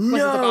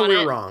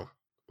 we're wrong.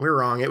 We're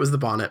wrong. It was the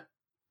bonnet.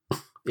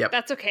 Yep.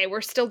 That's okay.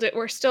 We're still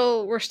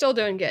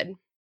doing good.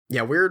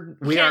 Yeah,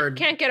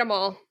 can't get them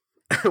all.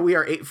 We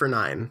are 8 for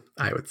 9.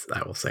 I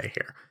will say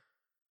here.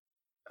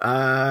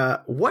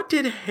 Who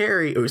did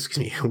Harry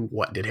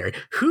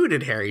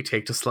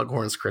take to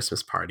Slughorn's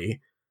Christmas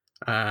party?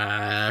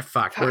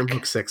 Fuck. We're in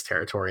book 6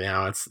 territory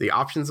now. The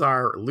options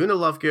are Luna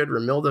Lovegood,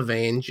 Romilda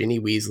Vane, Ginny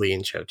Weasley,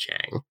 and Cho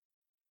Chang.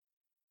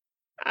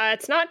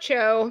 It's not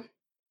Cho.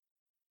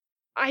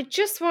 I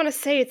just want to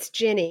say it's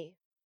Ginny.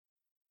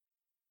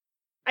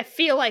 I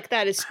feel like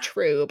that is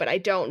true, but I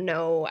don't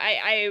know.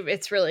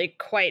 It's really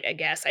quite a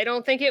guess. I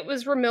don't think it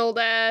was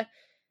Romilda,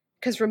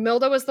 because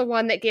Romilda was the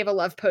one that gave a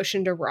love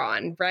potion to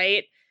Ron,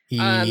 right?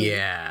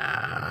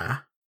 Yeah.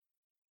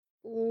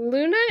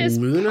 Luna is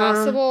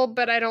possible,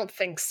 but I don't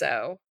think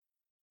so.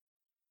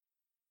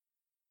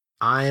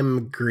 I'm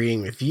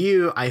agreeing with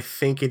you. I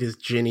think it is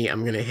Ginny.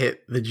 I'm going to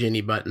hit the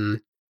Ginny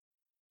button.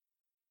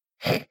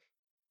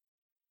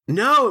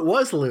 No, it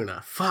was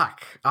Luna.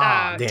 Fuck.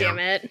 Oh, damn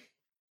it.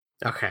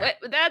 Okay. That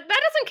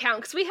doesn't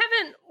count because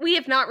we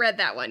have not read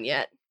that one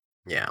yet.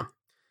 Yeah.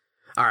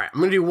 All right. I'm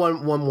going to do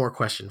one more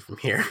question from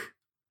here.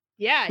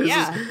 Yeah.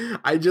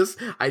 I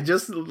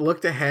just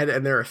looked ahead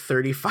and there are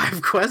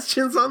 35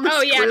 questions on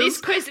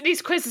this quiz.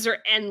 These quizzes are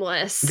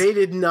endless. They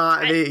did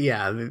not.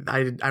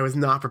 I was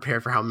not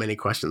prepared for how many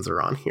questions are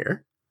on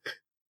here.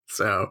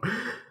 So,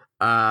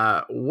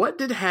 What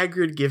did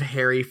Hagrid give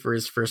Harry for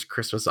his first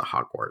Christmas at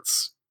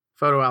Hogwarts?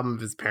 Photo album of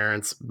his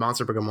parents,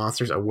 Monster Book of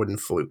Monsters, a wooden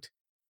flute.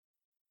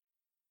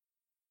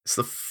 It's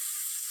the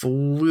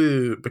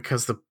flute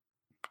because the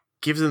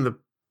gives him the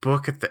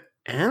book at the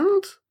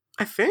end,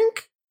 I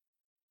think.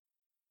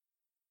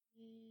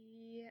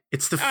 Yeah.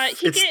 It's the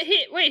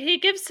he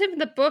gives him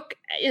the book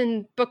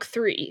in book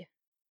 3.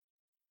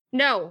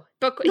 No,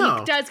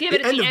 he does give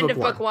it at the end of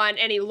book 1,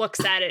 and he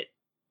looks at it.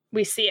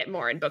 We see it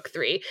more in book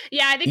 3.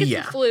 Yeah, I think it's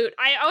the flute.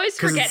 I always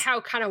forget how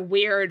kind of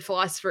weird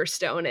Philosopher's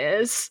Stone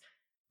is.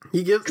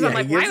 Because I'm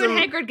like, why would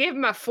Hagrid give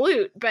him a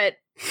flute? But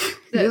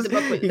the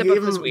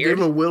book was weird. He gave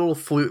him a little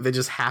flute that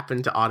just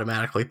happened to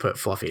automatically put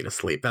Fluffy to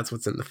sleep. That's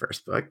what's in the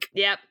first book.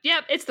 Yep,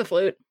 it's the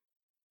flute.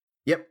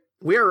 Yep,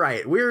 we're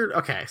right.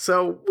 Okay.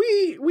 So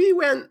we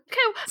went.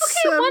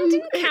 Okay. 1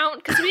 didn't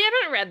count because we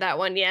haven't read that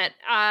one yet.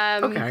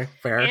 Okay,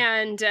 fair.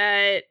 And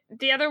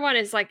the other one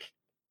is like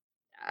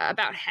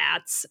about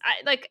hats.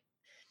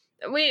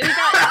 We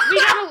got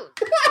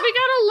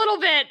a little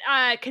bit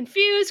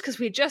confused because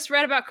we just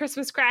read about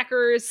Christmas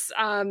crackers,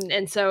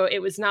 and so it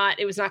was not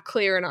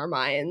clear in our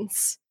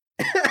minds.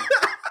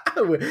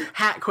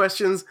 Hat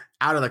questions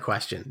out of the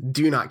question.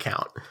 Do not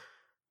count.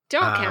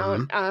 Don't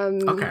count.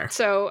 Okay.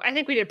 So I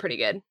think we did pretty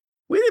good.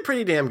 We did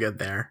pretty damn good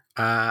there.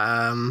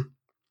 Yeah.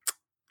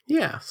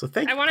 So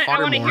thank you. I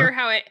want to hear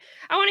how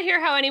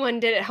anyone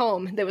did at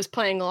home that was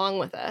playing along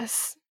with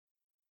us.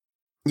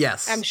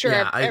 Yes, I'm sure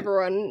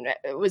everyone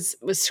was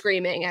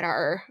screaming at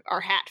our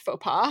hat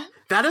faux pas.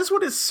 That is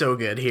what is so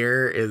good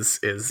here is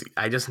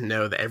I just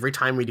know that every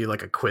time we do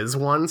like a quiz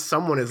one,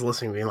 someone is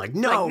listening being like,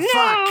 no,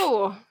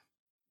 fuck,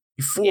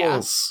 you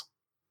fools.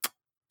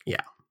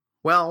 Yeah.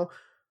 Well,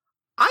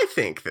 I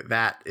think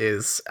that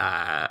is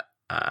a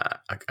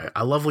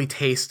lovely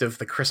taste of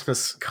the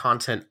Christmas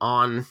content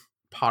on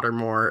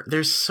Pottermore.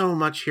 There's so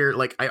much here.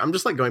 Like I'm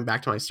just like going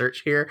back to my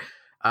search here.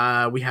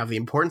 We have the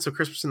importance of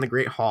Christmas in the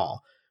Great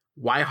Hall.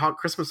 Why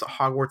Christmas at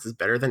Hogwarts is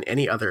better than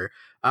any other.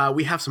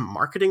 We have some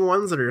marketing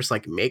ones that are just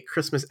like make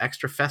Christmas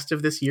extra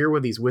festive this year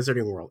with these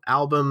Wizarding World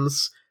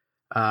albums.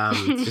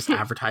 Just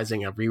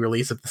advertising a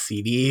re-release of the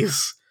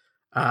CDs.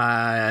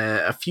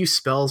 A few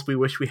spells we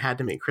wish we had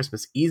to make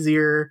Christmas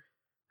easier.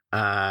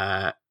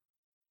 7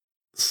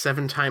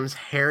 times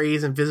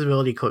Harry's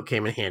invisibility cloak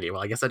came in handy.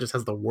 Well, I guess that just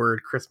has the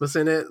word Christmas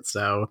in it.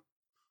 So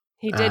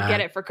he did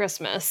get it for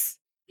Christmas.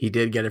 He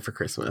did get it for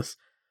Christmas.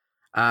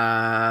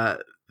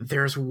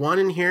 There's one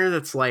in here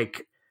that's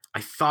like,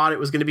 I thought it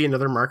was going to be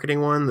another marketing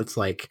one that's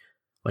like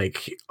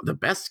the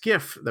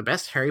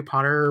best Harry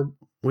Potter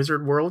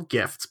Wizard World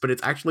gifts, but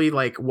it's actually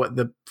like what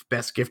the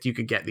best gift you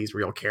could get these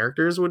real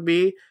characters would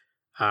be.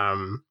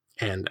 And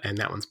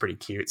that one's pretty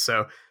cute.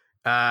 So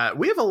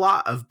we have a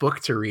lot of book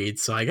to read,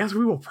 so I guess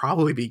we will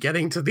probably be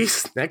getting to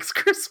these next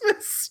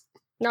Christmas.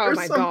 Oh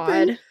my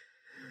God.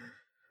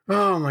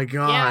 Oh my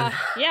God.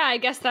 Yeah, I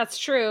guess that's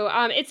true.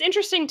 It's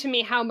interesting to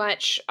me how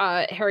much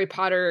Harry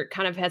Potter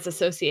kind of has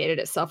associated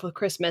itself with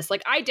Christmas.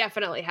 Like, I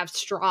definitely have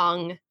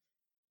strong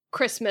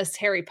Christmas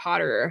Harry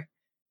Potter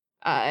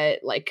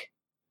like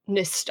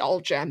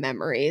nostalgia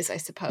memories, I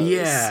suppose.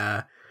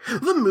 Yeah.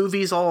 The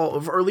movies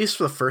all, or at least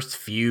for the first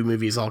few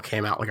movies, all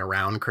came out like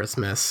around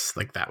Christmas.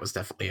 Like that was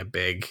definitely a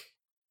big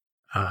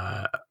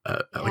like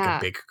a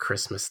big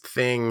Christmas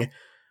thing.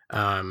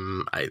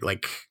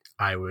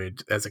 I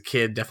would, as a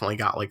kid, definitely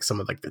got like some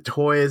of like the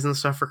toys and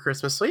stuff for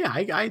Christmas. So yeah,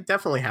 I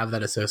definitely have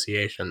that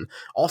association.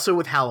 Also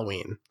with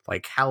Halloween,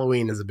 like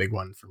Halloween is a big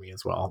one for me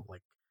as well.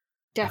 Like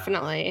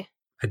definitely,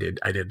 I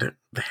did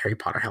the Harry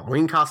Potter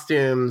Halloween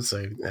costumes.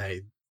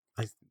 I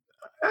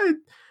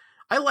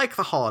like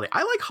the holiday.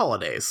 I like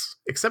holidays,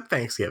 except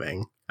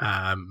Thanksgiving.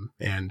 I've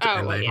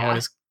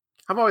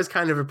always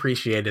kind of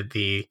appreciated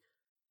the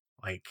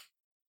like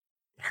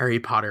Harry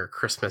Potter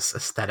Christmas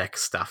aesthetic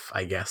stuff.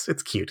 I guess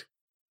it's cute.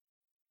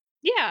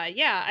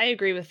 Yeah, I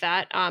agree with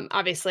that.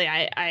 Obviously,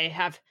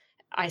 I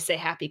say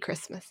Happy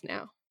Christmas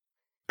now.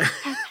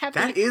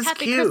 That is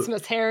happy cute.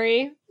 Christmas,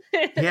 Harry.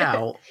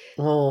 Yeah,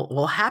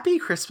 well, happy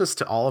Christmas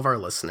to all of our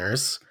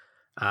listeners.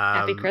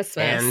 Happy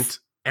Christmas.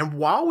 And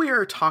while we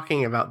are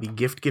talking about the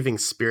gift-giving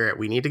spirit,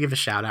 we need to give a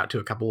shout out to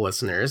a couple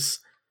listeners.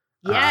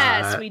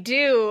 Yes, we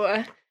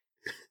do.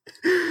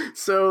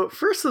 So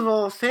first of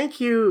all, thank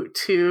you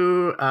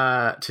to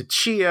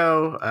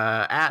Chio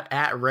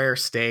at Rare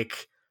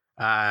Steak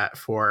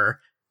for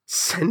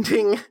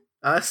sending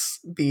us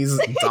these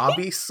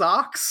Dobby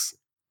socks,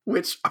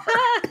 which are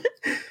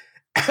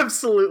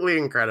absolutely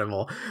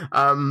incredible.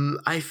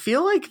 I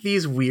feel like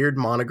these weird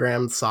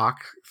monogrammed sock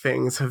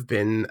things have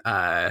been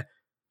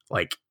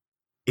like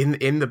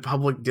in the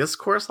public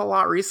discourse a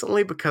lot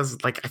recently,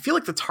 because like I feel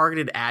like the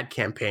targeted ad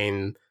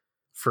campaign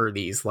for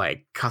these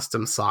like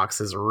custom socks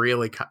has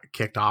really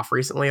kicked off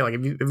recently. Like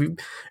have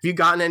you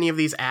gotten any of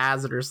these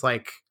ads that are just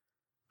like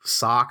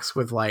socks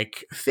with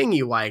like thing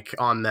you like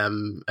on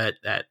them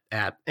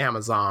at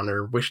Amazon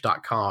or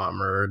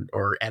Wish.com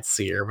or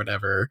Etsy or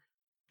whatever?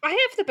 I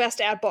have the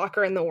best ad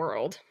blocker in the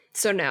world.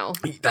 So no,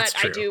 That's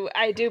but true.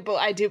 I do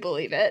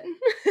believe it.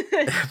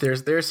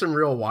 There's some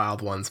real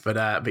wild ones,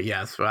 but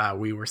yes,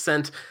 we were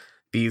sent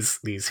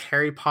these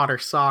Harry Potter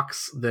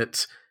socks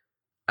that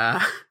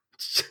uh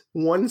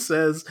one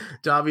says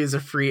Dobby is a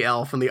free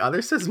elf and the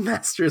other says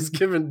Master has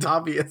given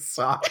Dobby a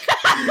sock.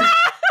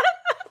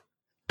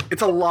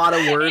 It's a lot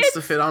of words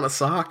to fit on a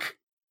sock.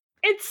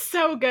 It's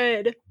so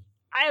good.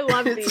 I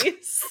love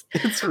these.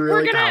 It's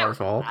really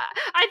powerful.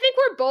 I think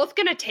we're both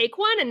gonna take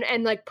one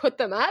and like put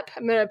them up.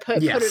 I'm gonna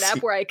put it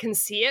up where I can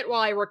see it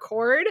while I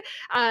record.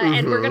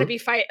 And we're gonna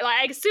be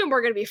I assume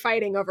we're gonna be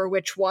fighting over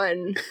which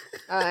one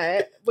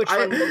one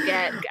we'll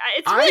get.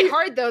 It's really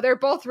hard though. They're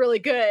both really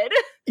good.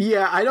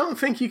 Yeah, I don't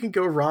think you can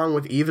go wrong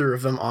with either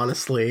of them,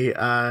 honestly.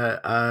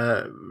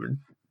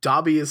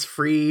 Dobby is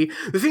free.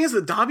 The thing is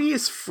that Dobby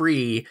is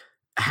free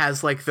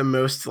has like the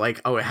most like,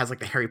 it has like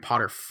the Harry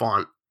Potter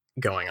font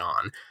going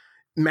on.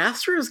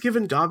 Master has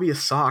given Dobby a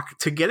sock.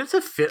 To get it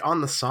to fit on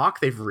the sock,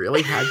 they've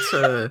really had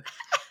to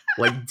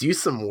like do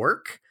some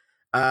work.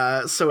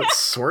 So it's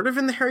sort of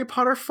in the Harry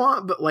Potter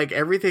font, but like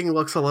everything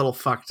looks a little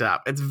fucked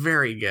up. It's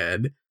very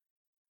good.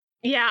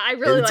 Yeah, I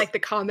really like the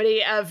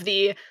comedy of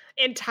the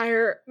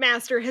entire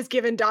Master has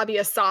given Dobby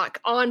a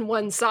sock on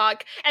one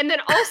sock, and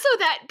then also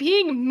that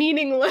being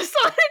meaningless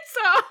on its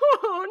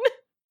own.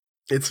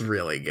 It's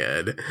really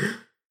good.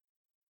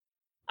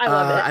 I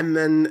love it. And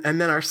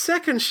then our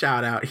second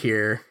shout out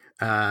here,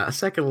 a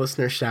second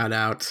listener shout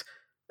out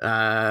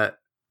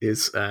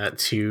is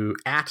to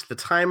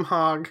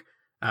 @TheTimeHog,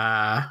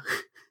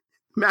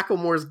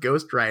 Macklemore's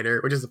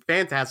Ghostwriter, which is a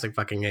fantastic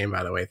fucking name,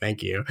 by the way.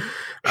 Thank you.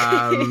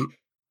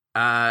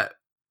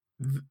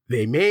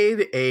 They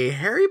made a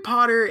Harry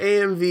Potter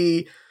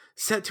AMV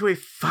set to a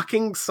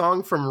fucking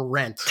song from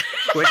Rent,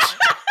 which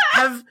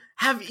have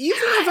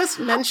either of us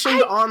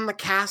mentioned on the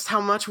cast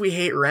how much we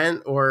hate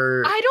Rent?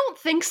 Or I don't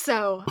think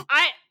so.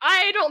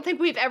 I don't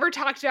think we've ever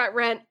talked about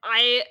Rent.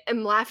 I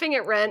am laughing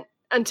at Rent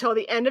until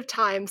the end of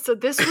time. So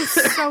this was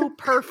so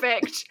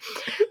perfect.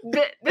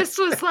 This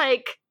was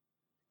like,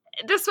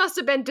 this must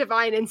have been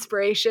divine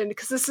inspiration,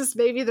 because this is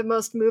maybe the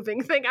most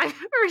moving thing I've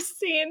ever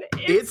seen.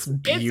 It's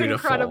beautiful. It's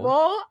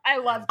incredible. I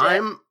loved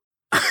it.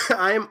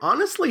 I'm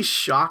honestly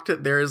shocked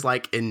that there is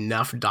like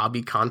enough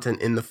Dobby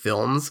content in the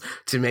films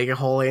to make a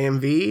whole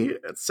AMV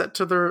set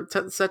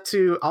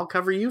to I'll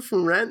Cover You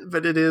from Rent,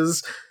 but it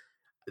is,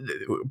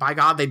 by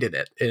God, they did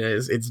it.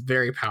 It's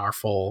very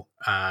powerful.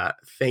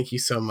 Thank you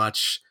so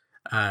much.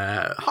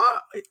 Hurtwood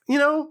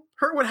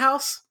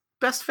House,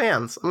 best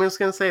fans. I'm just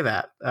gonna say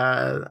that.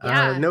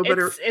 No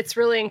better. It's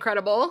really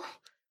incredible.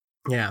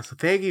 Yeah. So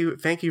thank you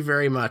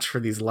very much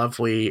for these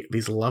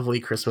lovely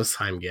Christmas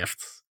time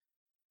gifts.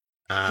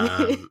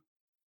 And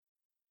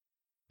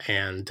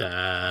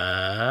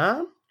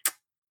I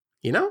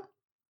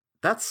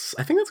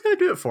think that's gonna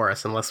do it for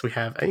us, unless we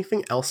have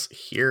anything else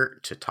here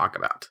to talk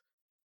about.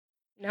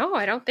 No,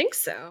 I don't think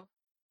so.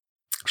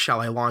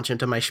 Shall I launch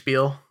into my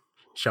spiel?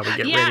 Shall we get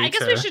ready? Yeah, I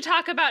guess we should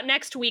talk about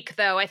next week,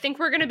 though. I think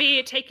we're going to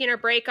be taking a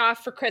break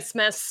off for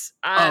Christmas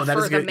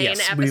for the main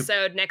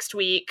episode next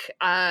week.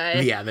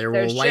 There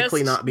will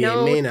likely not be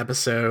a main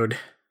episode.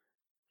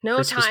 No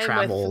Christmas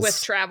time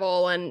with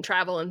travel and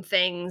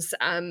things.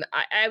 I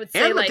would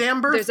say, and the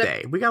damn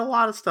birthday. We got a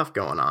lot of stuff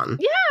going on.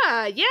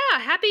 Yeah.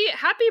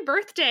 Happy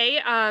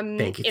birthday.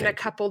 Thank you. In a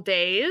couple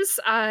days.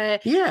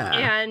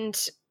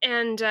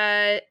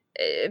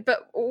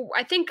 But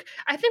I think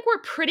we're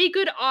pretty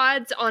good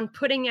odds on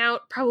putting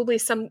out probably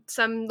some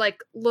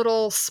like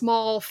little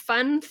small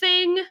fun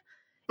thing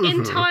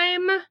in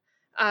time.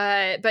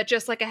 But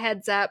just like a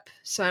heads up,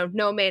 so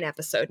no main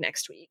episode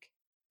next week.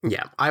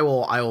 Yeah, I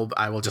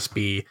will just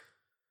be.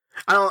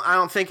 I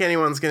don't think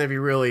anyone's going to be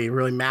really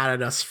mad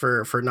at us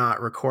for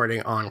not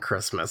recording on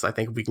Christmas. I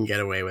think we can get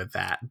away with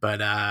that.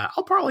 But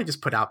I'll probably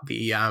just put out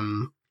the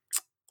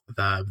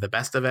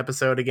best of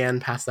episode again,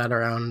 pass that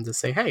around to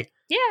say, hey,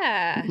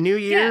 new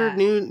year,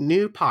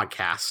 new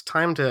podcast.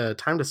 Time to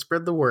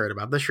spread the word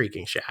about the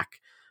Shrieking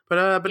Shack.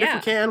 But if we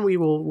can,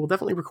 we'll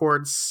definitely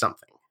record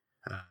something.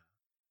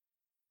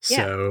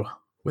 So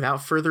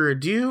without further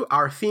ado,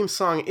 our theme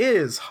song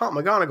is Haunt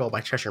McGonagall by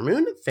Cheshire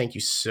Moon. Thank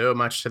you so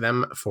much to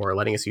them for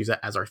letting us use it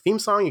as our theme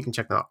song. You can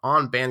check them out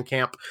on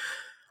Bandcamp.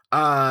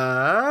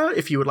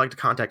 If you would like to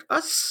contact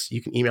us,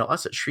 you can email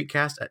us at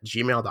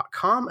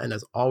shriekcast@gmail.com. And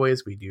as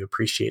always, we do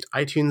appreciate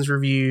iTunes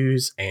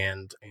reviews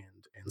and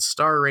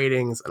star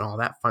ratings and all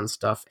that fun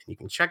stuff. And you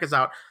can check us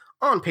out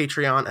on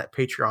Patreon at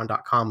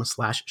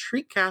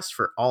patreon.com/shriekcast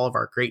for all of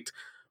our great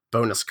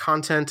bonus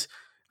content.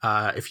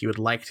 If you would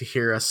like to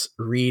hear us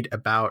read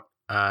about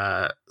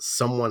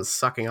someone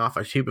sucking off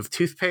a tube of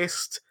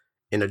toothpaste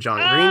in a John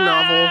Green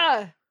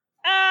novel,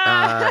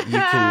 you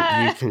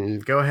can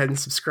go ahead and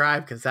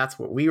subscribe, because that's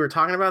what we were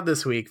talking about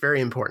this week.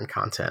 Very important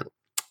content.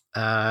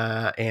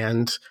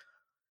 And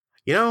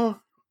not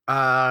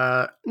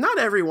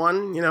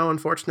everyone,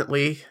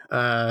 unfortunately,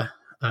 the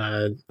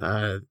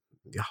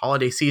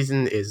holiday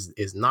season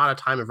is not a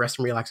time of rest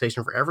and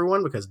relaxation for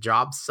everyone, because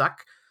jobs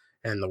suck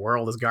and the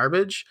world is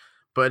garbage.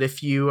 But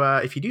if you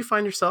do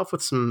find yourself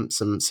with some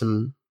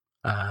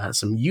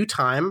some you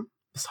time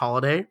this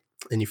holiday,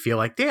 and you feel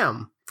like,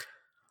 damn,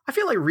 I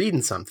feel like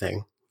reading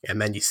something. And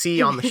then you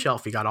see on the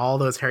shelf, you got all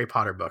those Harry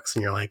Potter books,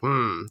 and you're like,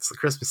 it's the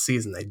Christmas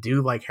season. They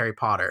do like Harry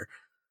Potter.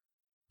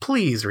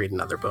 Please read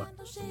another book.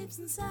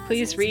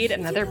 Please read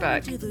another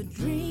book.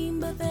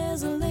 But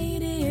there's a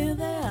lady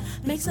there,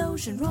 makes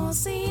ocean roar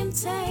seem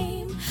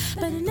tame.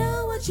 Better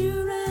know what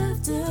you're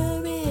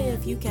after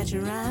if you catch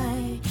her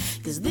eye.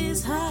 'Cause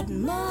this hot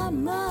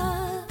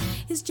mama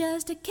is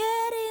just a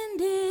cat in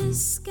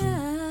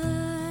disguise.